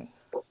going.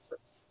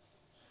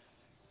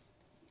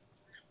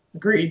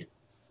 Agreed.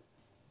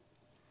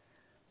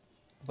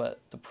 But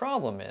the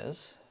problem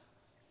is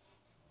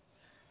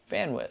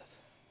bandwidth.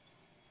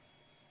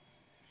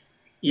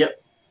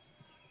 Yep.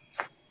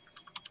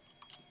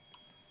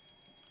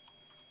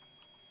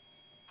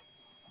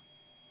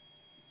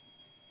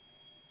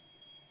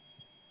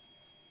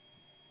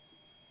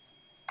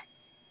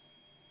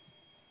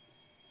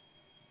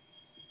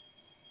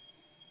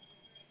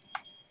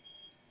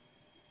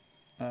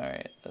 All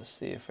right, let's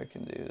see if I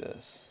can do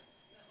this.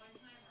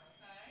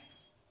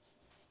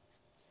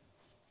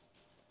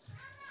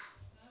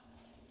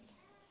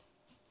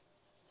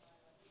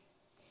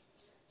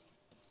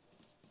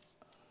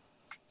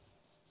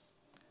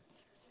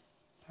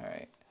 All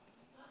right.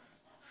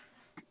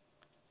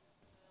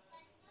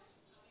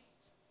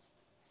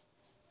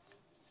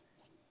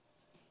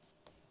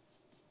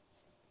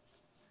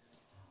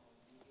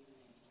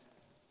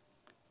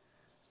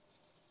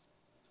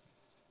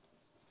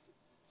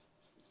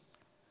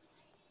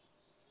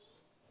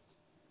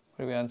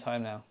 What are we on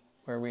time now?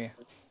 Where are we?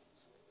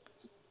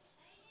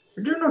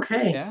 We're doing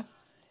okay.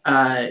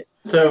 Yeah.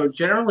 So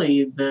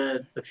generally,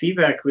 the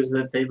feedback was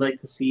that they'd like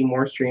to see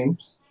more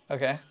streams.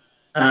 Okay.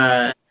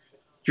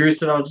 Drew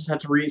said I'll just have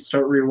to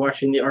start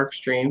rewatching the ARC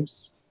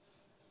streams.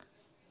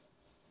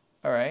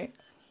 All right.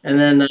 And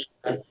then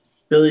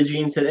Billie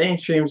Jean said any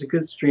stream's a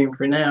good stream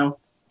for now.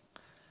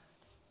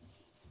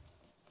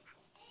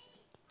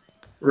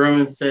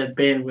 Roman said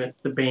bandwidth,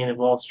 the bane of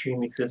all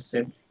streaming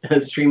existence.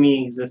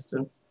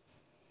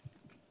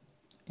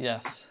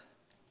 Yes.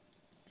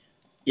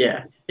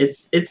 Yeah,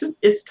 it's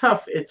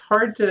tough. It's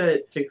hard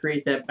to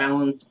create that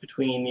balance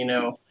between, you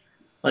know,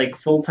 like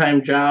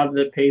full-time job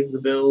that pays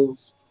the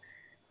bills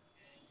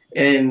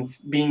and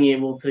being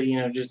able to, you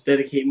know, just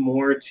dedicate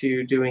more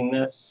to doing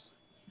this.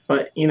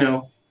 But, you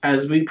know,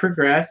 as we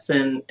progress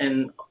and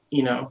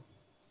you know,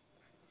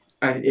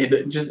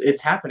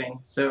 it's happening.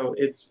 So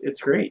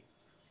it's great.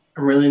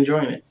 I'm really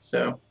enjoying it.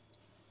 So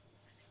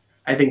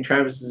I think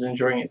Travis is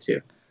enjoying it too.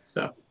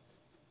 So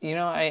you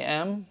know, I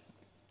am.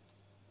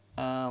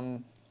 I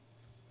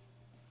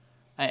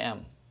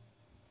am.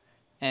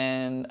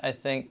 And I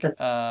think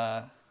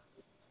I'll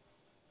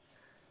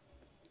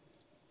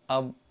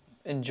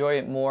enjoy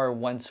it more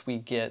once we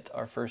get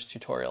our first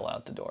tutorial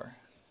out the door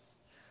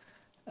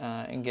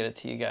and get it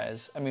to you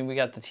guys. I mean, we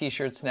got the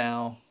t-shirts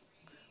now,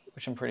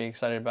 which I'm pretty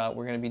excited about.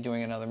 We're going to be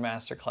doing another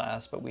master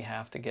class, but we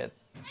have to get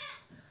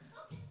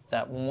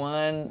that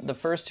one. The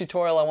first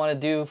tutorial I want to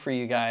do for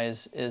you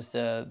guys is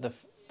the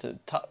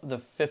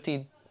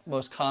 50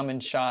 most common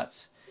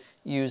shots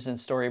used in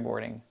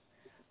storyboarding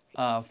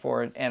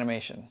for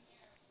animation.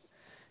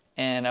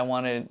 And I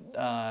want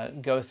to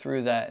go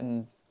through that,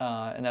 and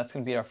that's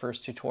going to be our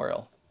first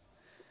tutorial.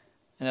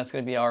 And that's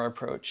going to be our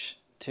approach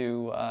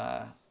to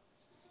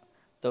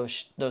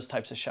those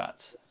types of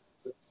shots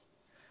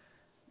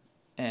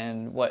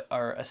and what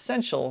are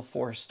essential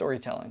for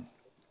storytelling,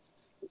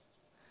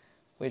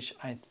 which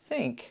I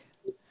think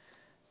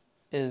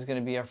is going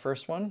to be our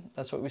first one.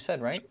 That's what we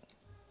said, right?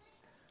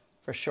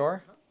 For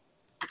sure.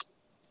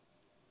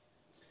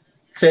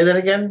 Say that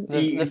again.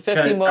 The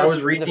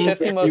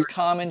 50 most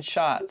common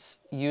shots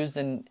used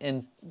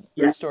in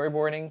yes.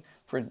 storyboarding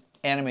for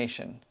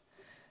animation.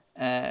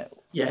 Yes,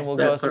 and we'll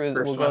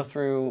go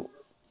through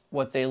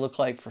what they look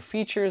like for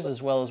features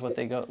as well as what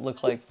they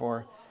look like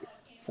for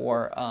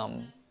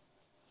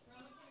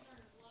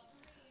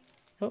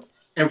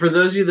And for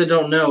those of you that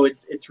don't know,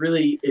 it's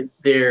really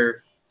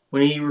they're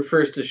when he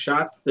refers to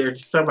shots, they're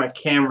just talking about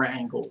camera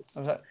angles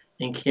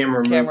and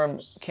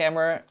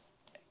camera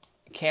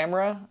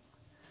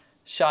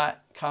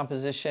shot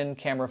composition,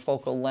 camera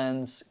focal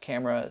lens,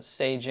 camera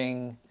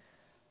staging,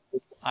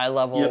 eye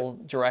level,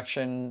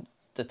 direction,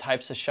 the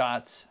types of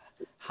shots,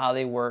 how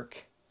they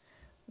work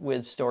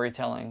with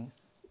storytelling,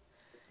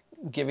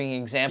 giving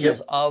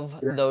examples of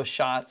those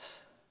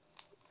shots.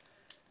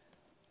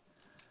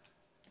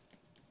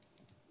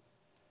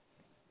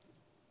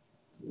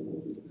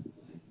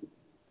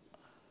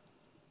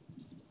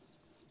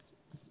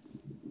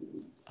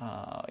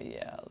 Oh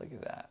yeah, look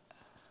at that.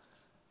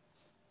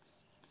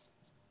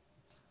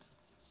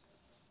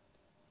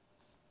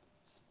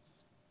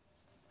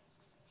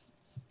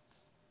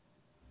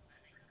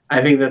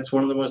 I think that's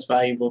one of the most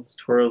valuable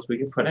tutorials we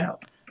can put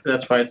out.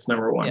 That's why it's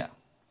number one. Yeah.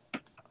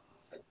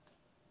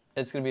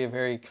 It's going to be a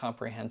very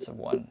comprehensive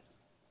one.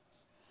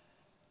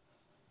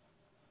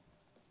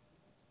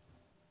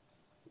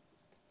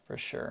 For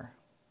sure.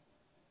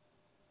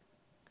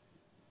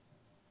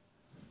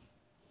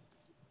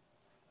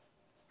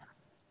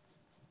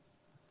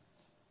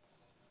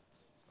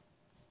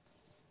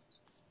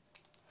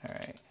 All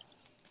right.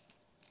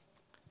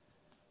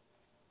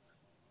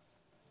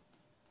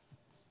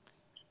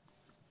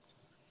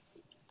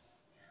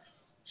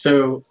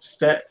 So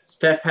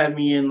Steph had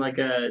me in like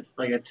a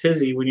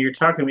tizzy when you were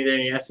talking to me there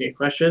and you asked me a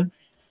question.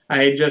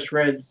 I had just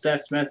read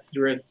Steph's message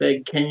where it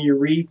said, "Can you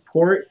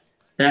report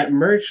that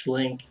merch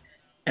link?"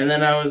 And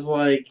then I was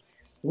like,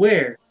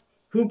 "Where?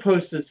 Who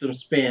posted some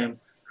spam?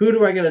 Who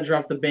do I gotta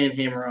drop the ban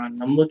hammer on?"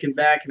 And I'm looking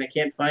back and I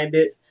can't find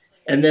it.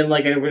 And then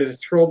like I would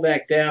scroll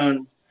back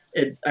down,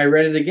 I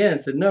read it again.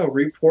 It said, "No,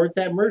 report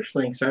that merch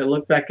link." So I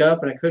looked back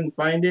up and I couldn't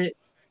find it.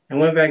 I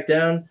went back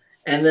down.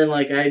 And then,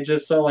 like, I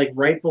just saw, like,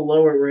 right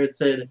below it where it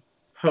said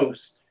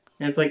post.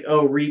 And it's like,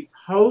 oh,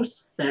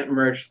 repost that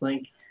merch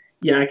link.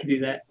 Yeah, I could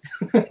do that.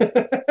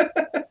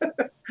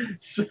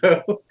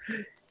 So,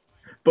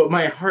 but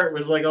my heart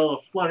was, like, all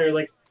aflutter.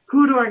 Like,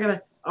 who do I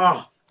gotta...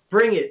 Oh,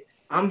 bring it.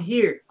 I'm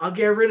here. I'll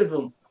get rid of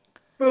them.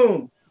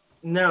 Boom.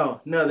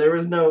 No, there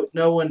was no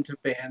one to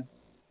ban.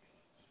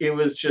 It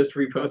was just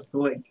repost the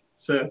link.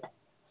 So,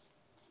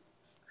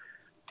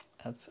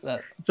 it's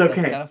okay. That's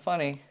kind of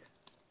funny.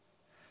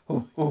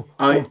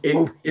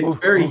 It's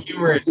very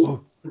humorous.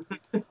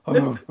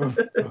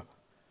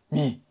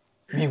 Me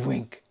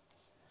wink.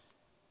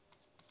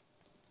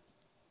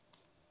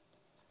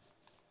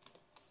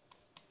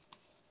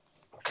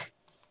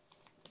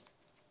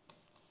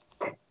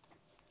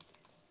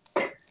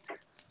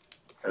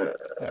 All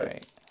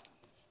right.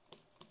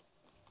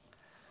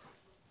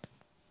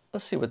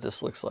 let's see what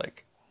this looks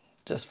like,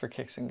 just for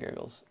kicks and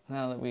giggles.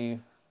 Now that we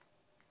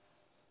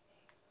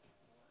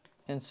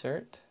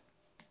insert,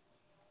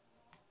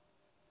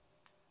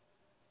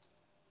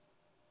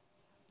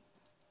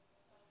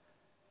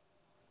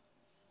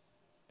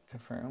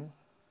 confirm.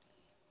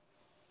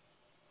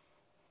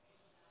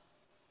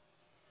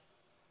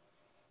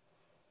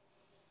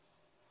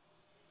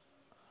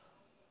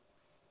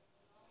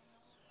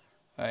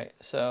 All right,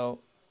 so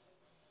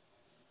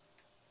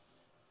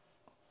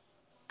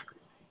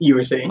you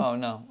were saying? Oh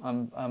no,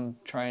 I'm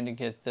trying to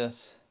get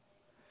this.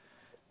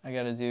 I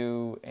got to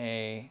do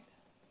a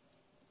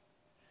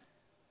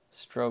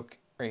stroke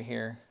right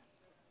here.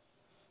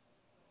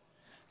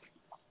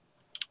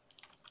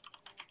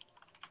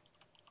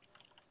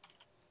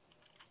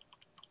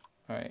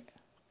 All right.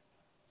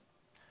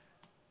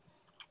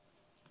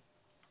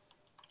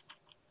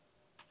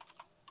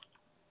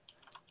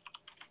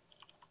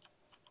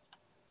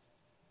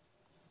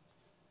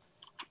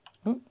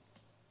 Oop.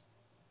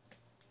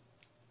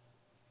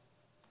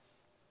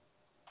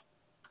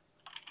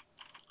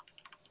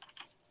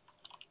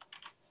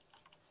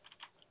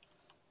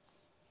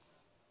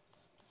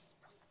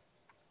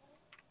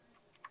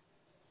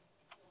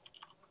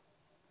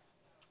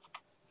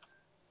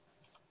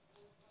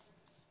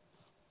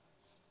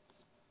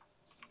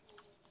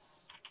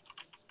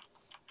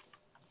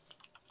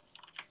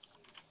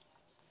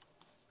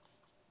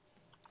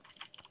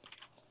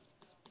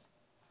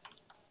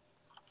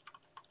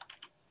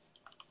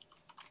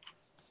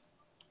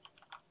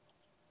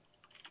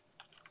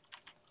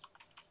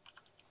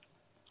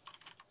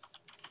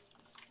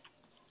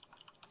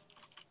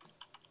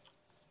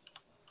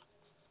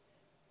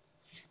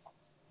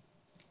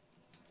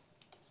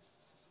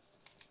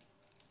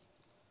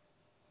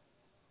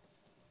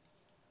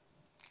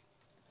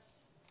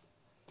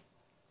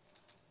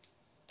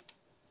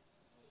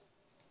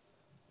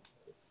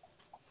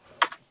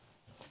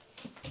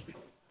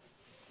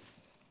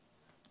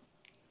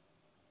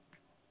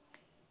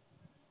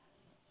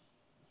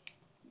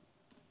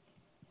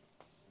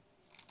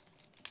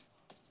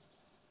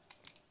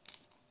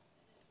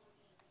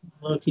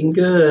 Looking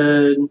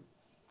good.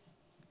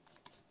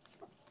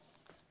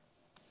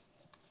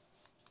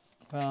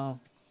 Well,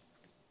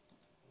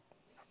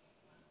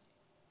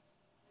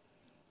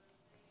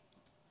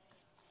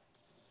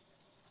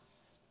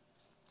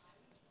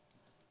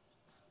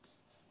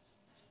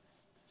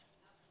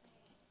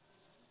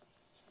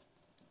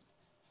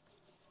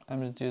 I'm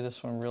going to do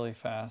this one really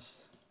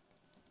fast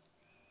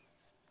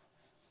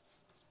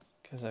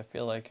because I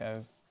feel like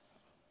I've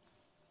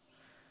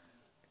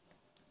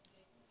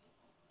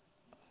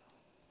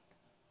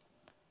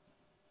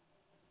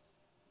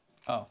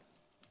oh,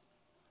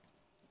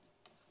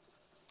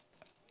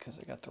 because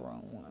I got the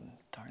wrong one.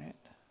 Darn it.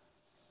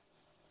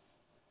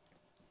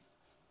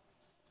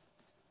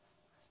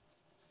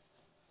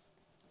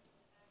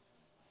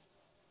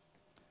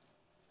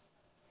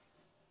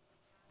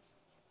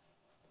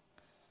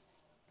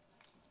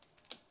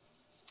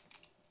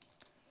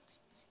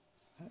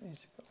 That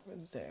needs to go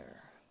over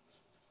there.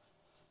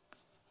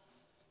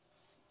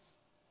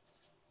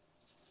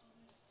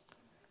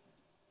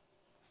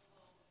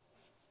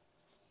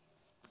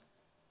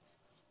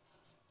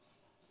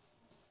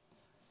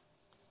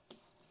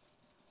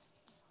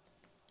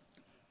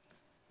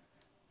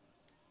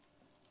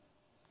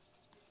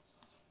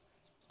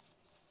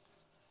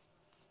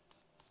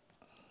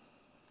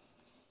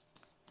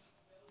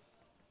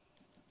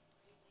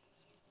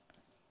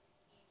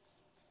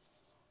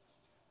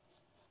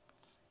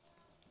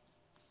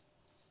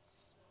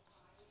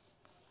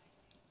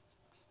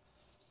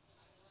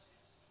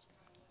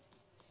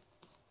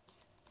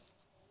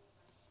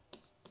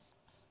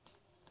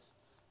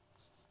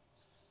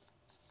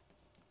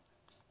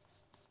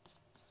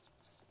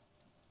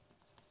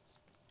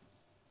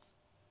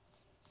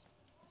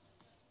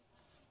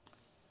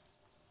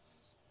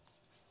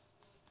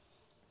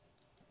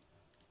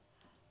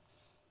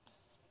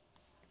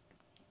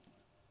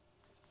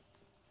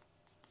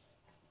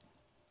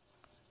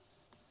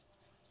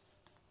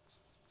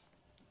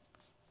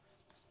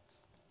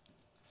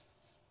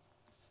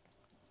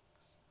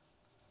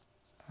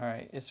 All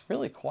right, it's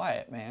really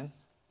quiet, man.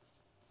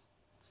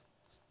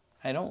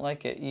 I don't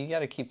like it. You got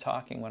to keep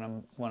talking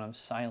when I'm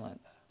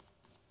silent.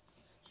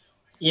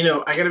 You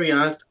know, I gotta be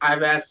honest.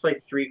 I've asked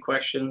like 3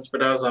 questions,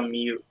 but I was on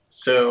mute.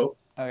 So.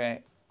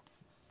 Okay.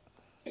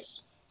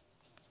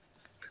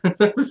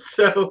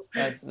 So.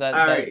 That's All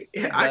right.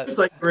 I just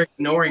like we're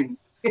ignoring.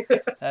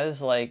 That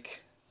is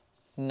like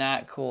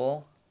not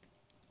cool.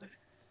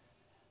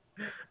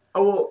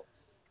 Oh well.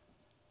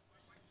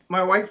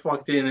 My wife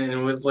walked in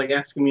and was like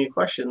asking me a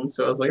question,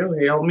 so I was like,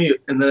 okay, I'll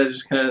mute, and then I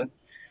just kind of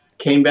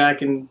came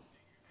back and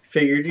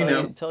figured,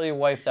 Tell your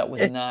wife that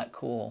was not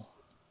cool.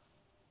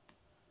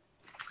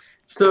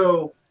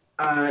 So,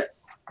 the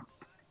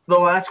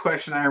last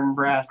question I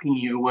remember asking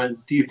you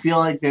was, do you feel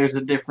like there's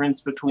a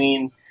difference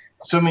between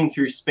swimming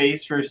through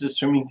space versus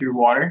swimming through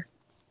water?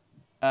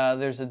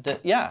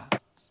 Yeah.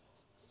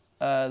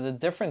 The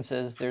difference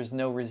is there's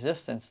no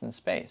resistance in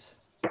space.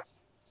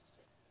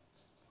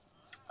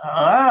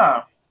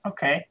 Ah,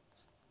 okay.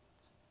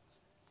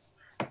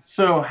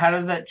 So how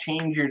does that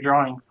change your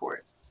drawing for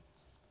it?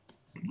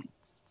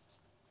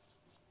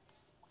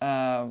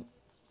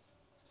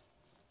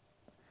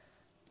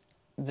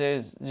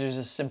 There's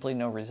just simply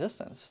no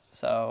resistance,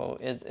 so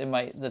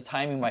the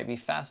timing might be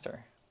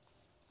faster.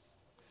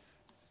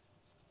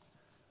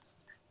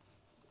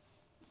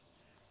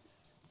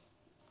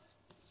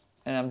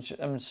 And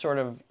I'm sort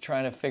of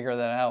trying to figure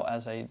that out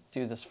as I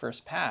do this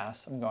first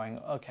pass. I'm going,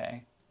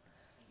 okay,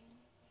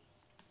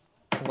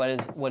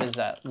 what does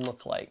that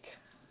look like?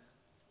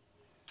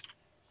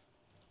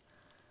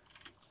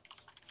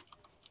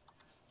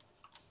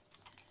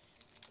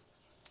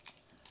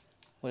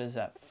 What does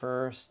that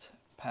first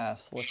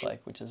pass look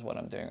like, which is what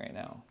I'm doing right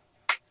now.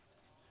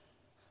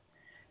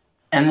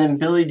 And then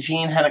Billie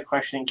Jean had a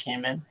question that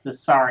came in.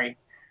 Says, sorry,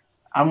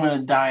 I'm going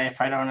to die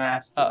if I don't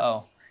ask this.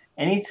 Uh-oh.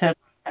 Any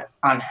tips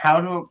on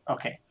how to...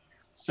 Okay,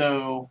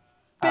 so...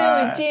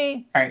 Billie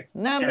Jean, all right,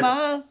 not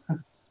ma.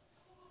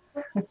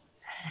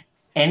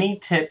 Any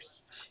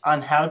tips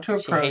on how to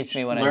approach she hates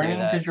me when learning I do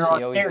that. to draw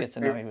She always gets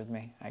character? annoyed with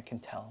me. I can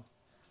tell.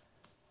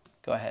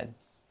 Go ahead.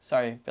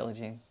 Sorry, Billie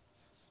Jean.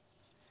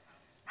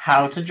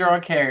 How to draw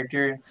a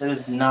character that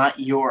is not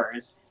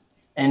yours,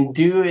 and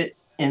do it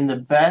in the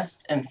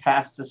best and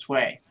fastest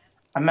way.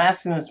 I'm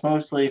asking this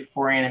mostly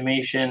for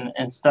animation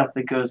and stuff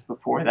that goes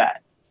before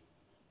that.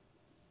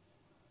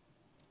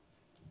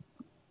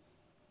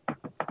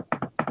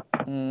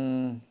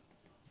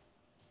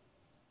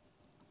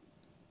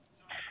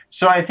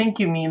 So I think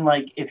you mean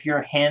like if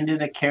you're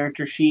handed a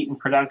character sheet in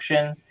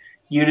production,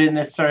 you didn't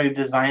necessarily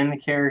design the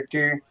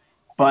character,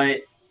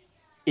 but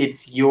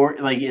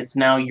it's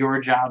now your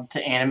job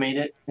to animate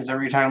it. Is that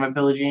what you're talking about,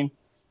 Billie Jean?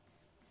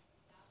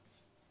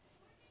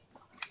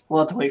 We'll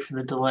have to wait for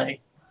the delay,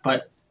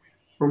 but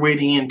we're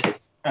waiting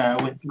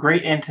with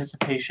great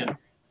anticipation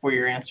for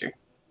your answer.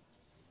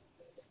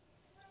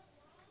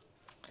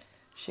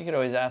 She could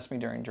always ask me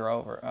during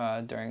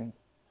during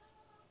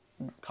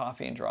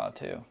coffee and draw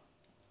too.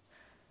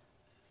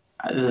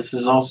 This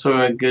is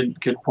also a good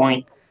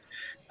point.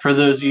 For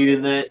those of you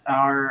that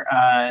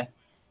are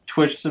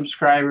Twitch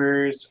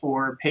subscribers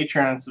or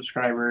Patreon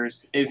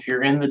subscribers, if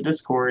you're in the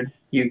Discord,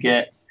 you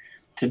get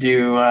to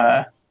do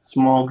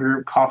small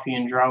group coffee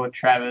and draw with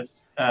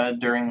Travis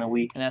during the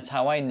week. And that's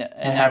how I know.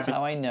 And that's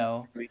how I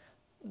know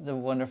the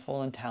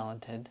wonderful and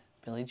talented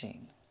Billie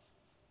Jean.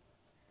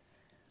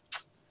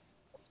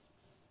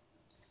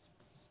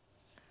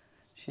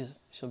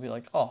 She'll be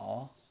like,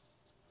 "Oh,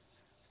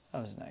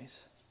 that was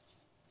nice."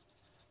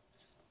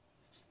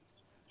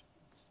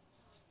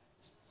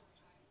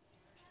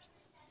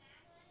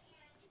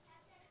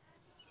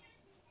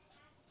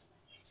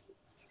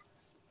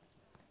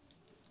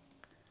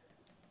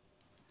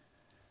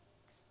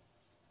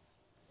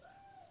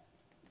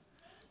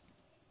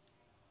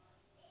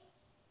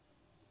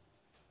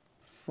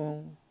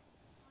 Boom.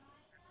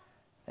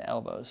 The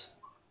elbows.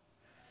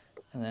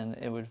 And then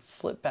it would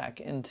flip back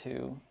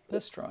into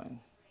this drawing.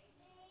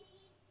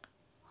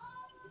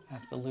 I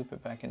have to loop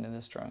it back into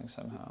this drawing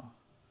somehow.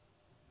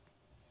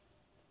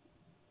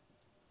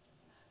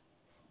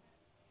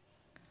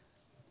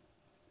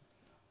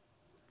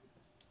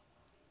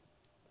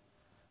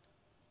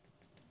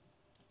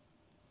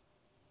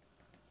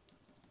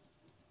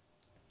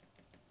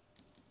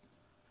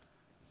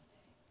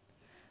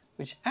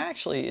 Which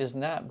actually is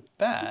not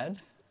bad.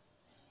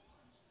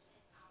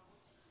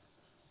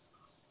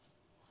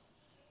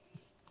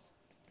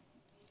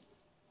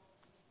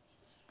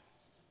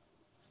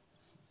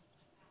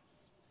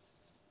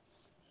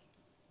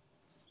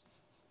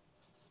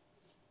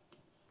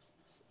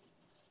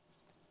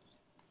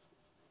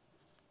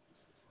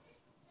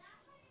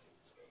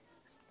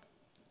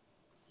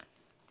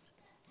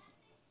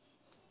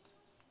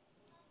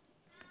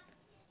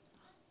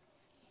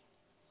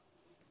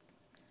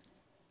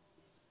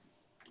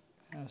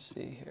 Let's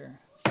see here.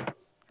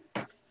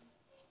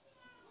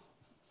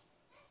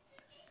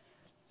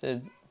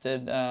 Did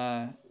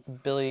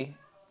Billie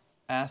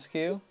ask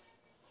you,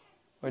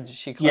 or did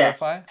she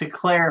clarify? Yes,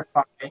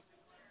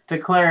 to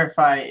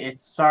clarify,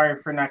 it's sorry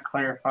for not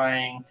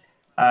clarifying.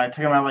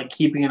 Talking about like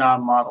keeping it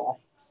on model,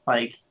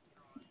 like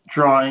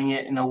drawing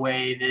it in a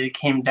way that it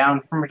came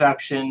down from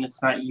production.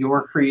 It's not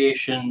your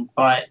creation,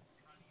 but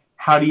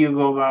how do you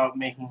go about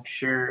making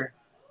sure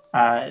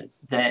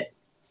that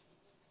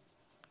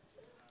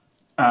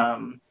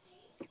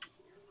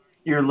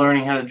you're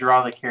learning how to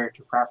draw the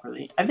character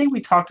properly? I think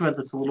we talked about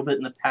this a little bit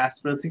in the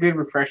past, but it's a good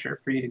refresher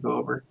for you to go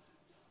over.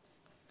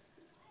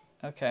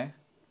 Okay.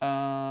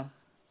 Yeah,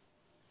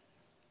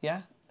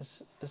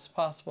 it's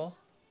possible.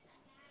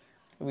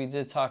 We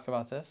did talk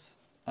about this.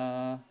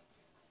 How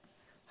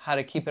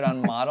to keep it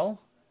on model.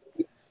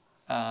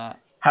 How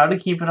to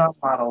keep it on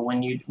model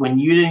when you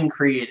didn't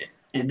create it.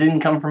 It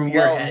didn't come from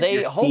your head.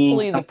 Well,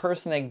 hopefully the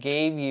person that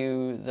gave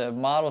you the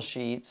model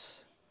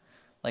sheets,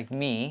 like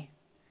me,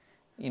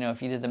 you know,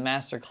 if you did the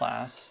master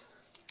class,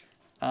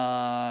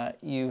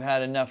 you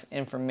had enough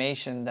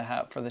information to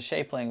have for the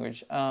shape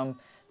language.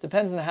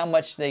 Depends on how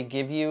much they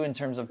give you in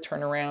terms of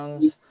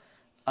turnarounds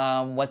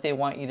what they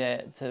want you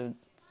to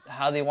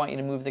how they want you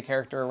to move the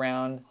character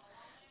around.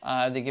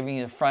 Are they giving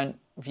you the front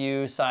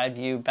view, side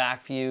view,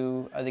 back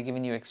view? Are they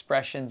giving you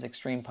expressions,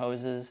 extreme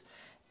poses?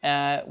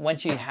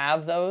 Once you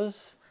have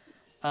those,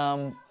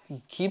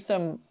 keep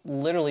them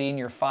literally in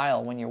your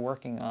file when you're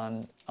working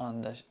on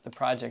the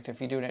project. If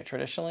you're doing it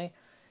traditionally,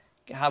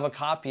 have a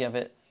copy of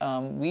it.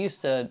 We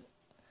used to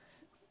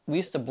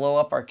blow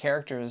up our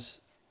characters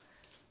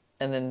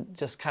and then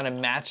just kind of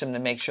match them to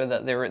make sure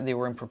that they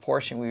were in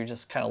proportion. We would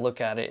just kind of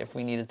look at it if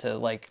we needed to,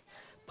 like,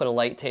 put a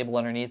light table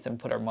underneath and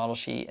put our model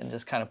sheet and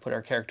just kind of put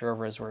our character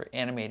over as we're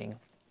animating,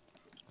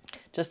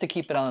 just to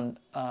keep it on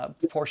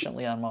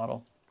proportionately on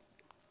model.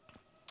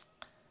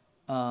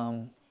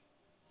 If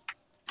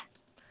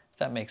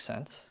that makes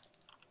sense.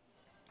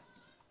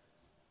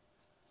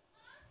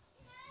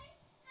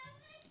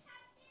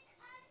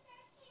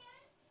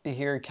 You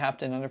hear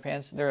Captain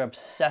Underpants? They're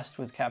obsessed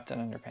with Captain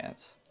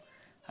Underpants.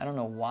 I don't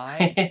know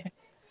why.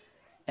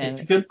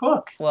 It's a good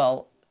book.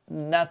 Well,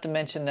 not to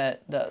mention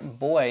that the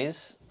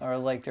boys are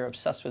like, they're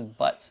obsessed with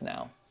butts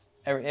now.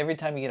 Every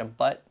time you get a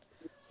butt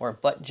or a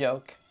butt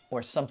joke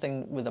or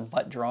something with a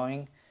butt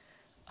drawing,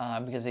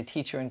 because they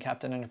teach you in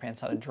Captain Underpants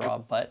how to draw a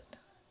butt,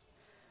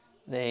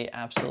 they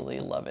absolutely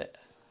love it.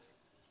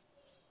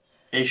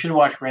 They should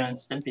watch Ren and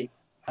Stimpy.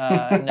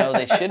 No,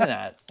 they should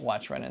not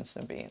watch Ren and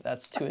Stimpy.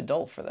 That's too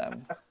adult for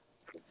them.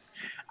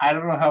 I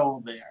don't know how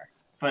old they are,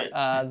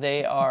 but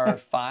they are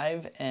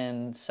 5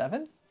 and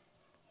 7.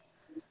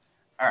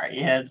 All right,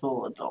 yeah, it's a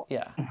little adult.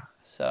 Yeah.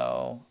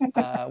 So,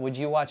 would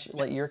you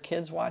let your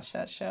kids watch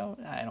that show?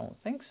 I don't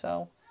think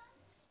so.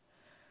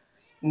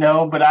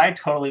 No, but I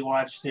totally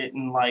watched it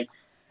in like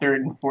 3rd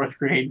and 4th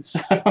grade,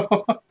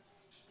 so.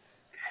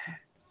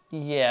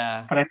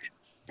 Yeah. But I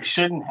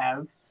shouldn't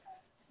have.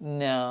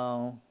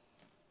 No.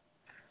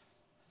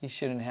 You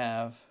shouldn't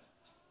have.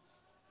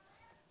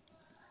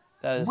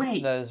 That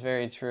is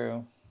very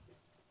true.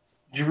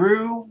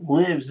 Drew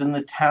lives in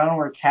the town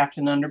where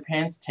Captain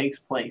Underpants takes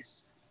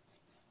place.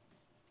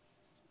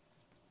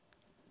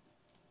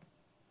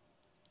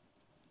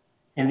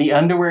 In the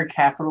underwear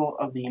capital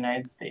of the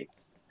United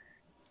States.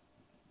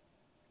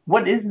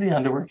 What is the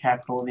underwear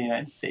capital of the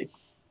United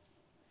States?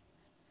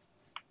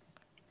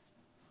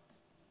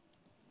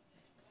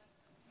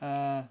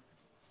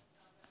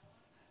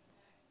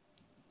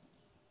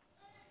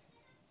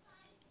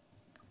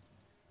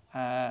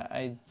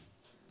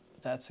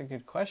 That's a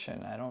good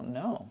question. I don't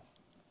know.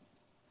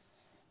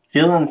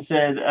 Dylan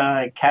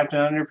said Captain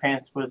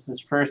Underpants was his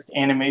first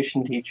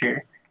animation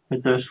teacher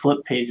with those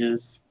flip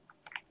pages.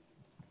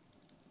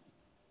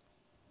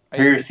 Have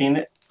you ever seen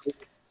it?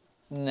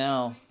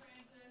 No.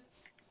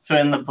 So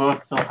in the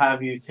book, they'll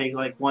have you take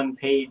like one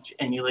page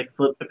and you like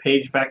flip the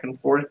page back and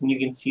forth and you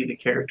can see the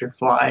character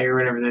fly or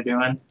whatever they're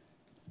doing.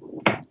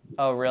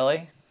 Oh,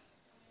 really?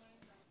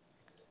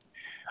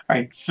 All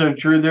right, so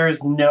Drew, there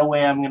is no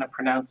way I'm going to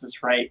pronounce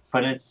this right,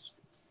 but it's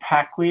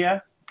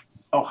Paquia,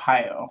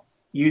 Ohio.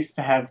 Used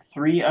to have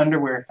 3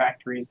 underwear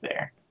factories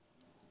there.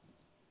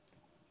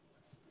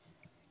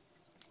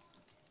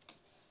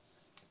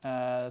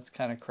 That's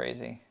kind of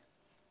crazy.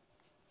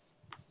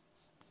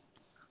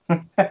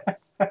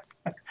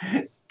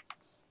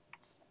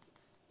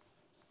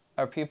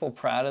 Are people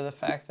proud of the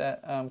fact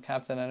that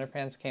Captain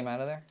Underpants came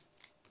out of there?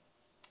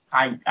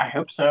 I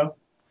hope so.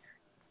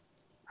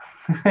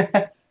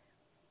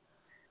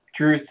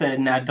 Drew said,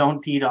 now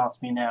don't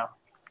DDoS me now.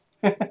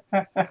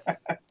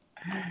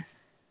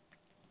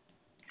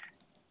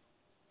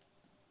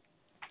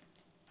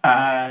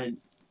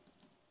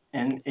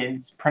 And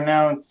it's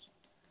pronounced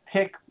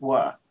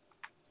Pickwa.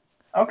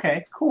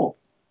 Okay, cool.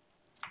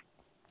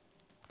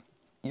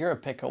 You're a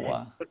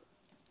Pickawa.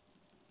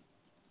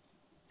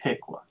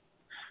 Pickwa.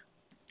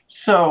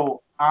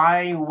 So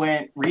I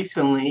went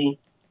recently.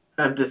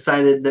 I've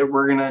decided that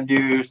we're gonna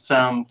do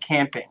some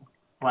camping,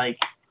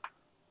 like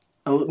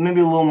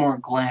maybe a little more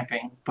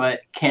glamping,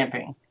 but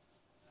camping.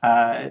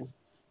 I'm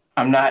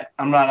not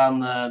on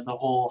the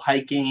whole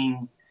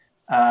hiking,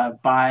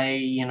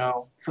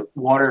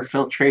 water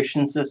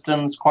filtration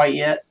systems quite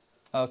yet.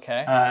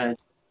 Okay.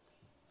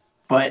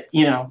 But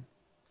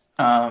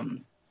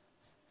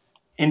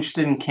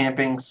interested in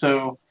camping,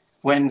 so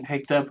went and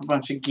picked up a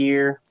bunch of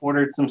gear,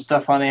 ordered some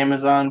stuff on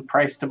Amazon,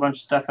 priced a bunch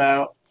of stuff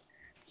out.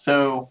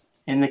 So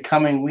in the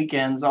coming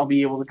weekends, I'll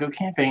be able to go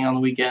camping on the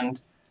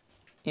weekend.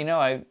 You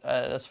know,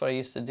 that's what I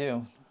used to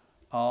do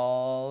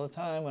all the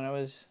time when I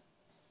was,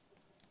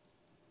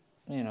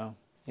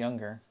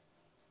 younger.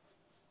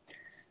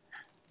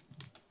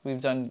 We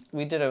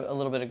did a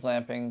little bit of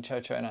glamping,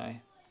 Chocho and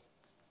I.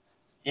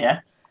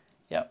 Yeah?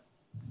 Yep.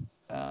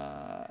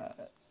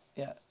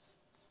 Yeah.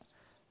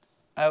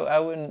 I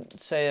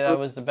wouldn't say that I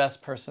was the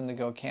best person to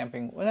go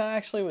camping. Well, no,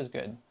 actually, it was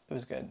good. It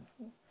was good.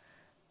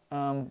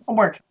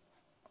 Homework.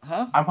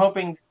 Huh? I'm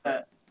hoping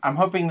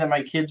that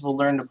my kids will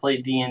learn to play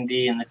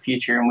D&D in the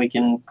future, and we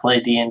can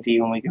play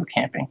D&D when we go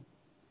camping.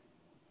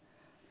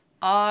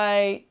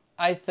 I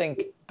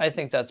think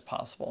that's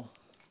possible.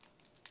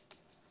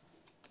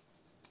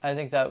 I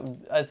think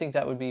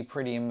that would be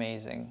pretty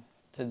amazing.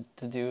 to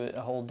do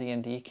a whole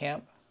D&D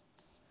camp.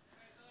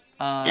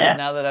 Yeah.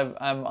 Now that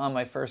I'm on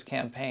my first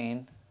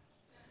campaign,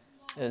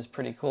 it is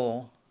pretty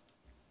cool.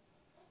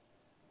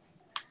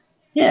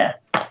 Yeah.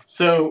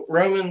 So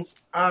Romans,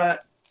 I'm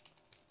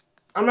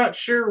not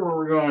sure where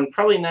we're going.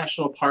 Probably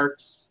national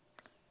parks,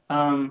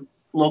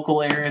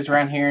 local areas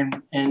around here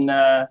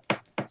in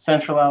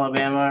central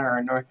Alabama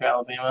or north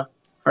Alabama,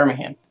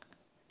 Birmingham.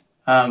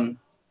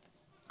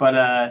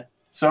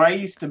 So I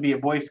used to be a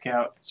Boy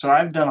Scout, so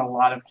I've done a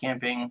lot of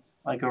camping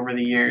like over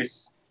the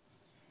years.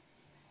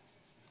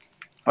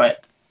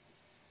 But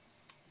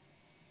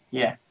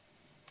yeah.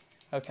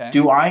 Okay.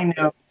 Do I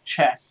know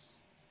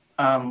chess?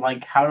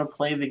 Like how to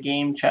play the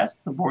game chess,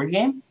 the board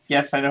game?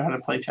 Yes, I know how to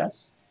play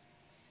chess.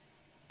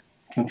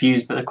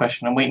 Confused by the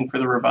question. I'm waiting for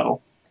the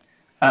rebuttal.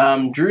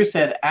 Drew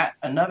said,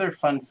 another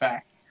fun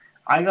fact.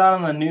 I got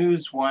on the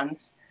news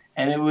once,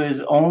 and it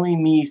was only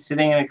me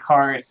sitting in a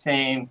car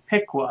saying,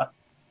 Piqua.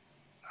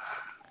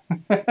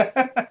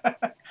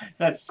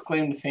 That's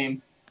claim to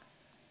fame.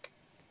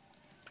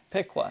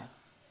 Piqua.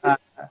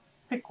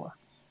 Piqua.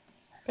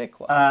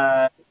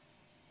 Piqua.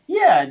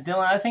 Yeah,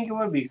 Dylan, I think it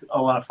would be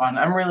a lot of fun.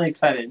 I'm really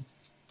excited.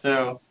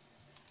 So,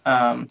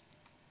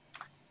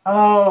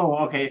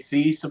 okay, so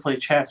you used to play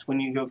chess when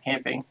you go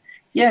camping.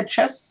 Yeah,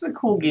 chess is a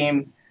cool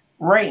game.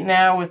 Right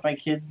now, with my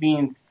kids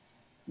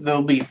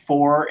they'll be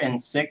 4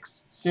 and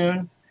 6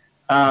 soon.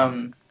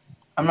 I'm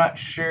not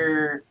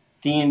sure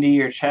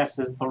D&D or chess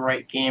is the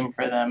right game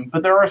for them,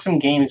 but there are some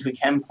games we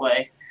can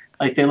play.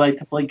 Like they like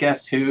to play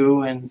Guess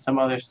Who and some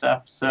other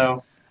stuff.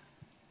 So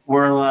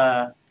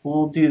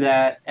we'll do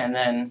that, and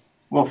then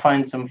we'll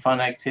find some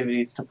fun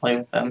activities to play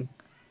with them.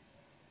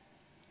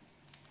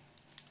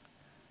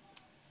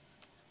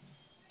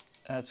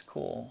 That's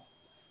cool.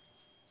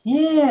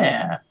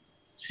 Yeah,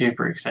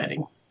 super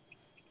exciting.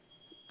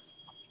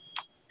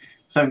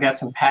 So I've got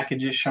some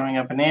packages showing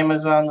up in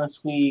Amazon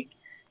this week,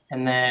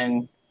 and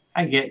then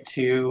I get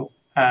to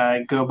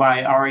go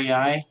by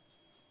REI.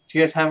 Do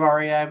you guys have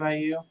REI by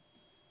you?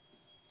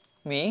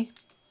 Me?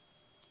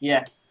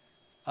 Yeah.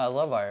 I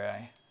love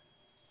REI.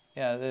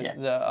 Yeah,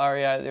 the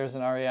REI, there was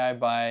an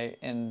REI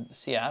in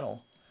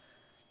Seattle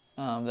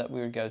that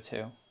we would go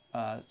to.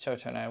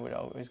 Chocho and I would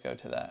always go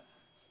to that.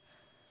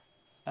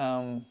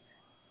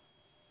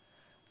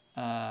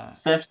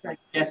 Steph said,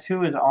 guess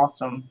who is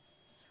awesome?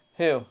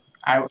 Who?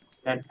 I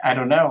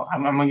don't know.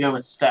 I'm going to go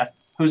with Steph.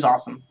 Who's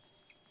awesome?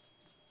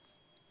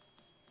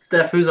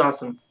 Steph, who's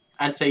awesome?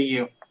 I'd say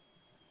you.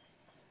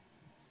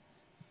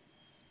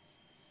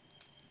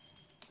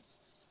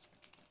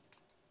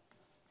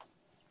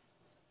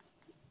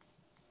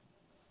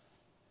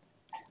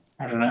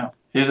 I don't know.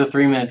 There's a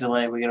 3-minute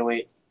delay. We got to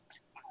wait.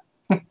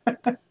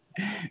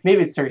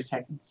 Maybe it's 30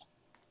 seconds.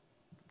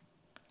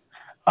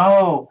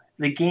 Oh,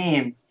 the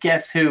game.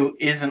 Guess Who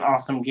is an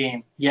awesome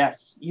game.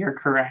 Yes, you're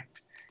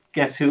correct.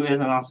 Guess Who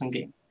is an awesome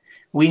game.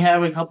 We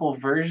have a couple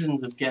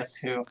versions of Guess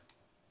Who.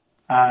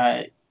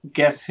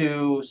 Guess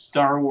Who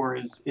Star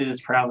Wars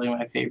is probably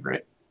my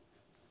favorite.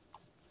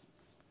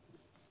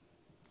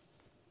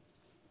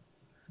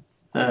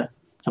 It's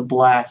a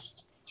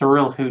blast. It's a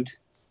real hoot.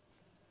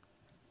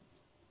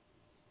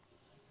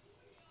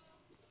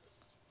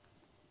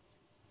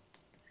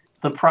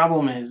 The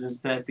problem is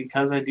that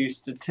because I do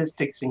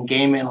statistics and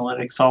game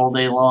analytics all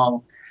day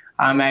long,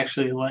 I'm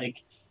actually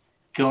like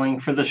going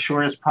for the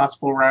shortest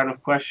possible route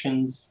of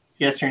questions,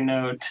 yes or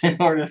no, in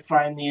order to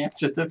find the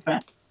answer the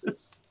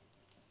fastest.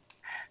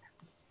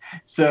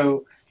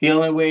 So the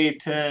only way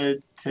to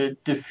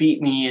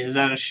defeat me is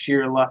out of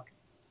sheer luck.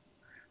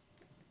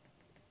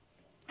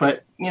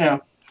 But,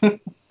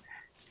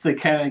 it's the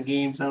kind of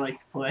games I like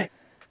to play.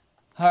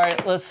 All right,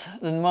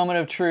 the moment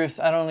of truth.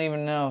 I don't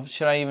even know.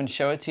 Should I even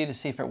show it to you to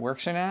see if it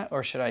works or not?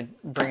 Or should I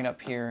bring it up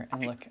here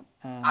and look?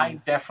 I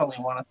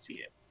definitely want to see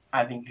it.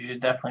 I think you should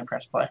definitely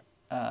press play.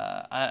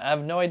 I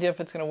have no idea if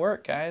it's going to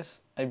work,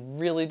 guys. I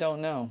really don't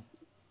know.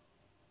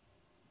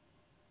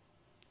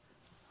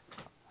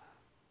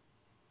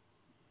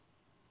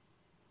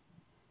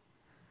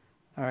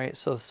 All right,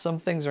 so some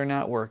things are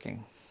not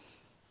working.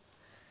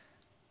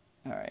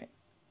 All right.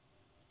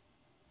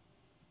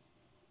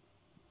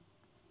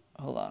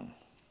 Hold on.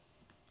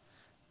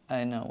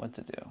 I know what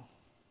to do.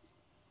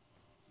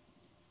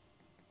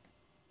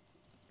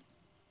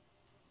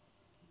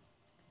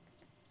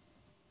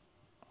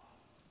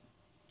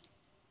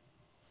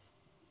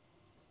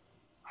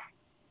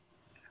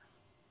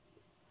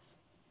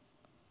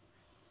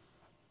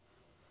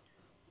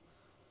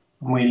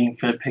 I'm waiting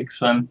for the pig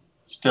swim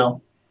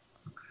still.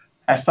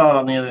 I saw it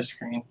on the other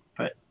screen,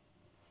 but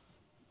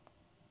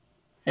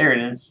there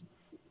it is.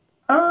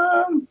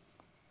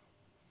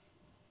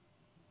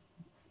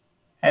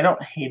 I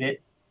don't hate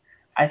it.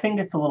 I think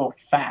it's a little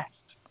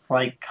fast,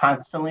 like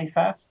constantly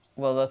fast.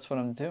 Well, that's what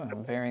I'm doing.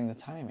 I'm varying the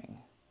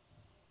timing.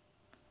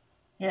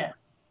 Yeah.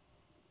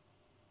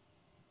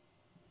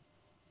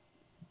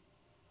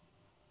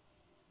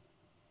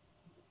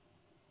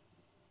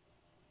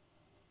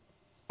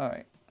 All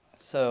right.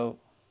 So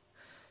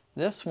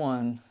this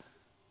one,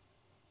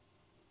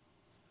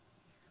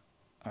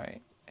 all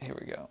right, Here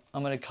we go.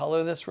 I'm going to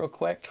color this real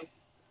quick.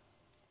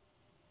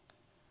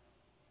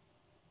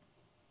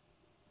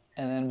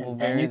 And then we'll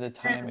vary the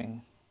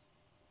timing.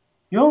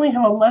 You only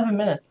have 11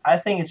 minutes. I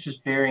think it's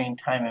just varying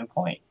time and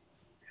point.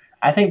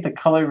 I think the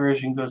color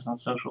version goes on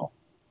social.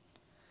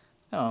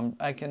 No,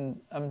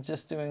 I'm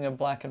just doing a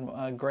black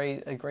and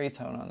gray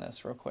tone on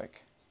this real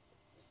quick.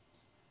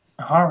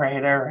 All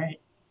right.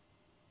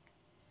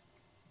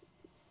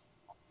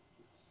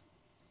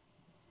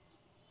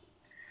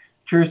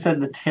 Drew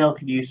said the tail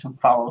could use some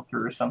follow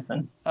through or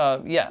something.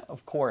 Yeah,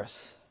 of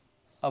course.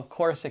 Of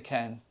course it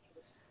can.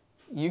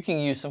 You can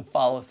use some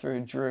follow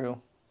through,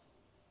 Drew.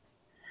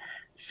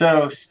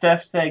 So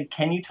Steph said,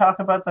 can you talk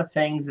about the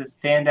things that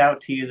stand out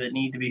to you that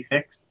need to be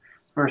fixed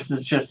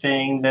versus just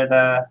saying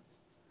that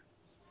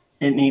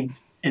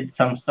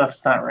some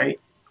stuff's not right?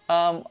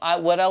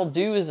 What I'll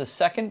do is a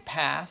second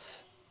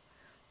pass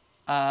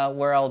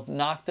where I'll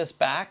knock this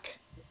back.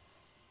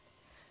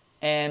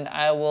 And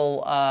I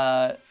will,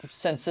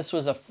 since this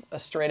was a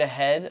straight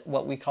ahead,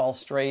 what we call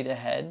straight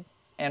ahead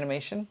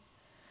animation,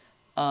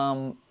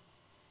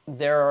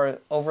 there are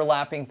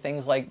overlapping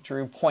things like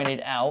Drew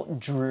pointed out.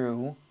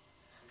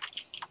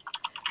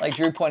 Like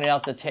Drew pointed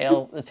out, the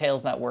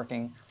tail's not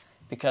working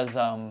because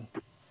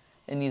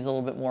it needs a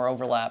little bit more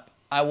overlap.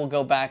 I will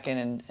go back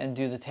in and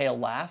do the tail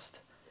last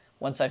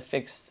once I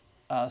fix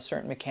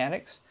certain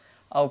mechanics.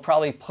 I'll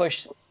probably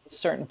push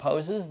certain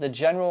poses. The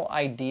general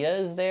idea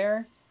is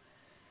there.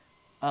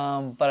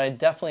 But I'm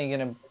definitely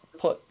going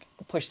to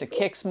push the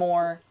kicks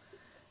more,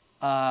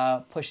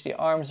 push the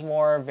arms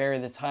more, vary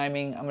the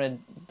timing. I'm going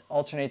to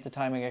alternate the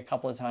timing a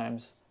couple of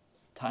times.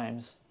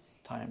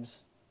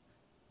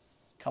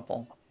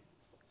 Couple.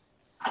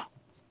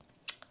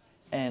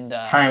 And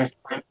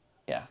times.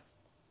 Yeah.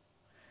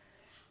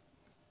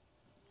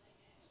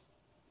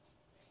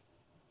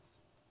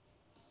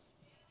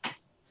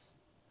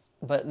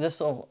 But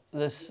this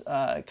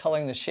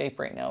coloring the shape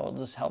right now will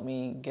just help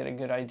me get a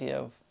good idea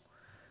of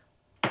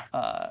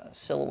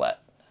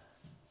silhouette.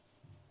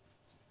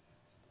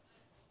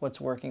 What's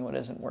working, what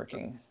isn't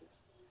working.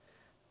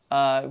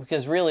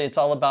 Because really it's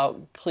all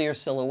about clear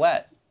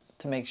silhouette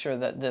to make sure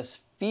that this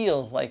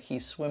feels like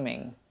he's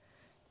swimming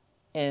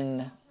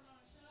in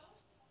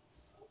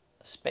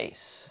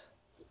space.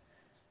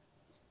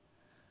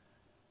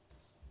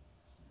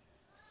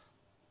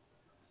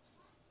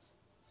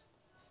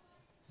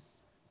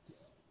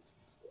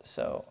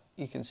 So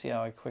you can see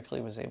how I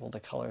quickly was able to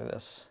color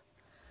this.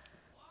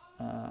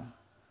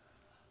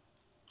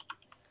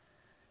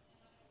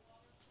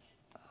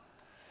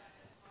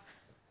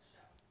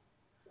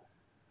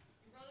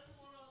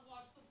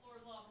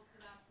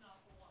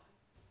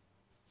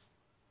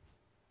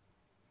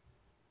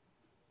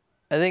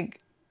 I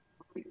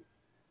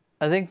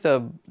think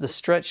the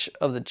stretch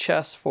of the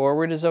chest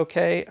forward is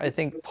okay. I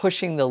think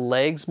pushing the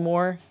legs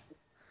more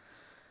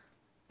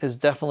is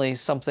definitely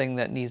something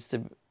that needs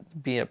to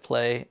be at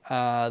play.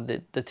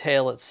 The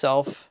tail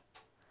itself.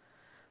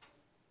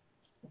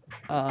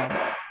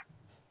 But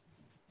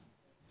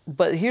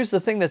here's the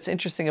thing that's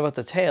interesting about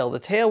the tail. The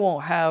tail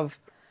won't have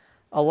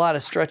a lot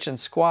of stretch and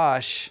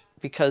squash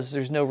because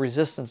there's no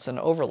resistance and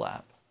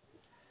overlap.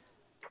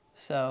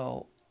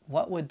 So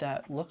what would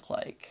that look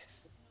like?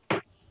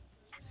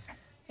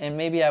 And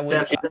maybe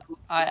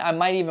I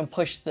might even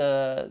push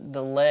the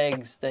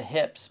legs, the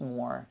hips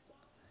more.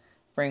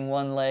 Bring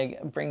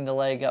the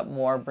leg up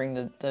more,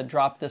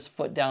 drop this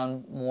foot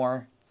down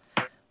more.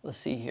 Let's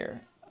see here.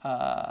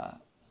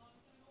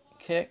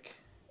 Kick.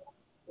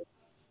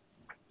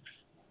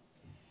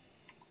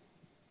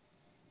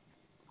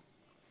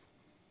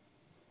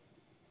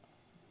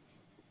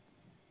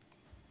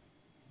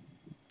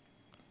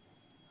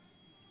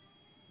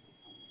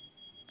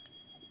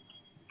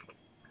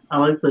 I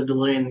like the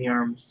delay in the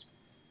arms.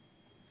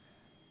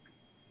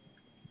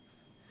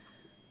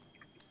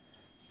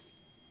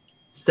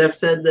 Steph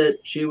said that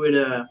she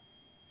would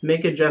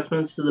make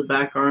adjustments to the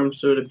back arm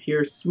so it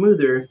appears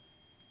smoother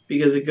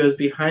because it goes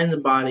behind the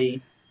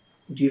body.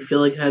 Do you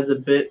feel like it has a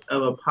bit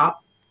of a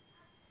pop?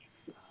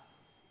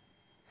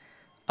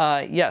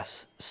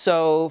 Yes.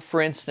 So,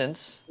 for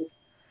instance,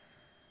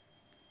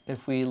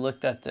 if we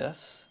looked at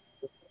this,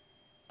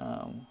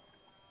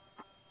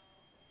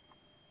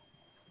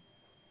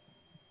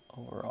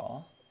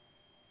 overall,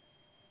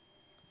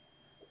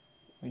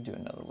 we do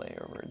another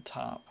layer over the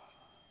top.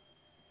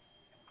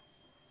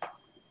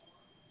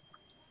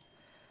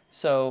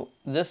 So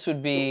this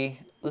would be,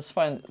 let's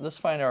find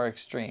our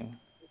extreme.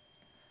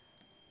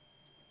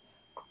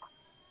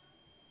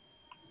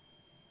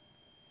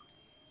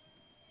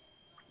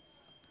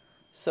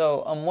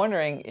 So I'm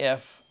wondering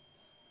if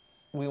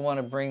we want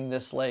to bring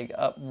this leg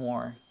up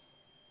more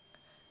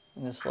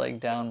and this leg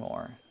down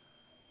more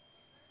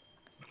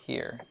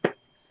here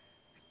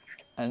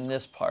and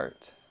this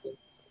part,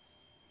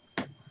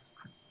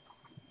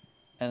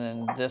 and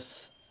then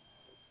this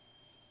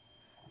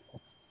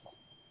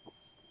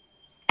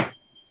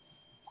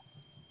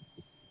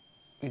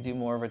we do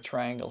more of a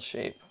triangle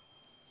shape.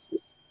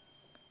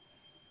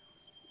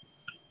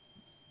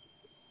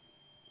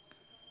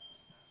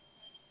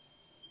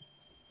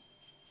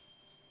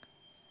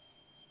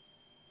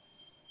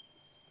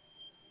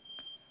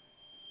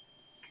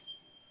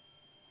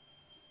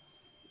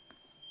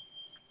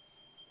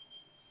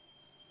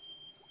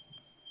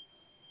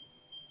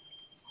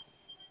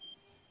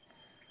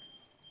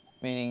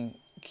 meaning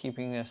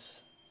keeping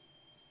this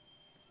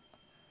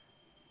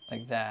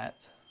like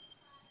that.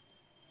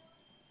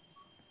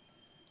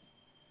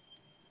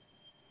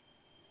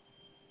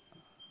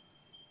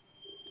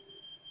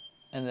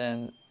 And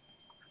then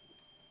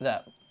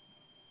that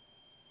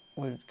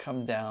would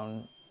come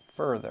down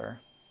further,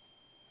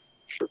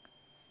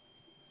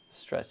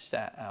 stretch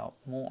that out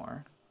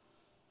more.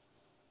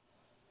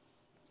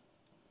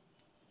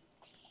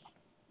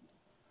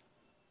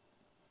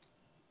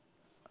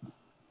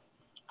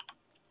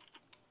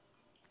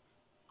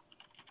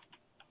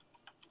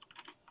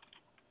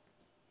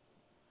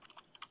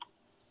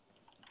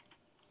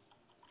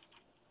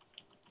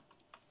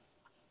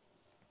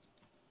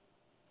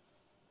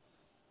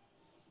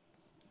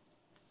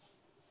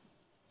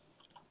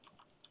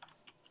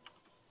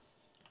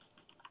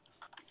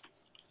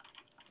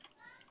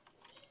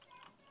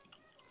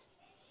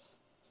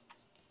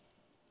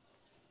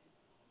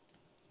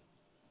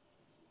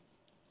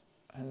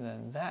 And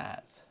then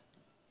that.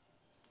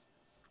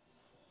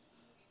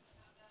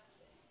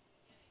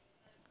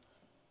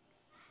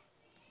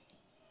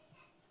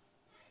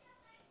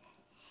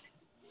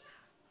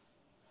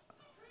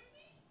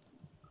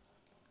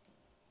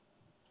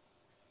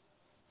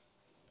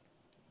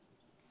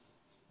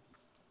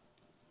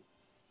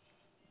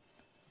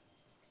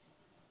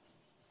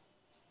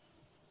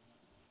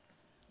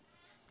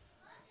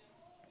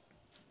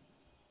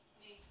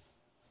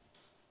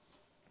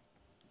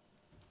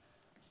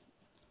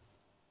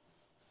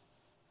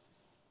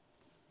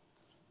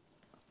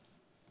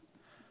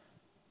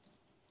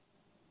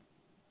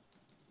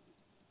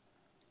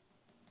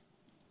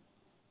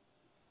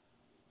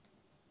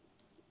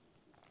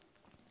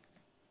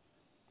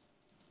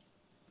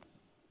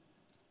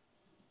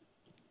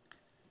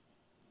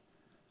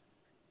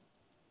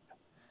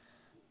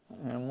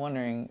 And I'm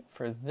wondering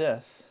for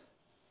this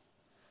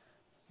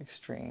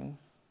extreme,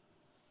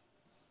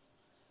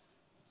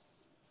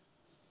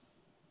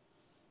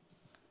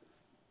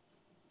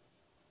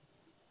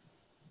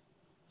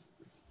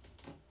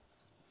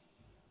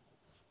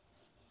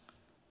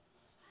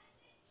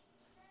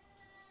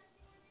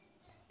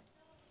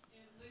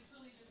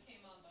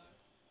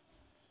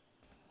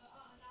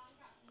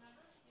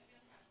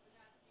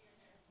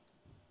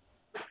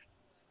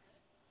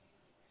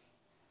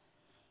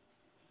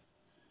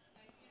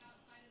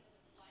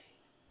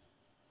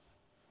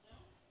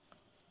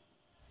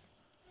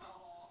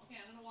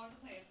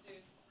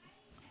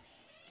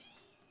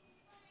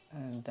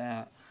 and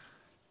that.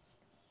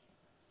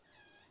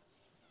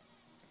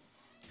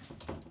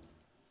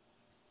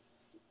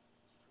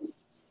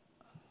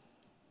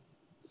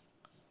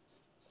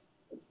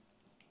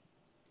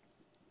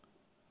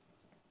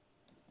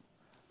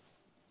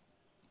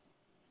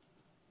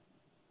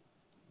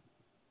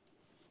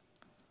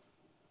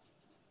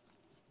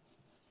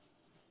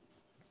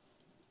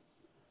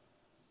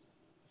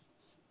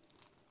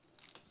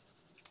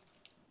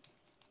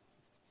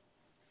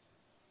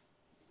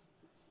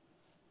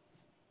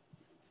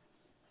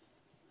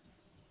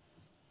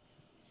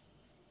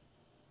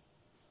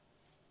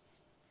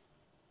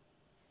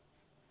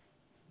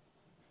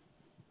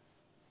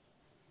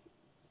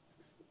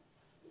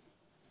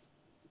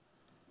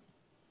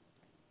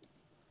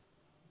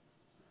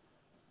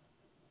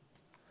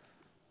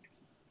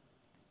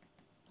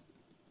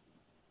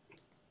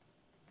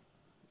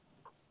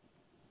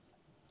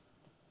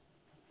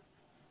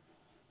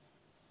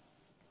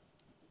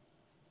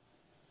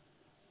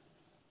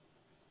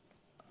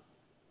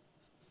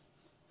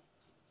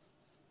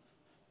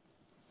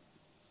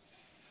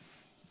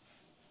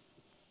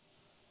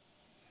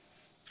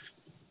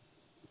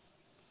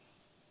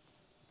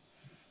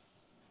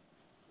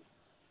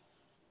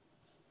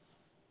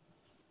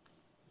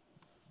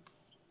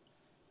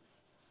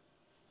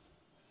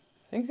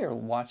 I think they're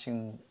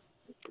watching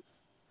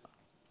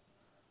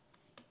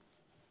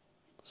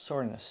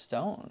Sword in the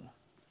Stone.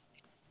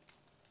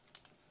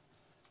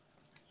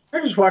 I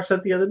just watched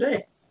that the other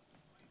day.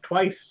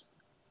 Twice.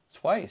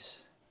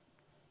 Twice?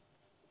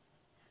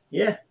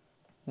 Yeah.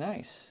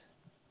 Nice.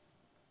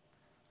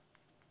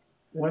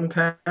 One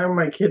time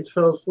my kids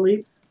fell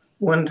asleep.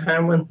 One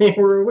time when they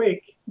were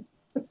awake.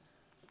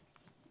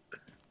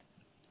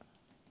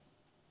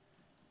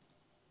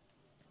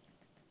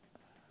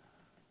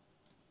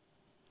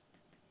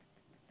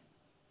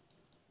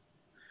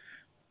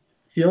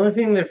 The only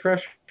thing that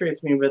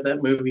frustrates me about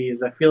that movie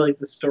is I feel like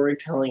the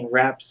storytelling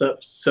wraps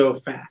up so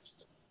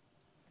fast.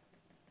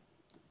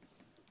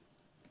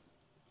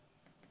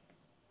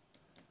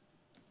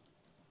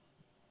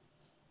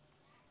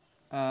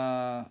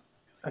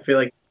 I feel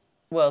like...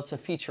 Well, it's a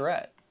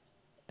featurette.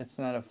 It's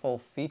not a full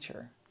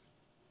feature.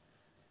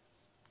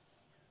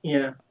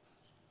 Yeah.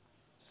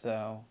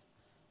 So...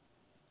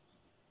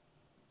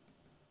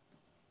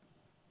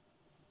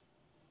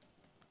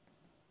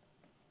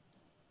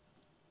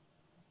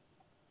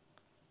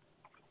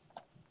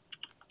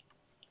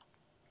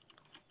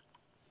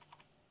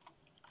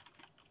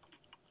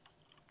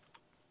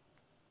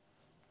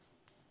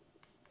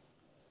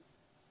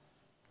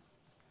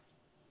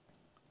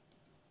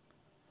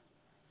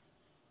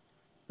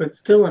 But it's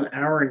still an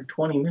hour and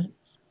 20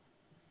 minutes.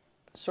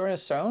 Sword and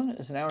Stone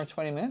is an hour and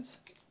 20 minutes?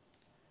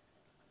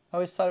 I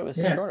always thought it was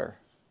shorter.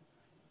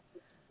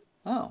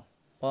 Oh,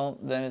 well,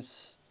 then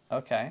it's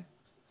okay.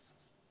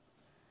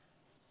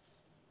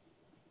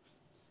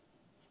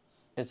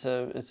 It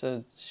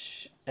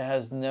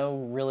has no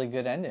really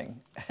good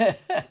ending.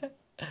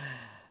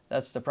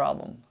 That's the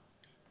problem.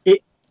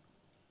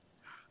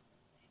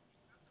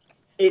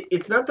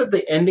 It's not that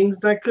the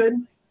ending's not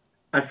good.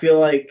 I feel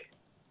like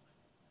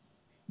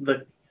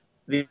the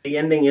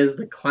ending is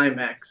the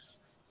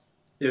climax.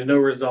 There's no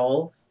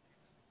resolve.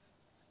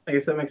 I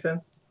guess that makes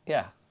sense.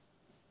 Yeah.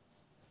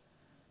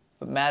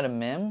 But Madam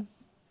Mim,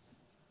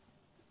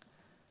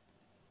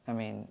 I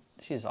mean,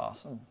 she's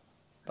awesome.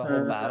 The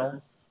whole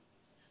battle.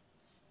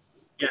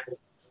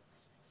 Yes.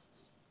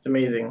 It's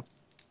amazing.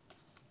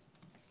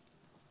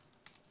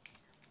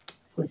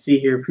 Let's see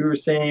here. People were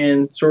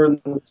saying Sword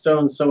and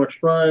Stone is so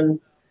much fun.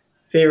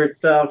 Favorite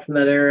style from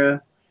that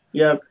era.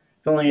 Yep.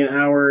 It's only an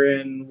hour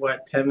and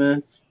 10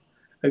 minutes.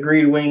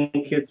 Agreed,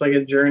 Wink. It's like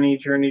a journey,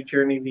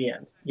 the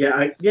end.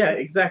 Yeah,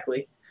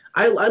 exactly.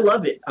 I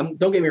love it.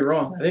 Don't get me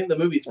wrong. I think the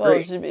movie's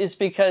great. Well, it's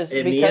because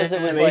it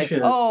was like,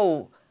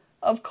 oh,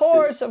 of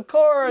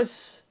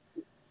course.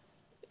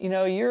 You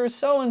know, you're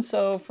so and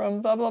so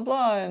from blah blah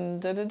blah and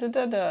da da da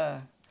da da,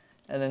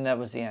 and then that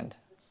was the end.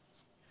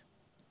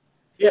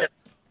 Yeah,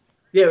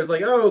 it was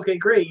like, oh, okay,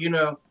 great. You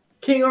know,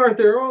 King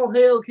Arthur, all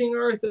hail King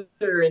Arthur,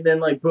 and then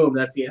like, boom,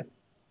 that's the end.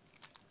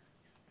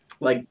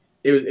 Like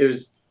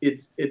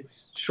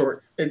it's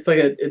short. It's like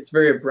it's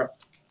very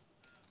abrupt.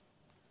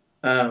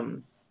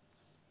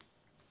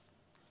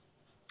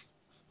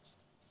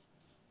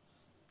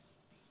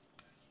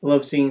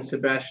 Love seeing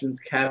Sebastian's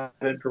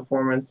Cabot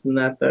performance in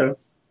that though.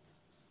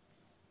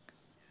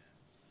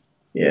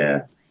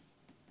 Yeah,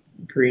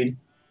 agreed.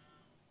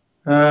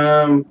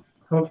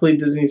 Hopefully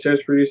Disney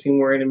starts producing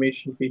more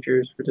animation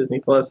features for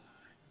Disney Plus.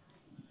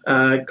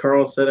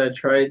 Carl said I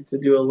tried to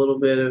do a little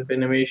bit of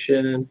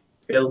animation and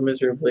failed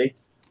miserably.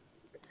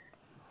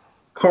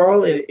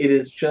 Carl, it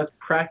is just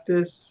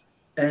practice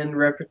and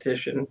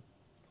repetition.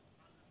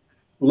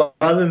 Love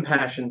and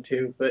passion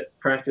too, but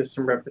practice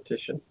and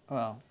repetition.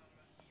 Wow.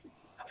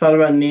 I thought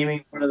about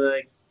naming one of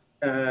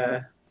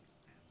the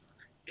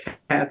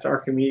cats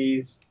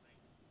Archimedes,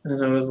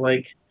 and I was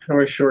like, how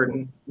do I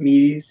shorten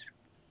Medes?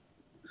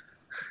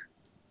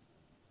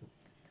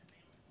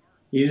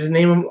 You just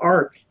name him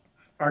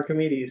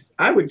Archimedes.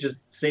 I would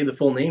just say the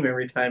full name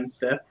every time,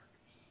 Steph.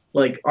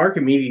 Like,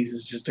 Archimedes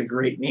is just a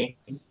great name.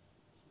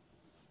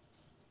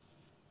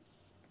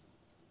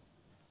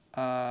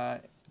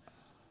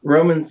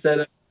 Roman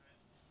said,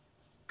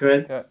 go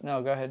ahead.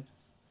 No, go ahead.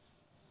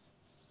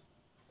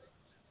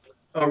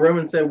 Oh,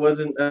 Roman said,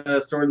 wasn't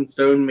Sword and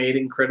Stone made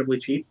incredibly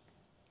cheap?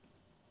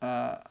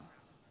 This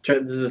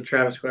is a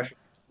Travis question.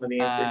 Let me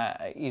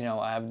answer. You know,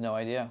 I have no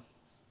idea.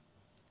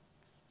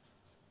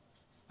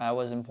 I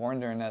wasn't born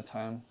during that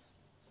time.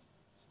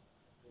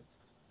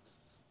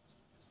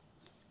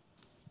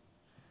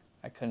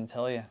 I couldn't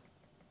tell you.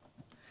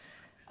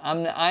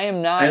 I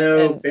am not. I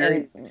know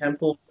Barry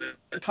Temple.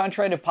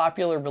 Contrary to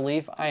popular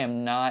belief, I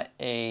am not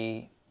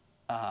a.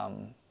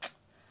 How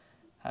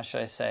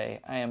should I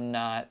say? I am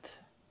not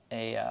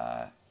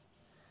a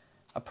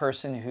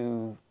person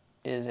who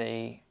is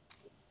a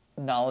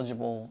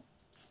knowledgeable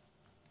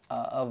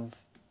of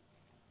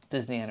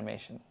Disney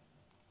animation.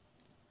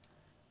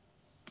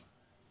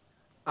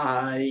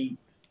 I'm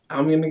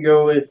gonna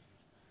go with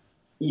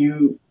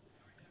you.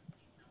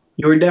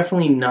 You're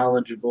definitely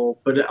knowledgeable,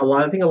 but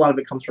I think a lot of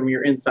it comes from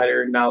your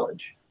insider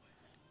knowledge.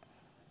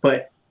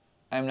 But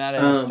I'm not a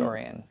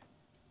historian.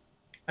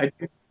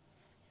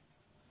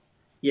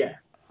 Yeah,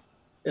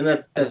 and I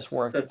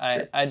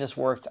just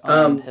worked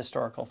on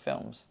historical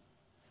films.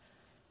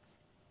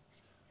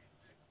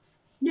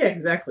 Yeah,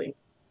 exactly.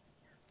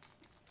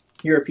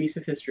 You're a piece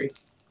of history.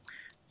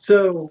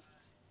 So,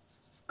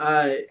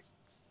 what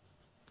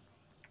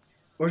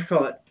do you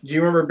call it? Do you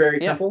remember Barry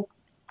Temple?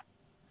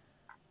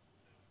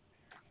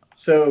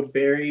 So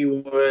Barry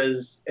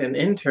was an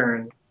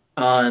intern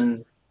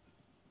on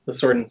The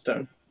Sword and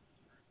Stone.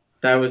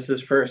 That was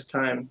his first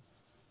time,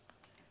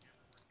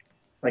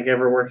 like,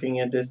 ever working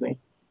at Disney.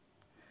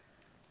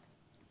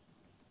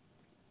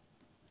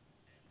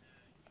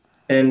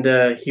 And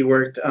he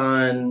worked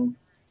on,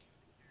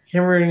 I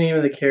can't remember the name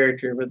of the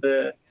character, but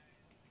the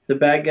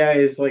bad guy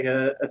is like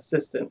a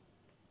assistant.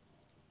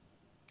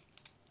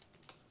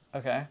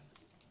 Okay.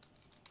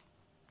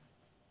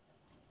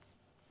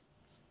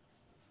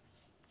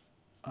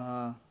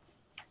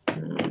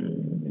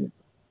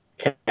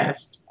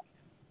 Cast.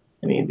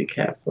 I need the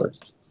cast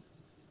list.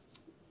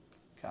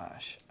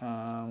 Gosh.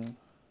 Oh.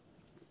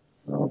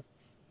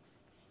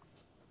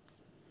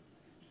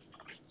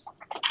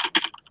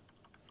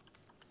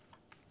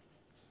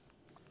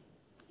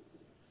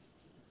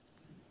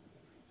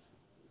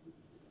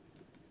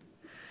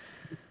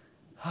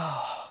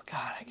 Oh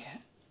God, I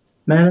can't.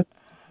 Man,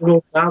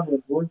 little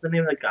goblin. What was the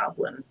name of the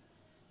goblin?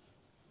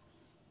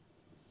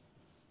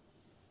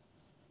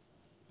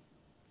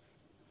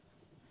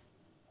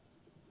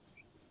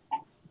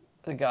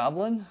 The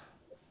goblin?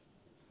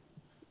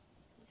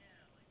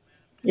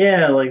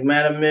 Yeah, like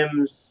Madame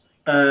Mim's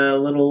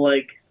little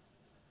like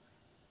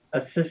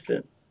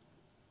assistant.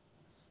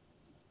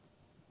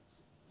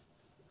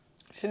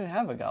 She didn't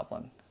have a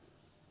goblin.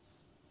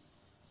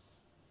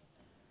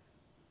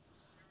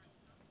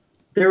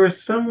 There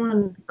was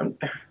someone.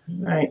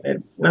 Now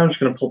I'm just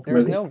gonna pull the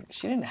movie.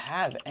 She didn't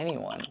have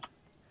anyone.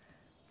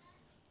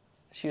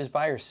 She was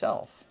by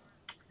herself.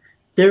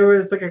 There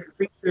was like a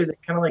creature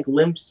that kind of like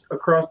limps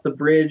across the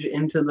bridge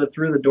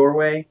through the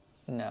doorway.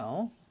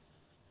 No.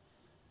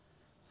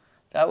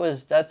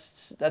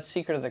 That's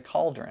Secret of the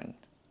Cauldron.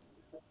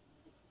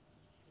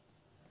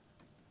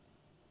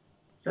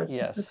 Is that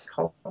Secret of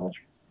the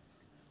Cauldron?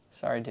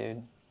 Sorry,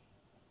 dude.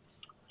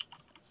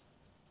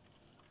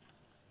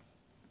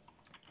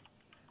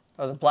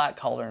 Oh, the Black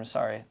Cauldron.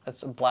 Sorry,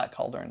 that's a Black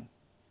Cauldron.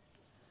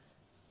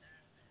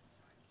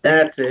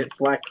 That's it,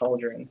 Black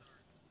Cauldron.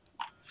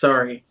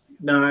 Sorry,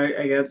 no,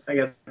 I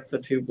got the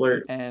two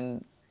blurred.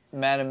 And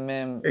Madame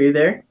Mim. Are you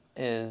there?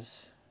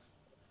 Is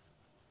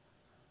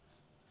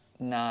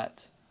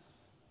not.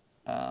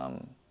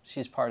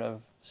 She's part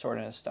of Sword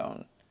in a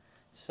Stone,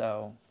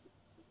 so.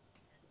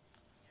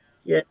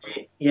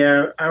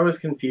 Yeah, I was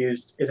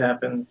confused. It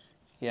happens.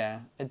 Yeah,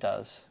 it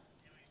does.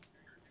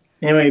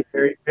 Anyway,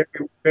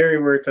 very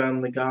worked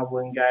on the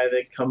goblin guy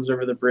that comes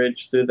over the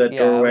bridge through that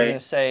doorway. I was gonna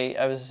say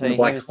he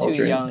was too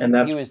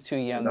young. He was too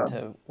young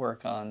to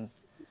work on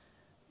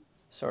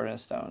Sword in a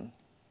Stone.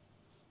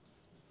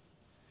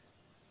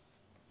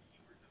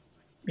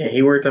 Yeah,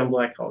 he worked on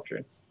Black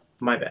Cauldron.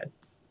 My bad.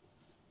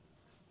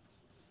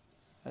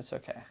 That's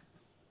okay.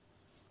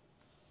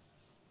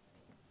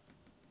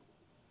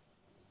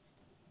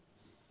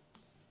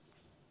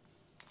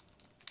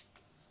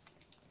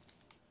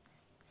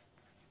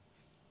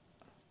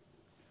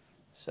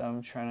 So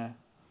I'm trying to.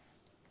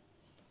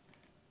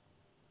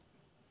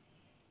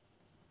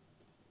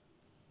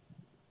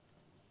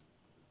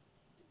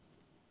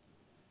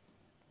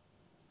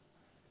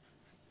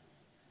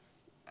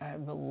 I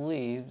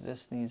believe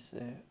this needs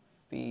to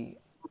be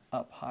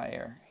up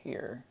higher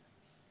here.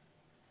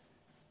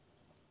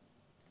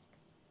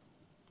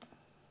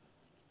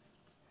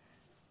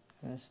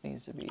 And this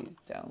needs to be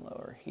down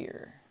lower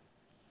here.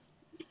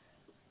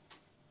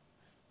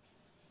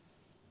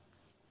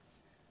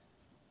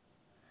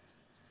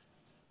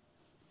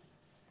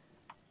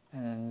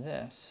 And then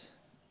this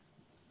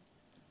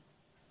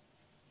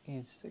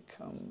needs to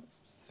come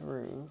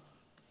through.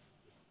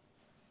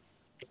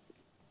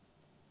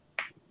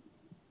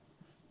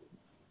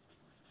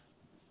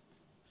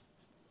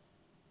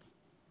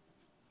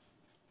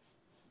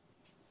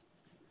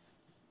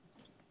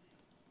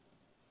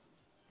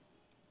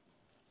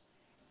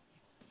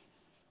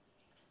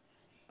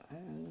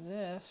 And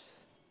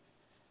this,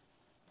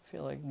 I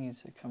feel like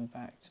needs to come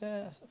back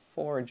just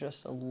forward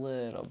just a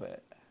little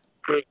bit.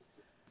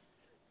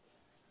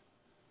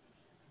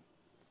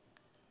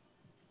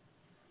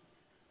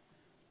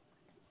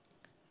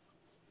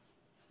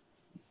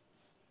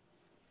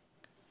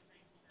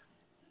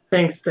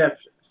 Thanks, Steph.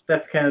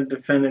 Steph kind of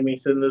defended me,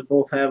 said they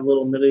both have a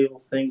little medieval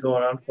thing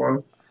going on for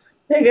them.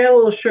 They got a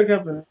little shook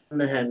up in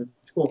the head.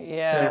 It's cool.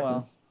 Yeah,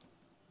 well,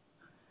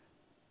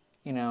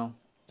 you know,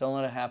 don't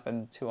let it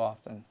happen too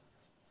often.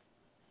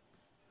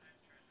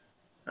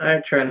 I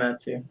try not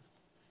to.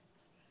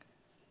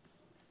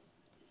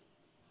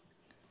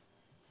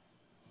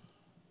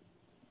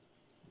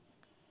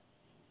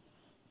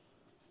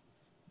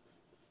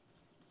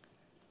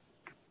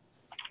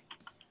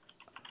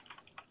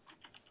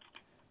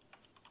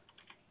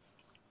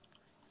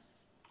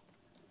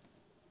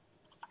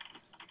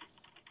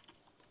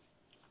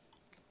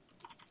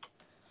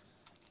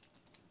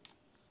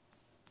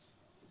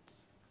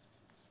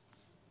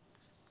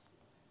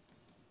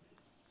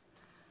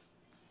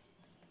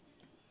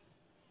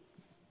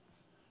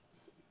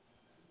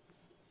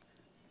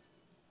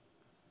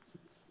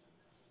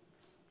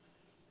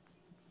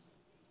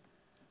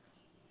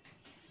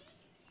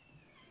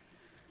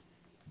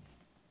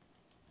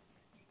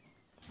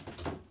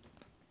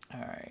 All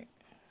right.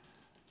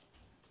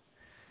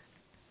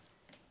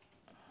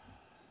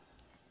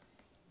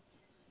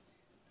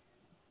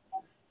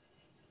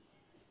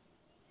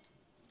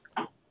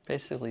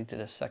 Basically did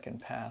a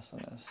second pass on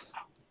this.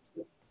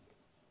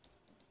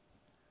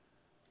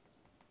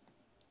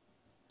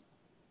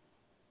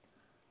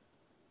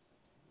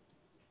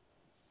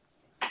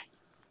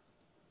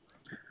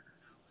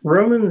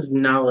 Roman's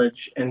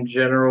knowledge and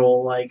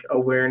general like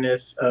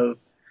awareness of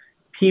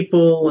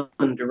people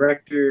and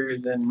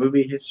directors and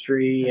movie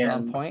history is and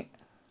on point.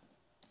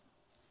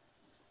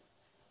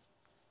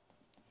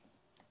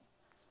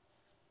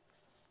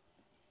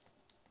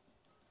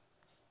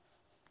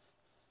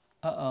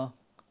 Uh-oh.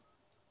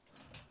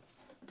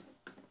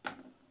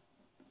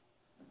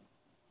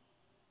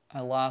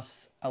 I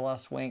lost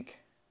Wink.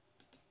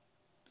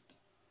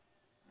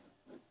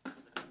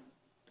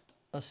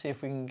 Let's see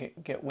if we can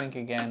get Wink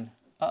again.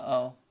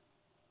 Uh-oh.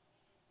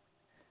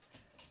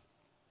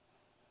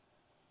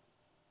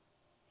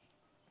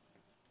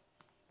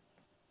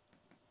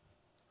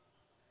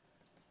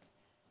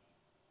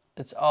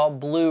 It's all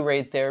blue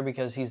right there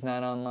because he's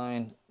not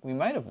online. We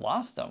might have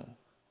lost him.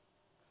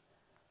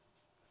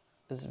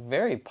 It's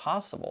very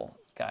possible,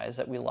 guys,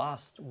 that we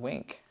lost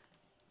Wink.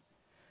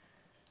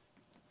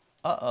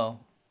 Uh-oh.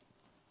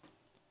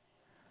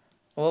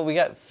 Well, we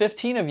got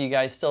 15 of you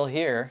guys still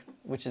here,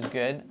 which is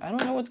good. I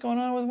don't know what's going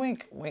on with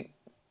Wink. Wink.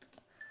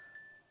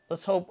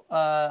 Let's hope.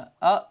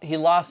 Oh, he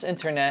lost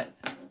internet.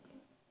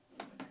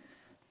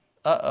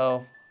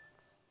 Uh-oh.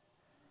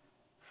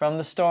 From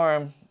the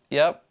storm.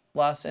 Yep,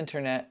 lost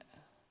internet.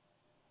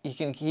 He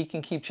can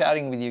keep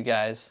chatting with you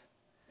guys.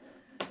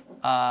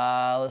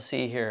 Let's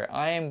see here.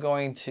 I am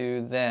going to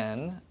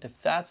then, if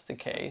that's the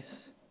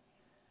case,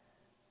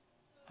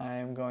 I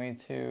am going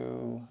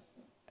to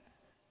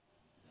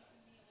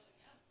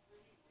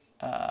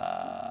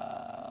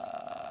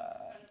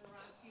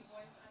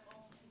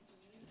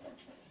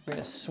we're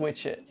gonna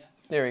switch it.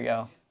 There we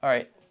go. All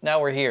right, now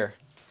we're here.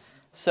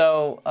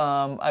 So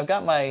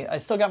I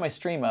still got my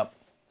stream up,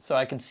 so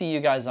I can see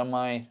you guys on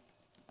my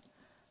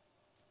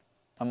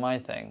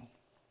thing.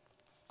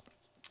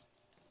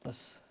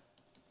 Let's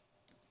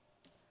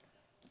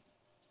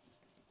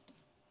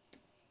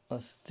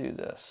do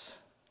this.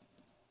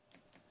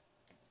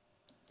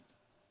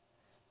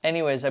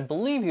 Anyways, I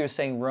believe you were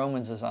saying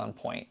Romans is on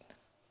point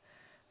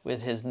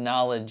with his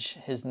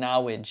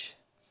knowledge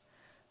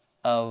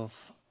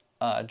of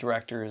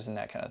directors and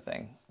that kind of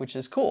thing, which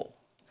is cool.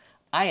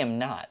 I am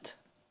not.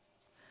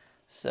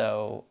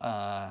 So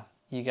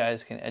you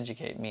guys can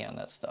educate me on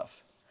that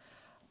stuff.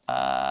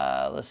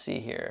 Let's see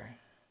here.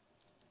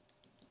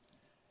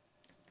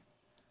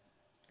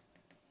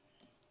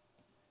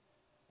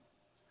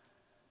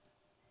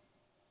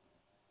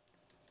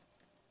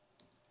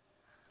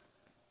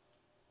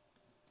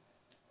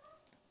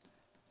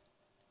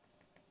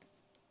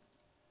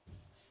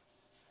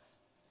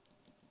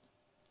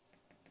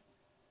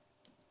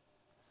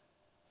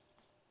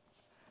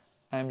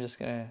 I'm just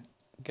gonna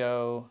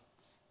go,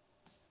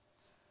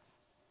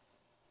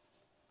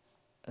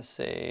 let's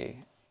say,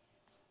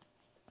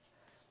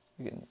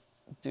 we can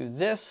do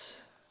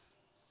this.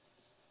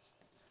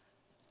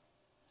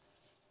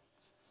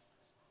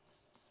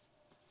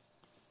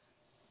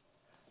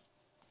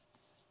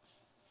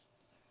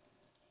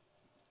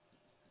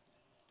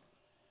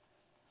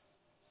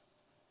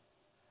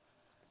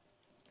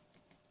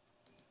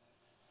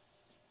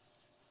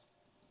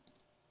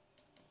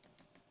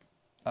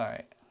 All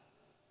right.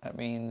 That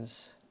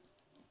means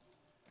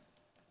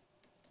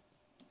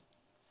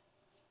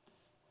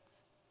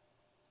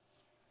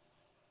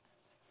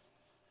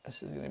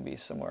this is going to be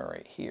somewhere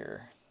right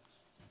here.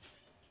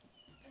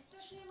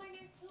 Especially in my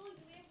nice pillow,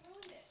 you may have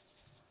ruined it.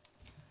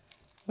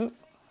 Oop.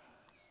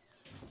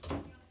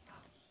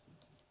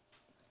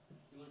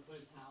 You want to put a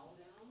towel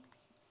down?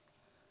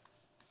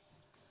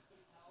 Put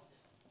a towel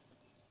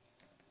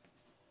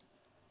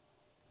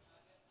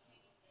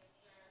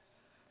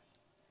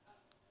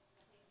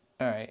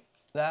down. All right,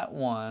 that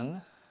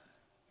one.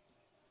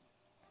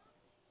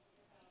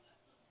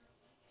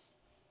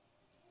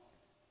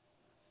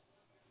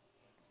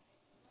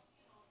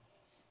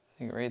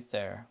 I think right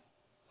there.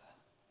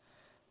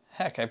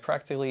 Heck, I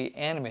practically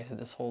animated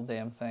this whole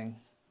damn thing.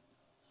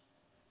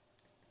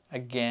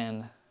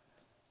 Again.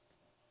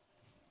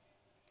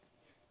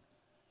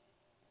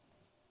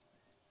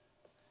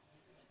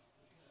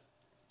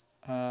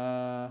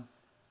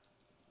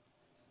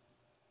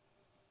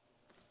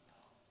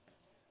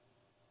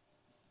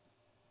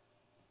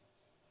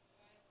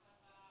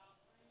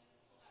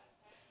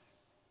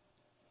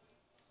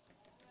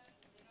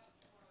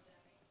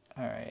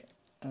 All right,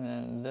 and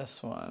then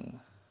this one,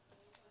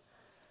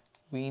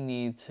 we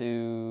need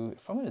to,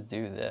 if I'm going to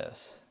do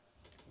this,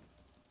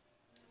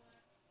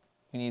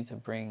 we need to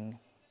bring,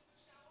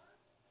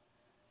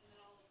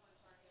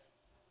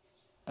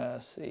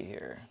 let's see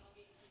here.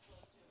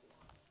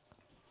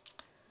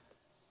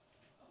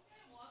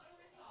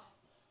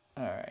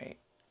 All right,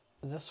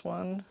 this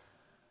one.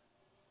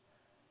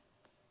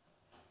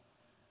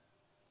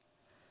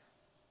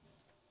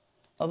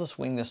 I'll just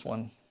wing this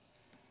one.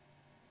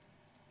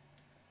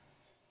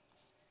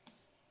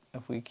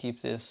 If we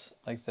keep this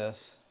like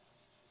this.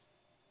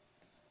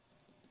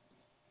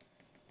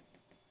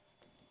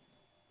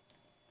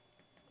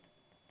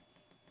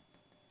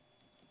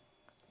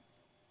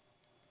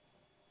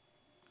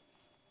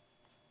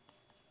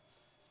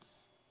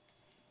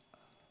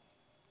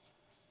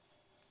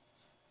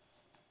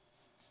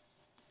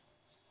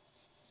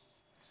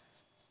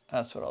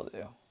 That's what I'll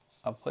do.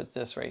 I'll put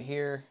this right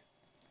here.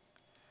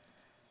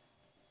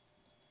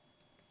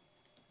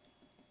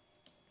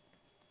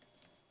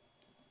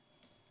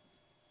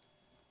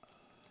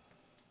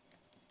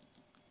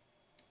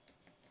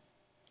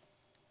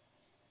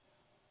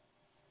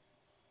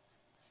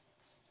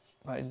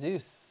 I do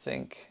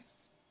think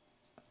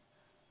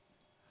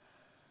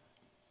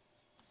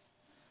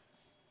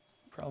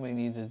probably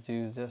need to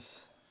do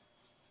this.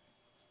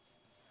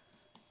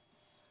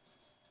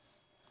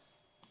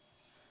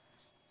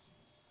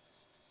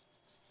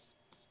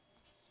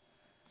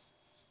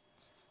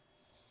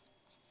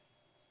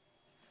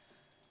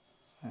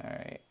 All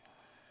right.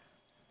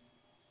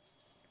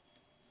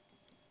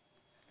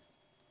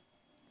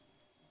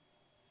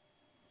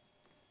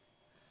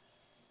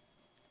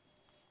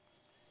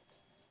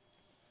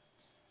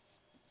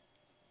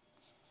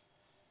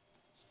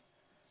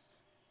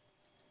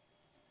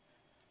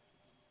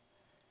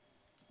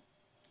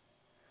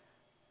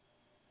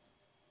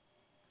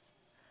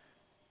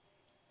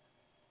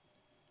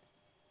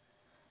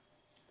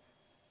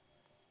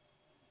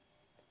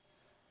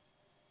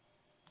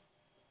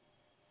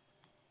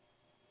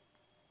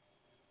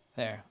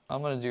 There.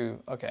 I'm going to do,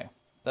 okay,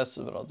 that's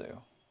what I'll do.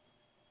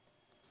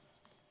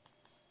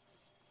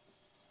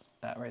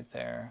 That right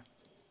there.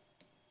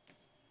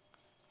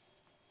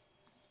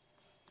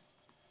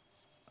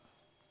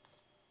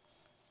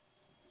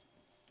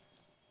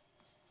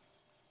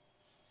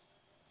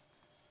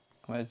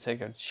 I'm going to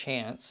take a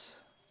chance.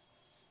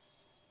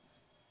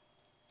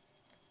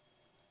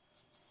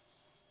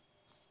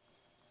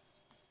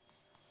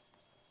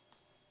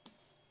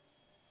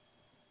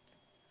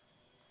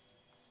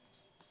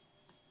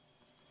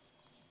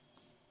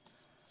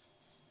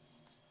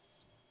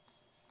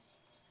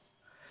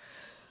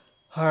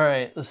 All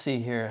right, let's see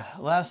here.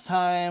 Last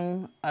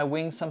time I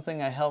winged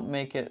something, I helped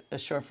make it a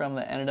short film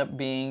that ended up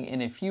being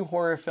in a few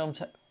horror film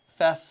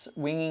fests.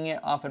 Winging it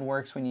often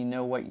works when you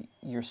know what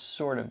you're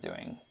sort of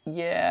doing.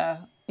 Yeah,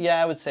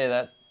 I would say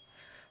that.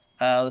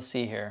 Let's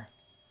see here.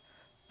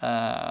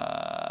 Right,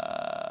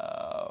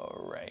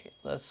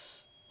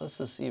 let's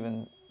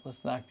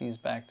knock these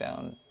back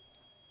down.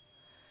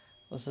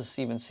 Let's just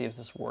even see if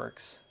this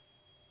works.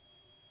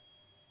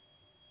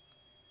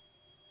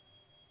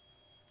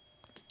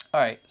 All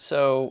right,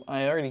 so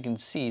I already can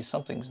see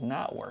something's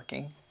not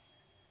working.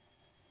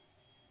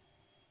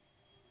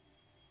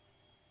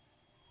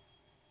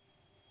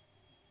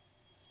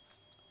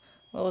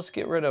 Well, let's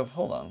get rid of,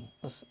 hold on,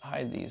 let's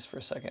hide these for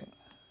a second.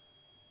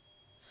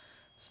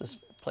 Let's just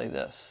play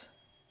this.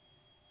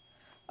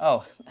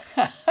 Oh,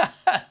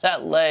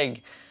 that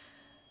leg.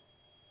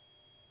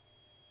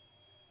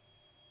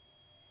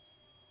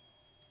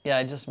 Yeah,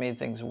 I just made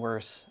things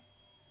worse.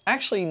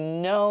 Actually,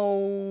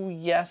 no,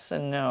 yes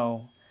and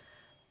no.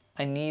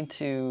 I need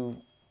to,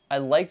 I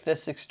like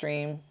this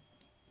extreme.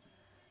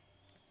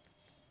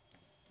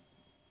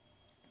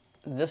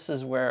 This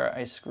is where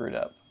I screwed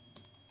up.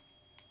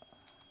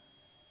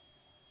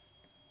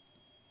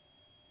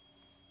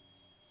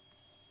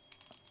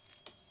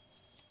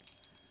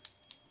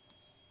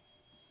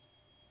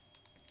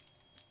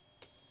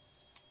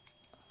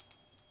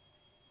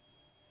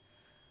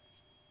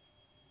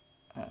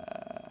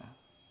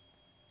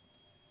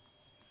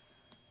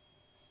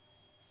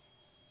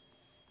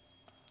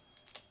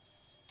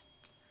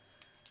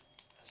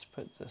 Let's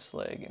put this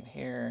leg in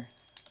here.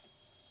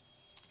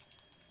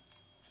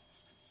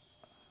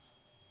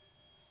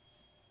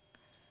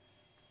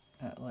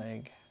 That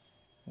leg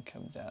can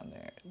come down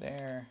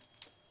there.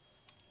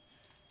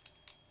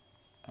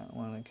 That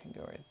one can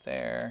go right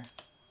there.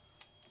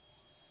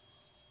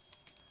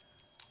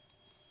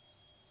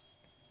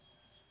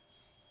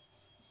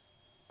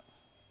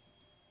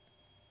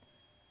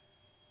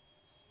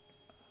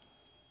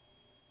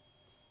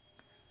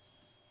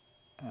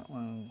 That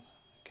one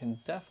can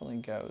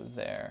definitely go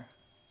there.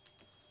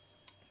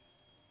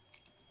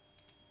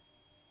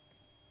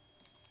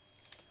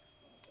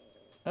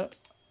 Oh,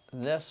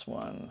 this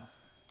one.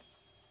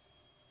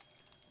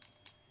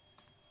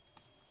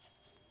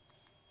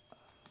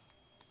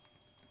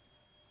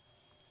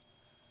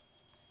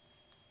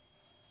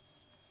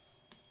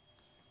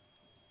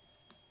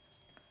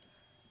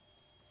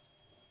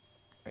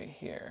 Right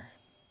here.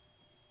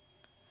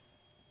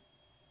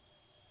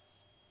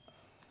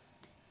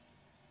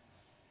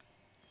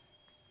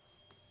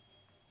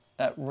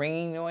 That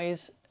ringing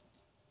noise,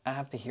 I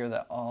have to hear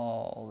that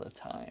all the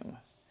time.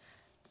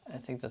 I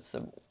think that's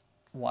the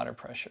water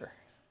pressure.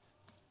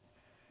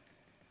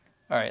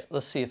 All right,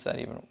 let's see if that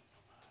even...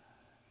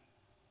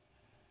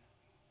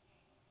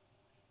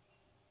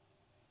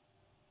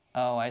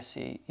 Oh, I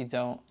see. You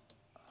don't...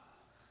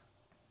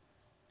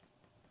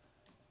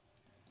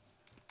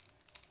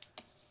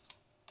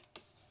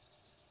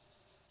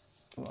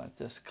 You want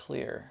this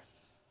clear.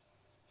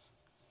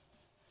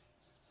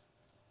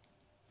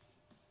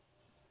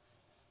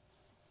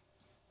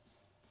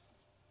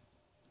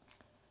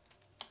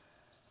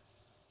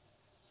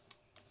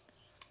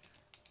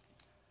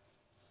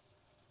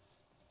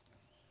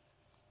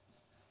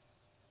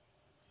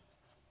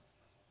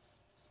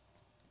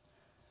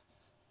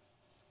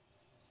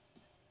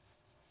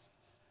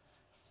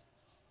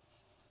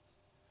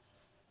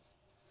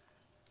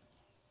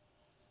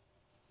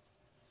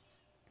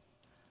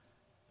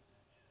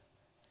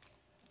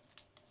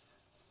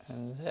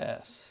 And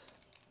this.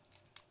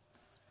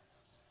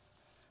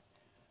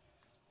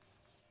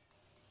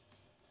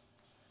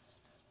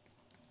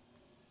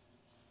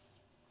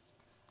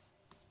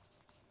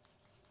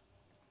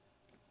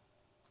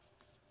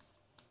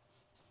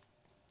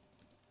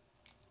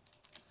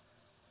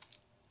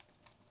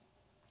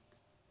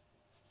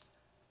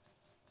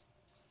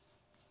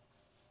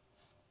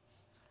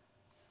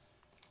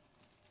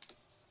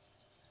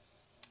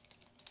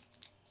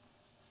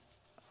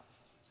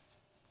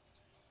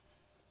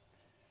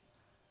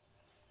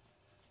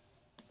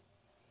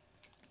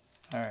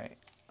 All right.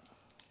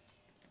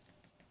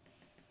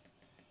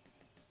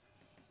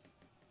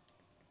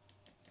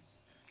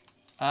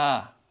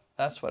 Ah,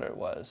 that's what it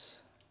was.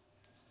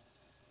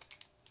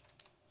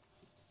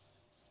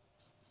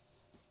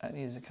 That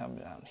needs to come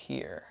down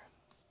here.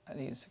 That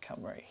needs to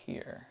come right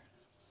here.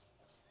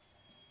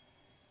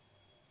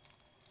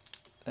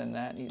 Then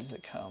that needs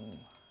to come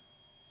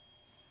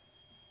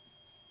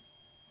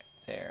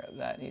there.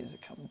 That needs to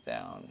come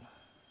down.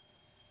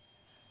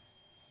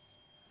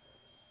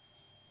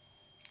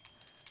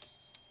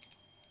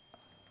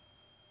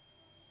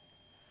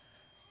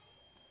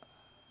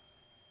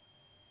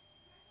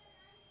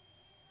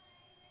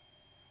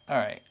 All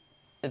right,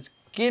 it's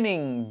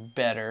getting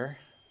better,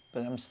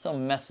 but I'm still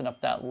messing up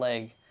that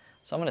leg.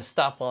 So I'm gonna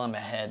stop while I'm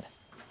ahead.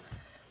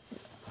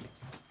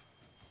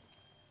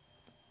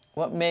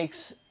 What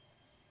makes,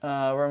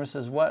 Roman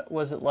says, what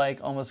was it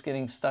like almost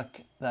getting stuck?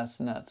 That's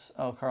nuts.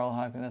 Oh, Carl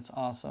Hockman, that's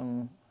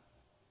awesome.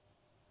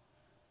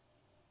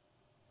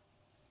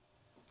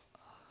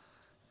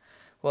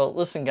 Well,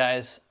 listen,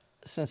 guys,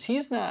 since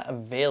he's not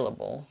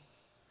available,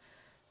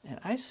 and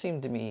I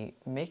seem to be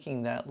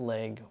making that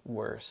leg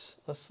worse.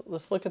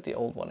 Let's look at the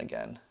old one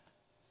again.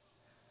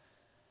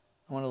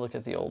 I want to look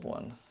at the old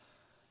one.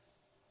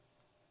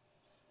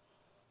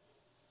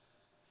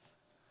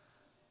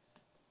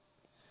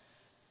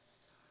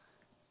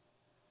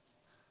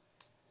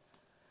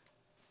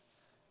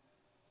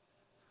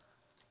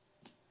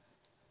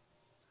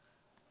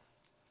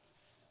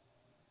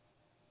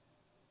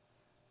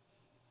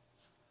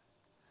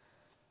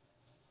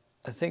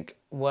 I think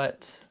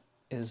what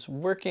is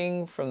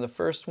working from the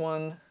first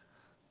one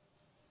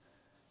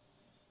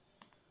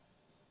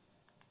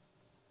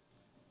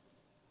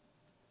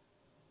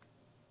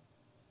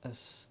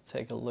let's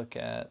take a look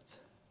at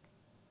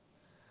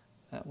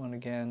that one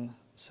again,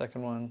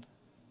 second one.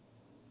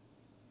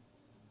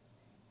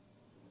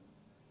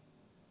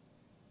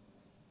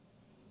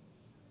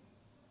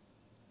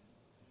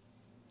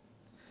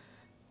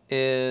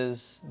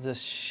 Is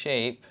this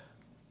shape.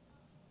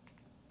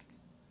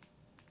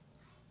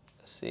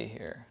 Let's see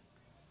here.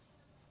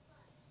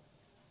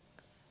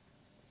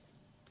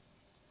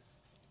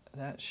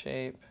 That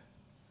shape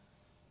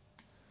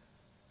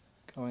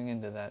going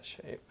into that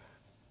shape.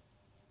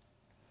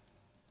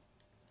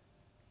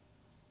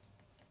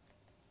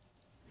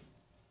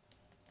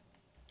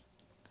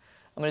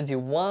 I'm going to do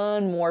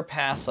one more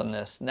pass on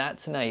this, not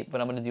tonight,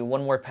 but I'm going to do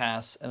one more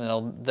pass, and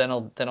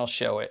then I'll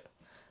show it.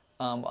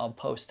 I'll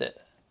post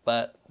it.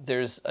 But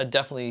I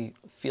definitely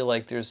feel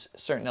like there's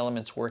certain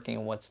elements working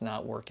and what's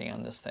not working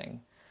on this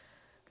thing.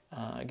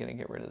 I'm going to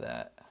get rid of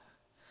that.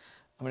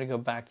 I'm going to go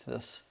back to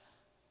this.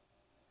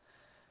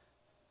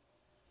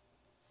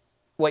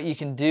 What you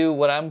can do,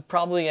 what I'm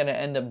probably going to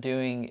end up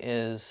doing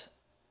is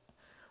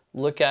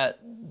look at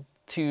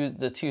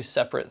the two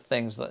separate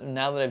things.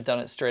 Now that I've done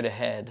it straight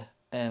ahead,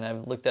 and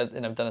I've looked at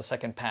and I've done a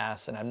second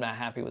pass, and I'm not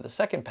happy with the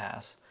second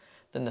pass,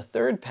 then the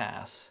third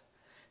pass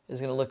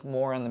is going to look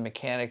more on the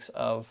mechanics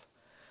of,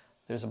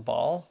 there's a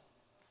ball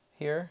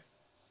here.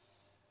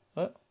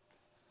 Oh.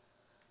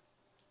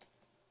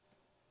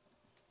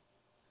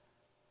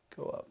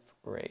 Go up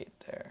right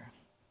there.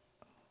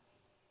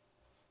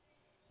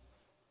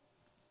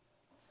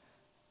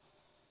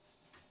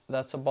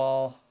 That's a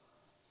ball.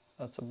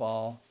 That's a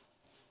ball.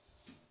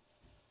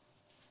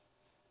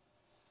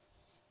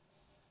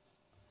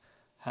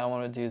 How I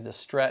want to do the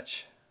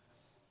stretch.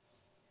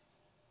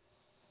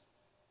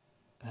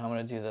 And how I'm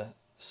going to do the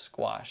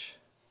squash.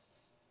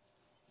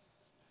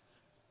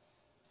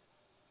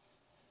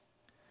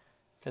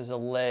 Because the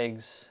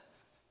legs.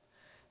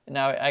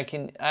 Now I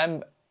can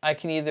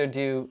either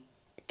do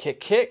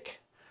kick,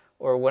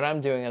 or what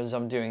I'm doing is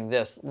I'm doing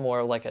this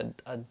more like a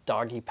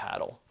doggy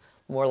paddle,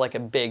 more like a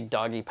big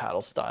doggy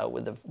paddle style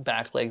with the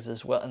back legs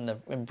as well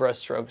and breast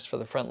strokes for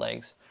the front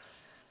legs.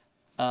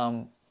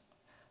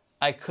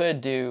 I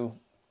could do,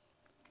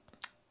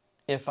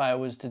 if I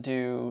was to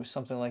do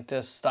something like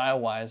this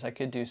style-wise, I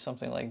could do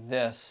something like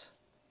this.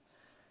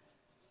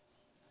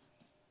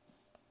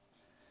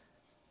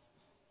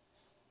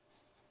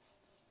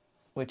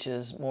 Which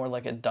is more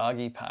like a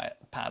doggy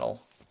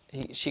paddle.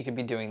 She could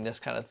be doing this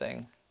kind of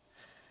thing,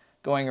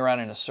 going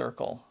around in a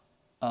circle,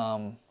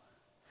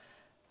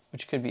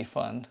 which could be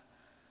fun.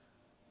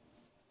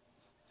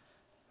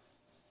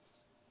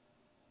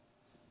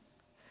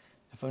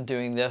 If I'm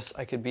doing this,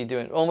 I could be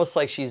doing almost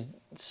like she's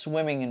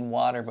swimming in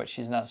water, but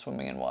she's not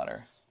swimming in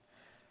water.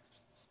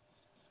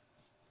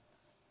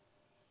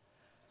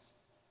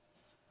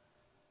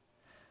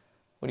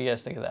 What do you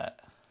guys think of that?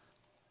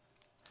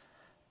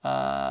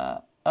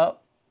 Oh,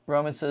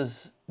 Roman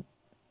says,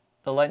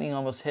 the lightning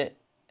almost hit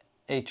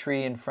a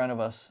tree in front of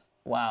us.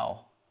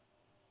 Wow.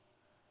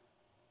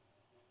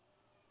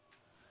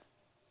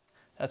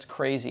 That's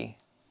crazy.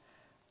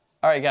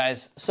 All right,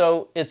 guys.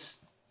 So it's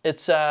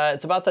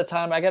about that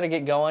time. I got to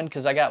get going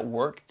because I got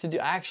work to do.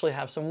 I actually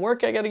have some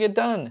work I got to get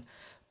done.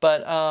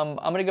 But I'm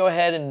going to go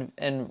ahead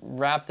and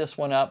wrap this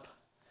one up.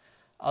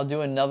 I'll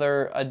do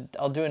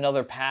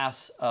another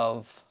pass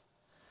of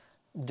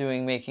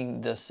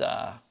making this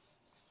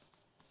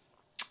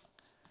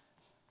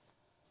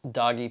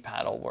doggy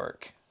paddle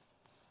work.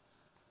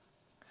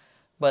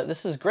 But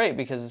this is great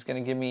because it's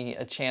going to give me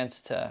a chance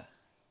to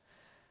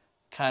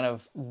kind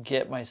of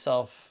get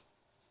myself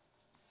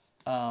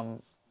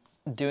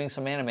doing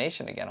some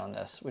animation again on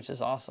this, which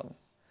is awesome.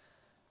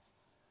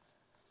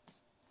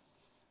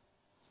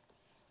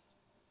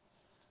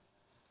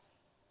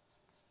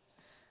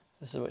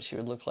 This is what she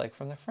would look like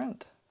from the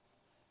front.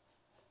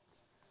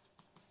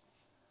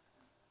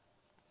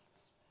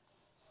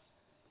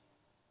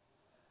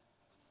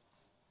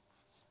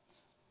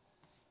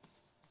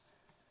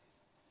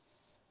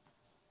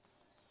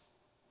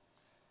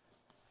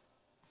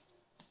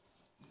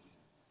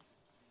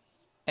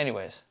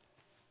 Anyways,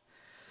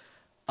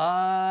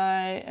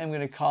 I am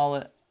going to call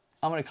it,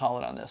 I'm going to call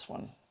it on this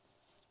one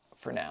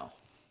for now.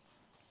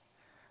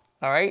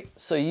 All right,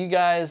 so you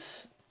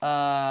guys,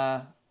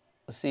 let's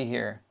see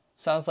here.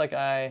 Sounds like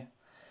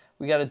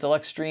we got a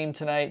deluxe stream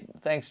tonight.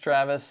 Thanks,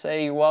 Travis.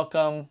 Hey, you're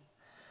welcome.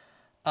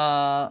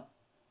 I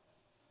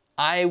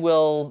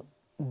will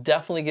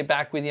definitely get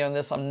back with you on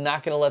this. I'm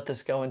not going to let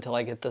this go until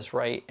I get this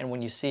right, and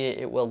when you see it,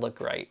 it will look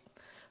right.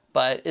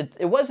 But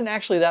it wasn't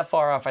actually that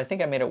far off. I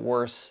think I made it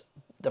worse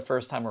the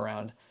first time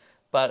around.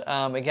 But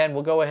again,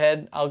 I'll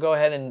go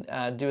ahead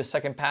and do a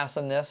second pass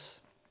on this.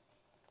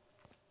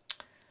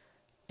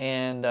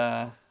 And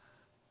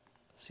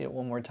see it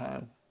one more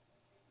time.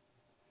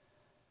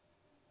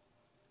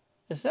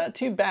 It's not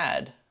too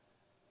bad,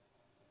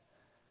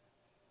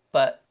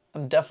 but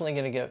I'm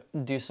definitely gonna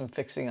do some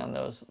fixing on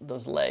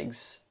those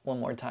legs one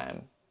more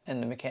time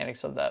and the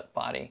mechanics of that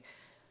body.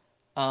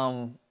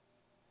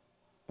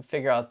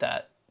 Figure out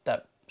that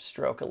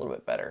stroke a little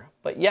bit better.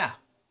 But yeah,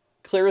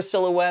 clearer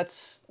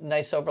silhouettes,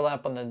 nice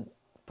overlap on the,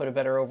 put a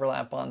better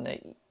overlap on the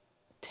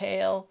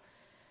tail.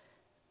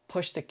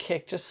 Push the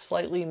kick just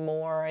slightly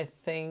more, I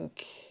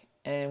think,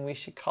 and we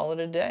should call it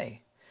a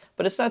day.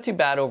 But it's not too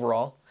bad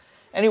overall.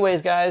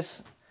 Anyways,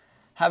 guys,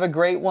 have a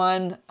great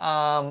one.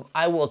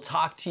 I will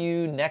talk to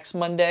you next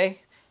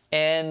Monday.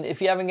 And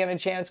if you haven't gotten a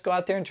chance, go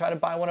out there and try to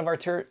buy one of our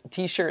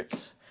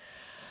t-shirts.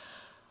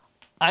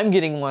 I'm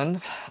getting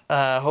one,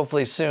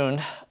 hopefully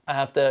soon. I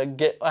have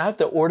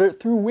to order it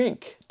through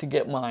Wink to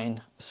get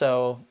mine.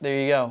 So there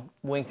you go.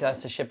 Wink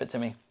has to ship it to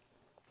me.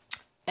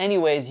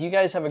 Anyways, you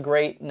guys have a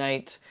great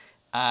night.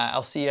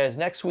 I'll see you guys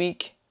next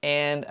week.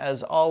 And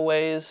as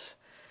always,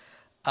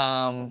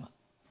 come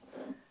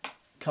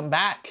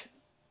back,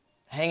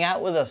 hang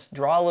out with us,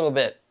 draw a little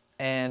bit.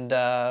 And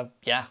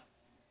yeah,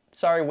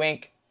 sorry,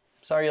 Wink.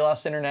 Sorry you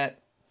lost internet.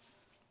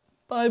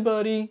 Bye,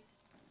 buddy.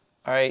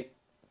 All right,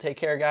 take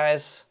care,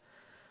 guys.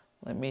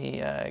 Let me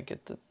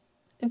get the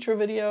intro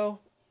video,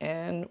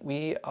 and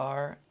we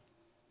are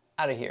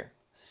out of here.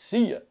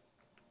 See ya.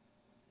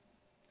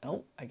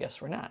 Oh, I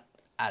guess we're not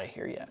out of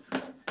here yet.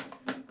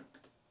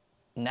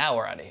 Now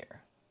we're out of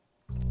here.